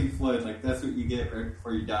 Anything by Pink Floyd, like that's what you get right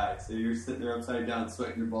before you die. So you're sitting there upside down,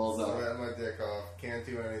 sweating your balls out. Sweating my dick off, can't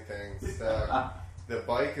do anything, stuck. The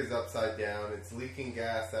bike is upside down. It's leaking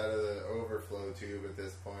gas out of the overflow tube at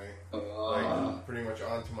this point, like pretty much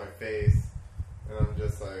onto my face, and I'm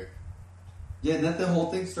just like, yeah. And then the whole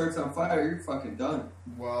thing starts on fire. You're fucking done.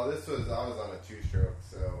 well, I was on a 2-stroke,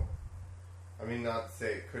 so I mean, not to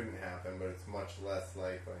say it couldn't happen, but it's much less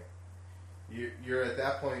likely. You're at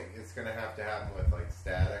that point. It's gonna have to happen with like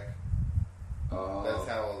static. That's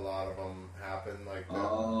how a lot of them happen. Like the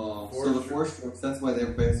so the 4-strokes. That's why they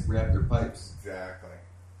basically wrap their pipes. Exactly,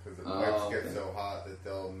 because the pipes get so hot that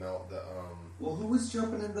they'll melt the. Well, who was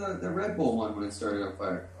jumping in the Red Bull one when it started on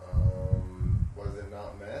fire? Was it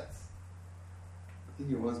not Metz? I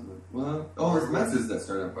think it was. Well, it was Metz's that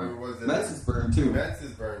started on fire. Or was it Metz is burned too. Metz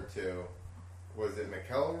is burned too. Was it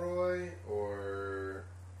McElroy or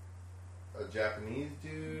a Japanese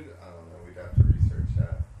dude? I don't know. We'd have to research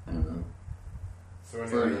that. I don't know. So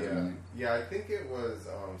anyway, yeah, I think it was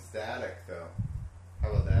static though. How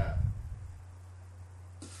about that?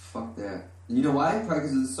 Fuck that. And you know why? Probably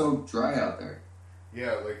because it's so dry out there.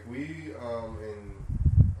 Yeah, like we in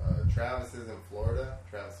Travis's in Florida,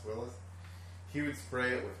 Travis Willis, he would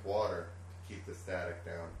spray it with water to keep the static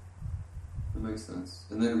down. That makes sense.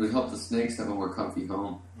 And then it would help the snakes have a more comfy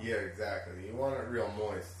home. Yeah, exactly. You want it real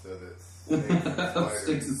moist so that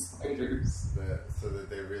snakes and spiders. So that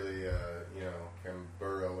they really, can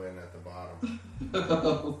burrow in at the bottom.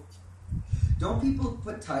 Don't people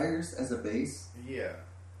put tires as a base? Yeah,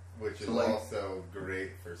 which is So, like- also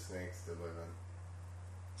great for snakes to live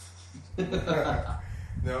in.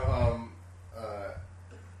 No,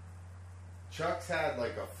 Chuck's had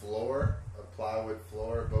like a floor, a plywood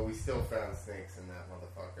floor, but we still found snakes in that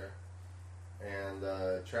motherfucker. And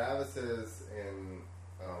Travis's in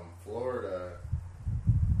Florida,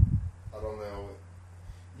 I don't know.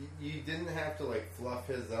 You didn't have to like fluff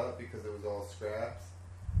his up because it was all scraps.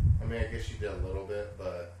 I mean, I guess you did a little bit,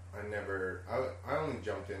 but I only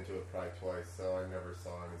jumped into it probably twice, so I never saw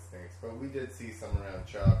any snakes. But we did see some around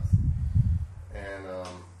Chuck's, and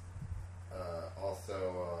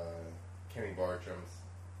also Kenny Bartram's.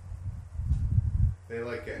 They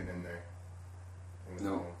like getting in there.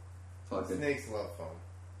 No. Fuck it. Snakes love fun.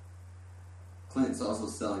 Clinton's also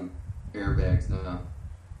selling airbags now.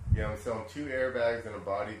 Yeah, I'm selling 2 airbags and a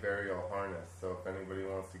body burial harness. So if anybody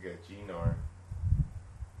wants to get GNAR,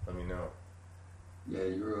 let me know. Yeah,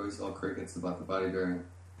 you were always all crickets about the body bearing.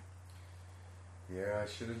 Yeah, I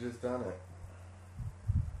should have just done it.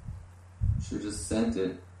 Should just sent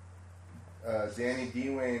it. Danny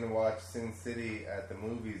Dwayne watched Sin City at the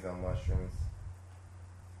movies on mushrooms.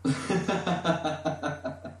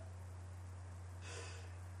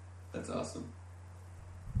 That's awesome.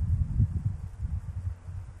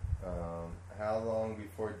 How long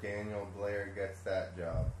before Daniel Blair gets that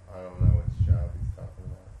job? I don't know which job he's talking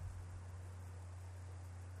about.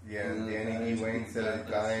 Yeah, and Danny Dwayne said a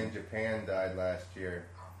guy in Japan died last year.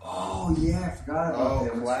 Oh yeah, I forgot about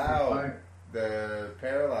that. Cloud. The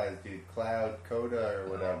paralyzed dude, Cloud Coda or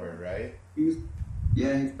whatever, right? He's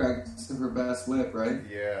practicing for best whip, right?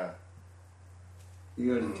 Yeah. He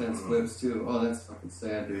got intense whips too. Oh, that's fucking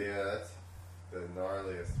sad, dude. Yeah, that's the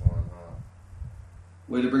gnarliest one, huh?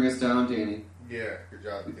 Way to bring us down, Danny. Yeah, good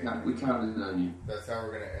job, Danny. We counted on you. That's how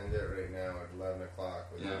we're going to end it right now at 11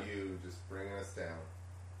 o'clock with Yeah. you just bringing us down.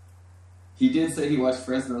 He did say he watched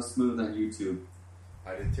Fresno Smooth on YouTube.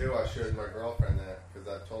 I did too. I showed my girlfriend that because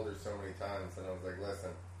I've told her so many times, and I was like, listen.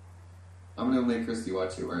 I'm going to make Christy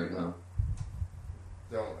watch it right now.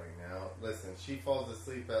 Don't right now. Listen, she falls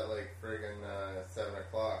asleep at like friggin' 7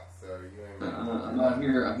 o'clock, so you ain't... I'm not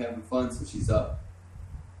here. I'm having fun, so she's up.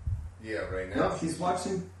 Yeah, right now. No, she's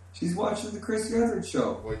watching the Chris Evans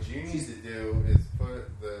show. What you need to do is put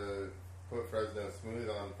Fresno Smooth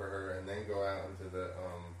on for her, and then go out into the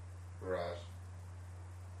garage.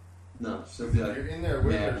 No, she'll be like, If you're in there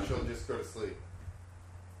with yeah, her, she'll just go to sleep.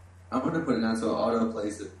 I'm going to put it on so auto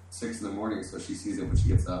plays at 6 in the morning so she sees it when she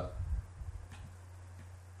gets up.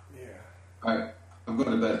 Yeah. Alright, I'm going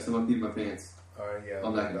to bed because I'm going to pee my pants. Alright, yeah.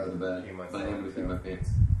 I'm not going to go to bed, Pee but I am going to pee my pants.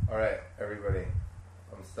 Alright, everybody.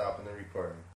 I'm stopping the recording.